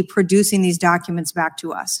will be producing these documents back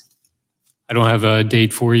to us? I don't have a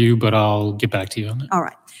date for you, but I'll get back to you on that. All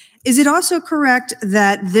right. Is it also correct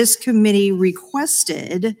that this committee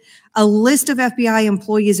requested a list of FBI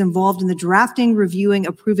employees involved in the drafting, reviewing,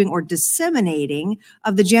 approving, or disseminating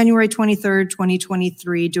of the January 23rd,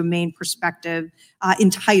 2023 domain perspective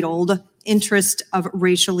entitled Interest of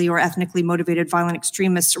Racially or Ethnically Motivated Violent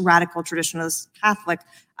Extremists, Radical Traditionalist Catholic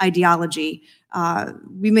Ideology?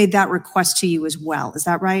 We made that request to you as well. Is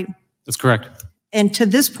that right? That's correct. And to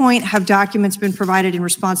this point, have documents been provided in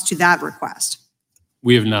response to that request?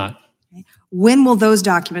 We have not. When will those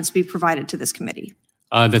documents be provided to this committee?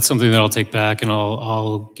 That's something that I'll take back and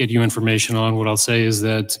I'll get you information on. What I'll say is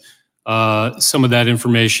that some of that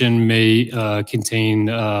information may contain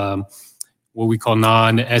what we call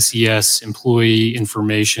non-SES employee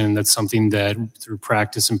information. That's something that through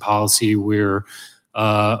practice and policy, we're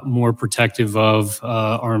more protective of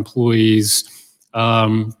our employees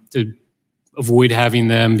to avoid having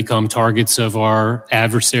them become targets of our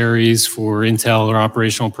adversaries for intel or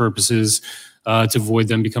operational purposes, to avoid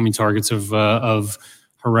them becoming targets of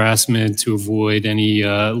harassment, to avoid any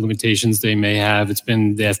limitations they may have. It's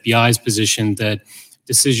been the FBI's position that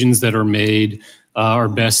decisions that are made are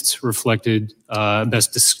best reflected,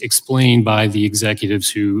 explained by the executives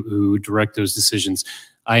who direct those decisions.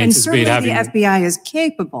 I anticipate having the FBI is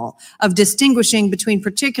capable of distinguishing between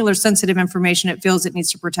particular sensitive information it feels it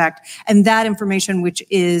needs to protect and that information which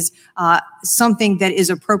is something that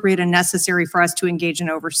is appropriate and necessary for us to engage in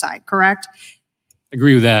oversight, correct?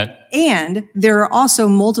 Agree with that. And there are also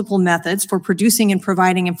multiple methods for producing and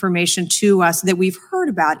providing information to us that we've heard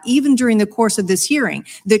about even during the course of this hearing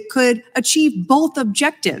that could achieve both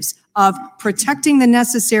objectives of protecting the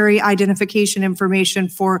necessary identification information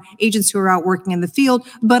for agents who are out working in the field,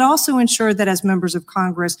 but also ensure that as members of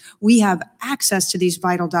Congress, we have access to these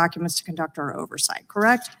vital documents to conduct our oversight,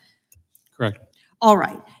 correct? Correct. All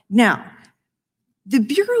right. Now, the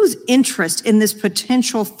Bureau's interest in this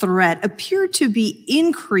potential threat appeared to be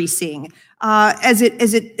increasing as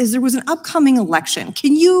there was an upcoming election.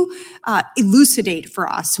 Can you elucidate for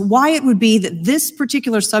us why it would be that this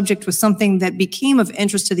particular subject was something that became of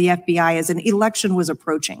interest to the FBI as an election was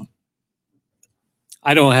approaching?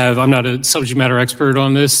 I'm not a subject matter expert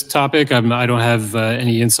on this topic. I don't have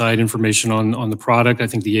any inside information on the product. I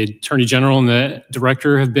think the Attorney General and the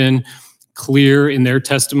Director have been clear in their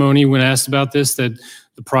testimony when asked about this, that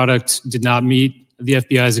the product did not meet the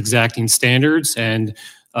FBI's exacting standards, and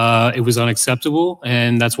it was unacceptable.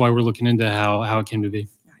 And that's why we're looking into how it came to be.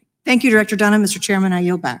 Thank you, Director Dunham. Mr. Chairman, I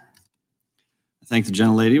yield back. Thank the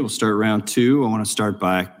gentlelady. We'll start round two. I want to start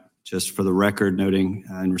by, just for the record, noting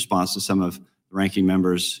in response to some of the ranking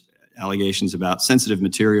members' allegations about sensitive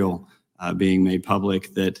material being made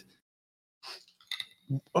public that...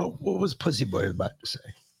 Oh, what was Pussy Boy about to say?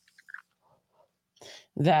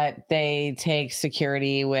 That they take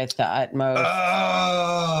security with the utmost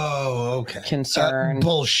concern.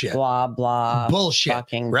 Bullshit. Blah, blah. Bullshit.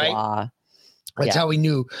 Fucking right? blah. That's how we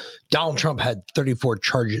knew Donald Trump had 34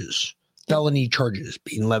 charges, felony charges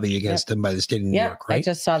being levied against him by the state of New York, right? I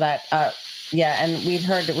just saw that. And we've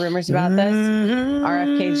heard rumors about this.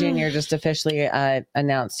 RFK Jr. just officially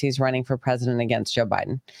announced he's running for president against Joe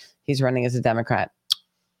Biden. He's running as a Democrat.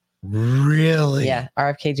 Really? Yeah.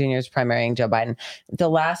 RFK Jr. is primarying Joe Biden.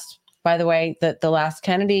 By the way, the last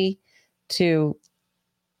Kennedy to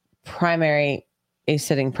primary a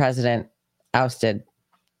sitting president ousted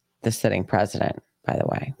the sitting president, by the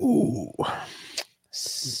way. Ooh.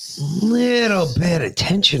 Little bit of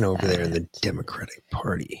tension over there in the Democratic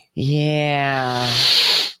Party. Yeah.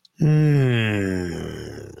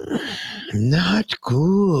 Not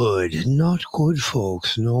good. Not good,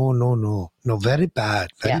 folks. No. Very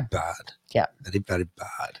bad. Very bad. Yeah. Very, very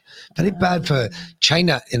bad. Very bad for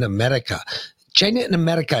China in America. China in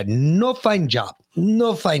America, no fine job.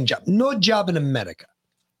 No fine job. No job in America.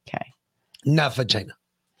 Okay. Not for China.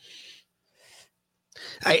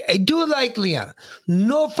 I do like Liana.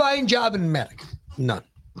 No fine job in America. None.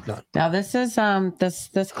 Now this is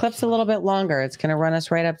this clip's a little bit longer. It's going to run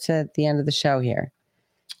us right up to the end of the show here.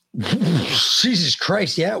 Jesus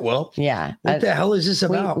Christ! Yeah, well, yeah. What the hell is this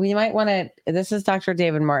about? We might want to. This is Dr.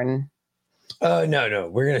 David Martin. Oh no,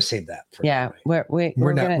 we're going to save that. We're going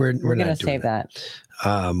to save that.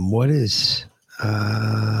 What is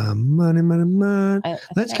money?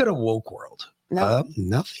 Let's go to Woke World. No,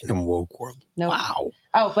 nothing in Woke World. No. Wow.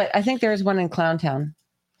 Oh, but I think there's one in Clown Town.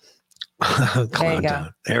 Clown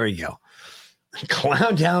Town. There we go.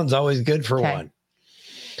 Clown Town's always good for one.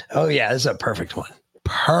 Oh yeah, this is a perfect one.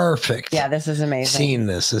 Perfect. Yeah, this is amazing. Seen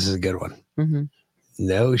this. This is a good one. Mm-hmm.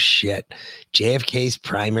 No shit. JFK's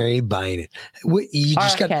primary Biden. You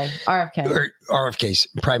just got RFK's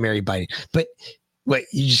primary Biden. But wait,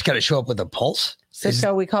 you just got to show up with a pulse?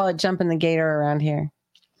 So we call it jumping the gator around here.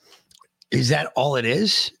 Is that all it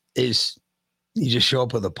is? Is you just show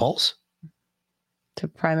up with a pulse? To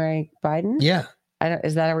primary Biden? Yeah.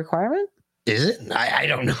 Is that a requirement? Is it? I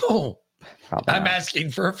don't know. Probably I'm not.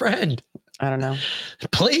 asking for a friend. I don't know.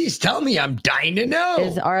 Please tell me. I'm dying to know.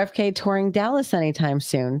 Is RFK touring Dallas anytime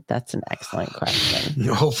soon? That's an excellent question.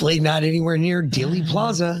 Hopefully not anywhere near Dealey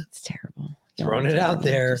Plaza. It's terrible. Throwing it out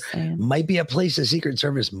there. Might be a place the Secret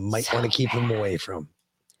Service might want to keep him away from.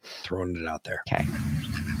 Throwing it out there. Okay.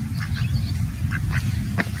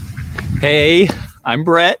 Hey, I'm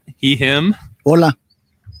Brett. He, him. Hola.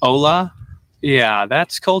 Hola. Yeah,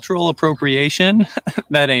 that's cultural appropriation.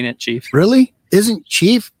 That ain't it, Chief. Really? Isn't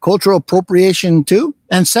Chief cultural appropriation too?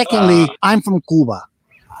 And secondly, I'm from Cuba.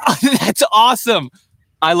 That's awesome.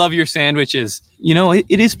 I love your sandwiches. You know, it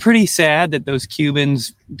is pretty sad that those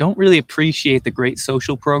Cubans don't really appreciate the great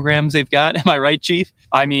social programs they've got. Am I right, Chief?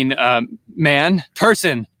 I mean,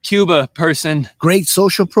 person, Cuba person. Great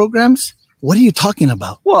social programs? What are you talking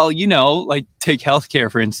about? Well, you know, like take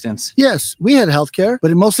healthcare, for instance. Yes, we had healthcare, but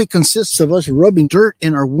it mostly consists of us rubbing dirt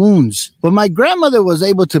in our wounds. But my grandmother was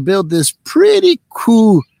able to build this pretty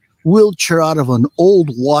cool wheelchair out of an old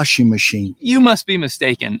washing machine. You must be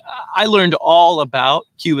mistaken. I learned all about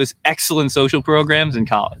Cuba's excellent social programs in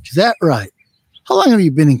college. Is that right? How long have you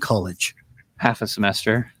been in college? Half a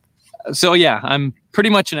semester. So yeah, I'm pretty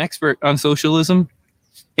much an expert on socialism.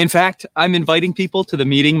 In fact, I'm inviting people to the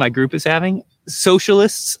meeting my group is having.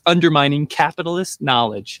 Socialists undermining capitalist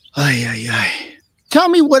knowledge. Ay. Tell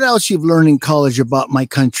me what else you've learned in college about my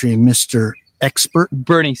country, Mr. Expert.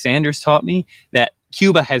 Bernie Sanders taught me that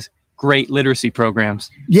Cuba has great literacy programs.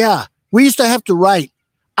 Yeah, we used to have to write,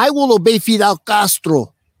 I will obey Fidel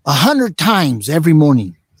Castro 100 times every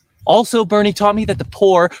morning. Also, Bernie taught me that the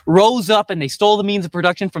poor rose up and they stole the means of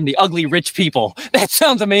production from the ugly rich people. That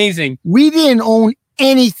sounds amazing. We didn't own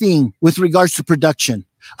anything with regards to production.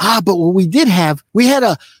 But what we did have, we had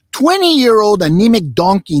a 20-year-old anemic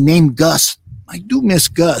donkey named Gus. I do miss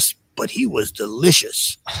Gus, but he was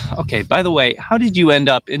delicious. Okay, by the way, how did you end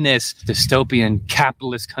up in this dystopian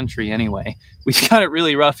capitalist country anyway? We got it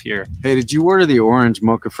really rough here. Hey, did you order the orange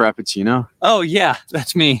mocha frappuccino? Oh, yeah,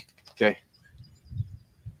 that's me. Okay.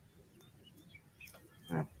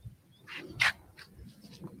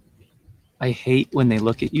 I hate when they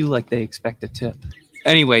look at you like they expect a tip.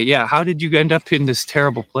 Anyway, yeah, how did you end up in this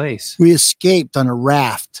terrible place? We escaped on a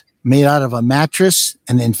raft made out of a mattress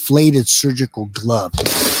and inflated surgical glove.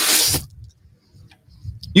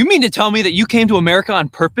 You mean to tell me that you came to America on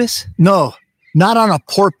purpose? No, not on a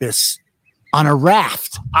porpoise, on a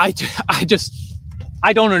raft. I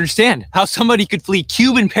don't understand how somebody could flee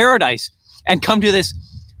Cuban paradise and come to this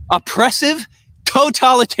oppressive,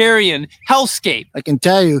 totalitarian hellscape. I can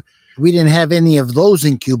tell you, we didn't have any of those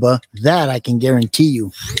in Cuba. That I can guarantee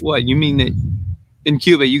you. What, you mean that in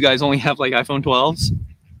Cuba you guys only have like iPhone 12s?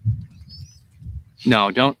 No,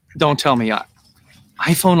 don't tell me.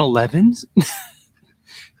 iPhone 11s?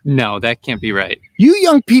 No, that can't be right. You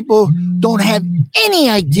young people don't have any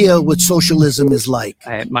idea what socialism is like.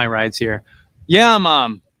 My ride's here. Yeah,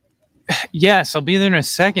 Mom. Yes, I'll be there in a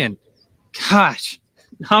second. Gosh,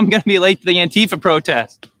 I'm going to be late to the Antifa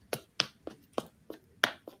protest.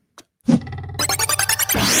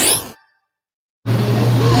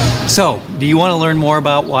 So, do you want to learn more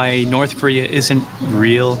about why North Korea isn't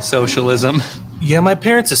real socialism? Yeah, my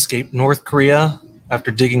parents escaped North Korea after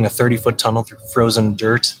digging a 30-foot tunnel through frozen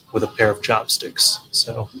dirt with a pair of chopsticks.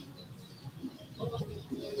 So,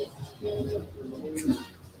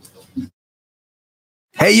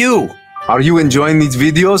 hey you! Are you enjoying these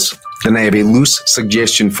videos? Then I have a loose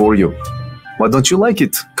suggestion for you. Why don't you like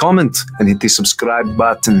it? Comment and hit the subscribe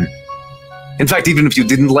button. In fact, even if you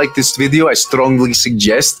didn't like this video, I strongly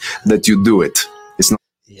suggest that you do it. It's not.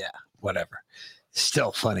 Yeah, whatever.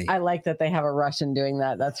 Still funny. I like that they have a Russian doing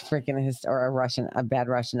that. That's freaking or a bad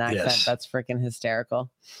Russian accent. Yes. That's freaking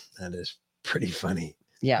hysterical. That is pretty funny.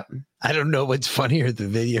 Yep. I don't know what's funnier, the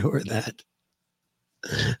video or that.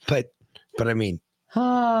 But I mean,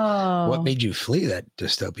 what made you flee that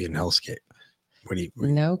dystopian hellscape?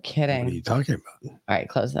 No kidding. What are you talking about? All right,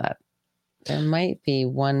 close that. There might be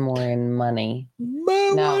one more in money.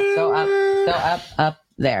 No, go up,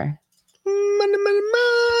 there.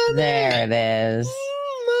 There it is.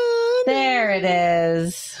 There it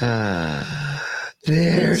is.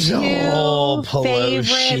 There's all favorite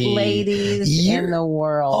Pelosi. ladies in the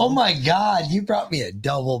world. Oh my God, you brought me a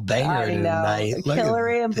double banger tonight. Look at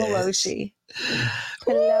Hillary and this. Pelosi.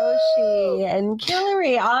 Pelosi and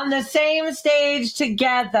Hillary on the same stage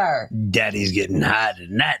together. Daddy's getting high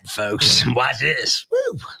tonight, folks. Watch this.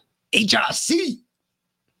 Woo. HRC.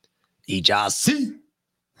 HRC.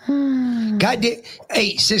 God damn.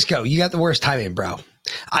 Hey, Cisco, you got the worst timing, bro.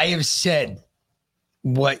 I have said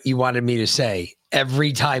what you wanted me to say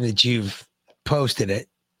every time that you've posted it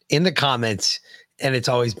in the comments, and it's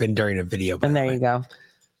always been during a video. And there you go.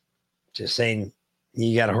 Just saying,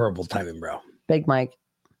 you got a horrible timing, bro. Big Mike.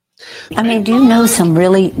 I mean, do you know some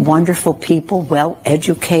really wonderful people, well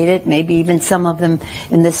educated, maybe even some of them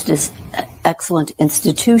in this excellent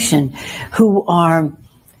institution, who are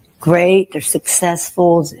great, they're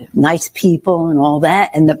successful, they're nice people and all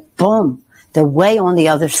that, and they're way on the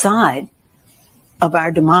other side of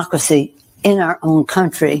our democracy in our own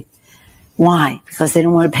country. Why? Because they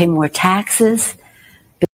don't want to pay more taxes?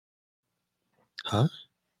 Huh?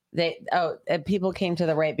 People came to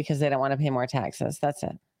the right because they don't want to pay more taxes. That's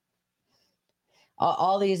it.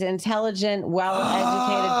 All these intelligent,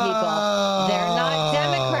 well-educated people, they're not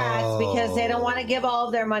Democrats because they don't want to give all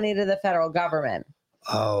of their money to the federal government.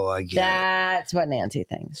 Oh, I get That's what Nancy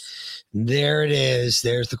thinks. There it is.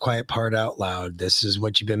 There's the quiet part out loud. This is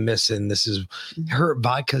what you've been missing. This is her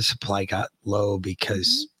vodka supply got low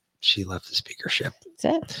because she left the speakership.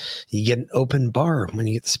 That's it. You get an open bar when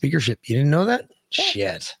you get the speakership. You didn't know that?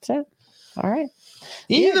 Shit. That's it. All right.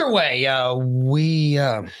 Either way,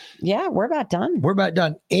 we're about done. We're about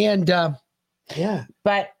done. And yeah.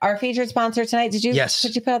 But our featured sponsor tonight, did you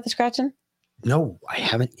put out the scratching? No, I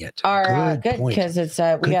haven't yet. Good, because it's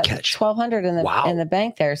we got 1,200 in the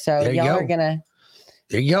bank there. So There you y'all go. are gonna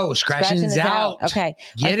There you go. Scratching's out. Okay.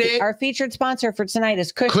 Get it? Our featured sponsor for tonight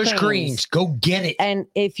is Kush Kush Creams. Creams. Go get it. And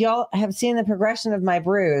if y'all have seen the progression of my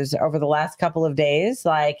brews over the last couple of days,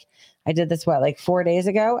 like I did this, 4 days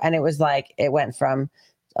ago? And it was it went from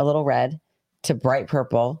a little red to bright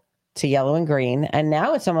purple to yellow and green. And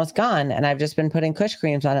now it's almost gone. And I've just been putting Kush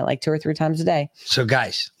Creams on it 2 or 3 times a day. So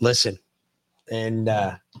guys, listen. And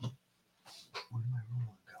where did my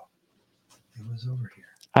roll go? It was over here.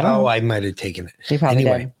 I might have taken it. You probably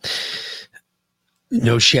anyway,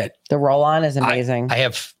 no shit. The roll on is amazing. I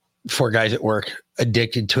have 4 guys at work.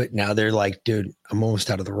 addicted to it now. They're like, dude, I'm almost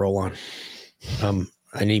out of the roll-on.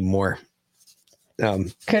 I need more.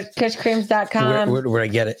 Kushcreams.com. Where do I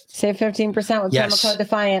get it? Save 15% with promo code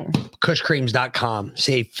Defiant. Kushcreams.com.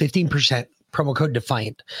 Save 15%. Promo code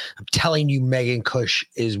Defiant. I'm telling you, Megan Kush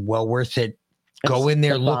is well worth it. Go in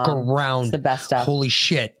there, look around. It's the best stuff. Holy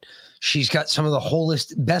shit. She's got some of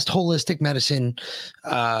the best holistic medicine.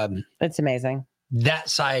 It's amazing. That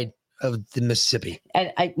side of the Mississippi.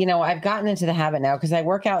 And I've gotten into the habit now because I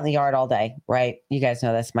work out in the yard all day, right? You guys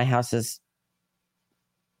know this. My house is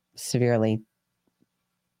severely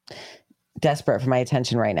desperate for my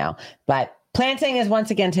attention right now. But planting is once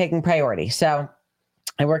again taking priority. So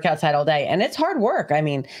I work outside all day and it's hard work. I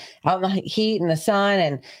mean, out in the heat and the sun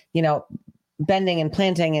and, bending and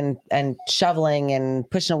planting and shoveling and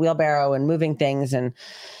pushing a wheelbarrow and moving things and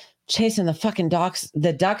chasing the fucking ducks and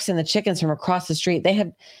the chickens from across the street.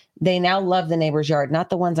 They now love the neighbor's yard,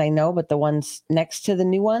 not the ones I know, but the ones next to the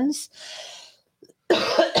new ones.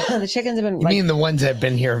 The chickens have been. You mean the ones that have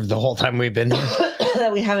been here the whole time we've been here?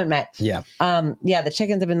 That we haven't met. Yeah. Yeah, the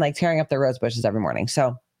chickens have been tearing up their rose bushes every morning.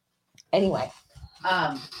 So anyway,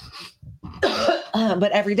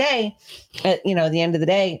 but every day, at the end of the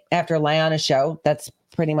day, after Lyanna's show, that's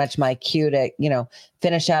pretty much my cue to,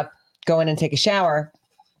 finish up, go in and take a shower,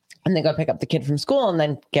 and then go pick up the kid from school and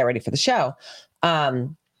then get ready for the show. I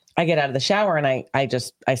get out of the shower and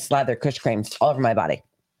I slather Kush creams all over my body.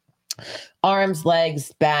 Arms,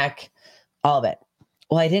 legs, back, all of it.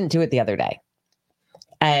 Well, I didn't do it the other day.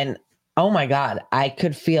 And oh my God, I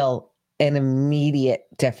could feel an immediate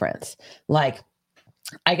difference.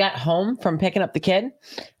 I got home from picking up the kid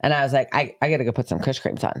and I was like, I got to go put some Kush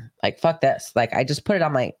creams on. Fuck this. I just put it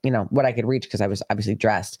on my, what I could reach because I was obviously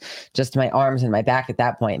dressed, just my arms and my back at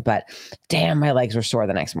that point. But damn, my legs were sore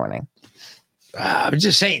the next morning. I'm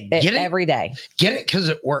just saying, get it every day. Get it because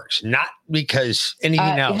it works, not because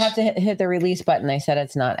anything else. You have to hit the release button. They said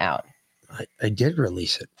it's not out. I did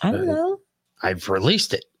release it. I don't know. I've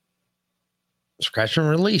released it. Scratch and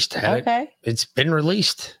released. Okay. It's been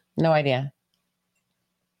released. No idea.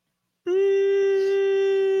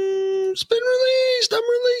 It's been released. I'm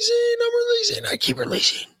releasing. I keep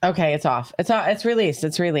releasing. Okay, it's off. It's released.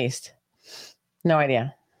 It's released. No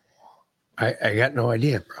idea. I got no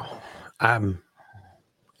idea, bro.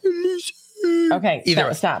 Okay.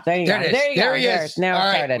 Stop. There you go. There he is. Now all it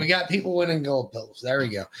right, started. we got people winning gold pills. There we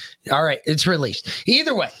go. All right, it's released.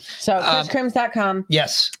 Either way. So kushcreams.com.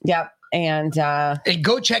 Yes. Yep. And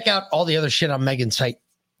go check out all the other shit on Megan's site.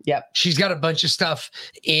 Yep. She's got a bunch of stuff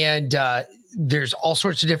and there's all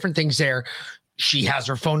sorts of different things there. She has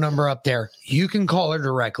her phone number up there. You can call her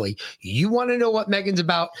directly. You want to know what Megan's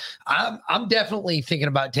about? I'm definitely thinking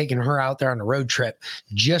about taking her out there on a road trip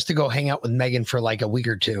just to go hang out with Megan for a week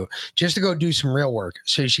or two, just to go do some real work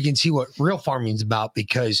so she can see what real farming's about,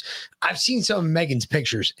 because I've seen some of Megan's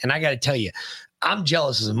pictures and I got to tell you, I'm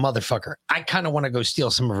jealous as a motherfucker. I kind of want to go steal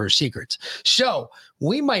some of her secrets. So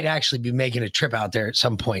we might actually be making a trip out there at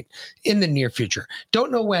some point in the near future.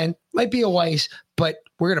 Don't know when, might be a ways, but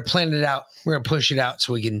we're going to plan it out. We're going to push it out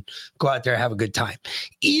so we can go out there and have a good time.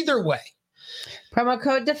 Either way. Promo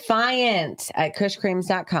code Defiant at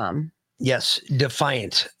kushcreams.com. Yes,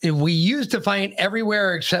 Defiant. We use Defiant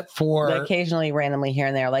everywhere except for occasionally, randomly here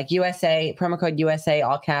and there, like USA, promo code USA,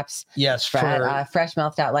 all caps. Yes, for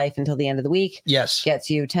freshmouth.life until the end of the week. Yes,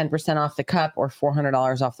 gets you 10% off the cup or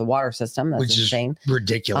 $400 off the water system. That's which insane. Is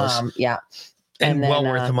ridiculous. Yeah, and then, well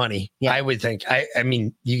worth the money. Yeah. I would think. I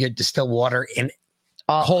mean, you get distilled water and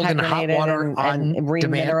holding hot water and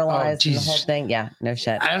remineralized and the whole thing. Yeah, no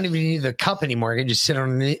shit. I don't even need the cup anymore. I can just sit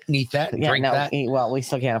underneath that and drink that. Well, we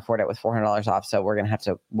still can't afford it with $400 off, so we're gonna have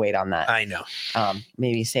to wait on that. I know.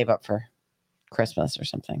 Maybe save up for Christmas or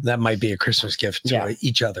something. That might be a Christmas gift to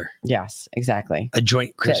each other. Yes, exactly. A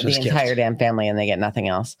joint Christmas gift. The entire damn family, and they get nothing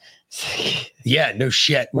else. Yeah, no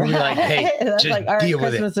shit. We're like, hey, just all right, deal with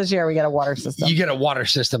Christmas it. This year, we get a water system. You get a water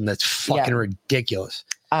system that's fucking ridiculous.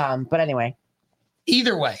 But anyway.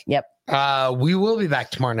 Either way. Yep. We will be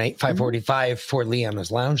back tomorrow night, 5:45 for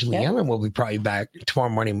Leanna's Lounge. Leanna will be probably back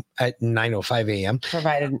tomorrow morning at 9:05 a.m.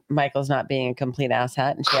 Provided Michael's not being a complete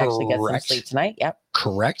asshat and she actually gets some sleep tonight. Yep.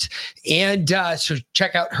 Correct. And so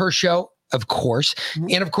check out her show, of course.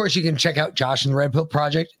 And of course, you can check out Josh and the Red Pill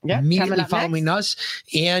Project immediately following us.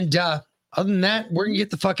 And other than that, we're going to get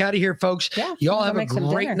the fuck out of here, folks. Yeah, y'all have a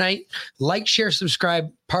great night. Like, share, subscribe.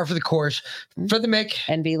 Par for the course. For the Mick.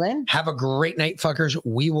 And B-Lynn. Have a great night, fuckers.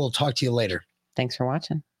 We will talk to you later. Thanks for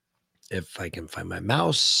watching. If I can find my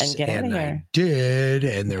mouse. And get out of here. I did.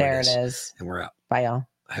 And there it is. And we're out. Bye, y'all.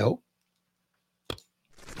 I hope.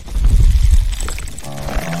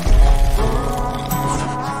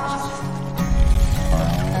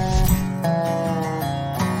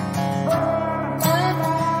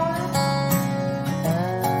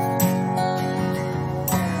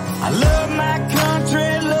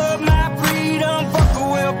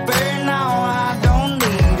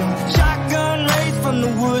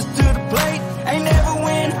 woods to the plate. Ain't never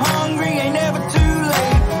went hungry, ain't never too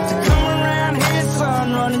late to come around here,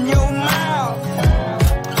 son, running your mouth.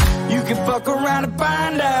 You can fuck around and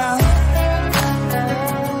find out.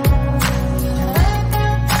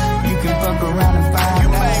 You can fuck around and find out. You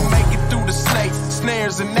may make it through the snakes,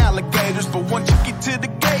 snares, and alligators, but once you get to the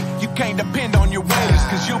gate, you can't depend on your waiters,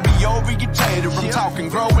 cause you'll be overeated. I'm talking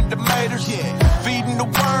growing tomatoes, feeding the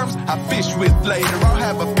worms I fish with later. I'll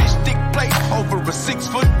have a fish stick plate over a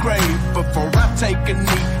 6-foot grave before I take a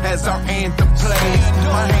knee as our anthem plays.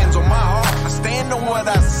 My hands on my heart, I stand on what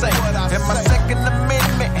I say, and my Second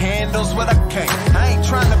Amendment handles what I can't. I ain't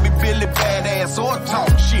trying to be Billy Badass or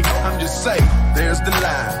talk shit, I'm just saying, there's the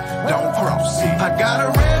line, don't cross it. I got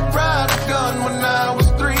a Red Ryder gun when I was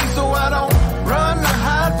 3, so I don't run or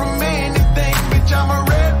hide from anything, bitch. I'm a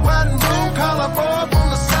red, white, and blue collar boy from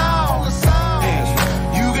the South.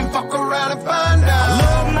 You can fuck around and find out. I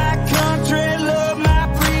love my country, love my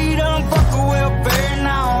freedom. Fuck a welfare,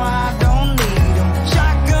 now I don't need them.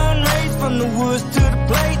 Shotgun race from the woods to the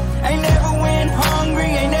plate. Ain't never went hungry,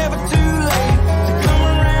 ain't never too late to come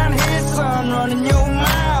around here, son, running your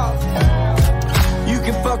mouth. You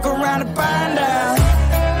can fuck around and find out.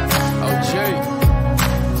 Oh, Jay.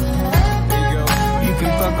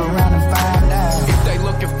 Fuck around and find out. If they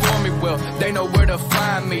looking for me, well, they know where to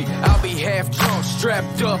find me. I'll be half drunk,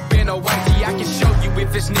 strapped up in a whitey. I can show you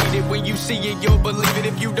if it's needed. When you see it, you'll believe it.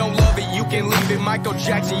 If you don't love it, you can leave it. Michael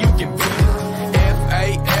Jackson, you can beat it.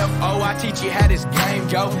 F-A-F-O, I teach you how this game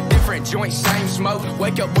go. Different joints, same smoke.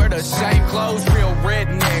 Wake up, wear the same clothes. Real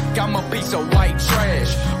redneck, I'm a piece of white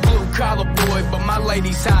trash. Blue collar boy, but my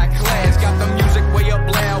lady's high class. Got the music way up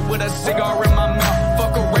loud with a cigar in my mouth.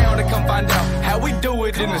 Fuck around and come find out how we do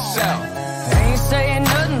it in the South. Ain't saying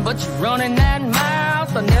nothing, but you running that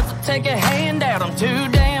mouth. I never take a handout, I'm too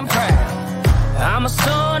damn proud. I'm a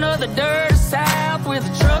son of the dirty South with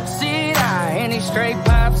a truck seat high and these straight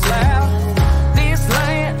pipes loud. This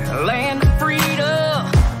land, land of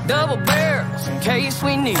freedom, double barrels in case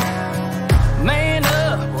we need. Man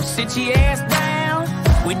up, we'll sit your ass down.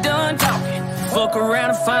 We done talking, fuck around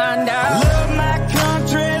and find out. Love my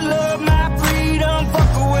country, love my freedom.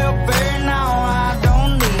 Fuck a welfare, now I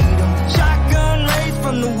don't need them. Shotgun race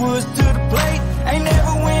from the woods to the plate. Ain't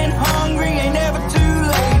never went hungry, ain't never too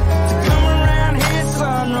late to come around here,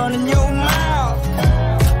 son, running your mouth.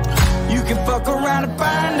 You can fuck around and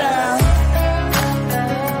find out.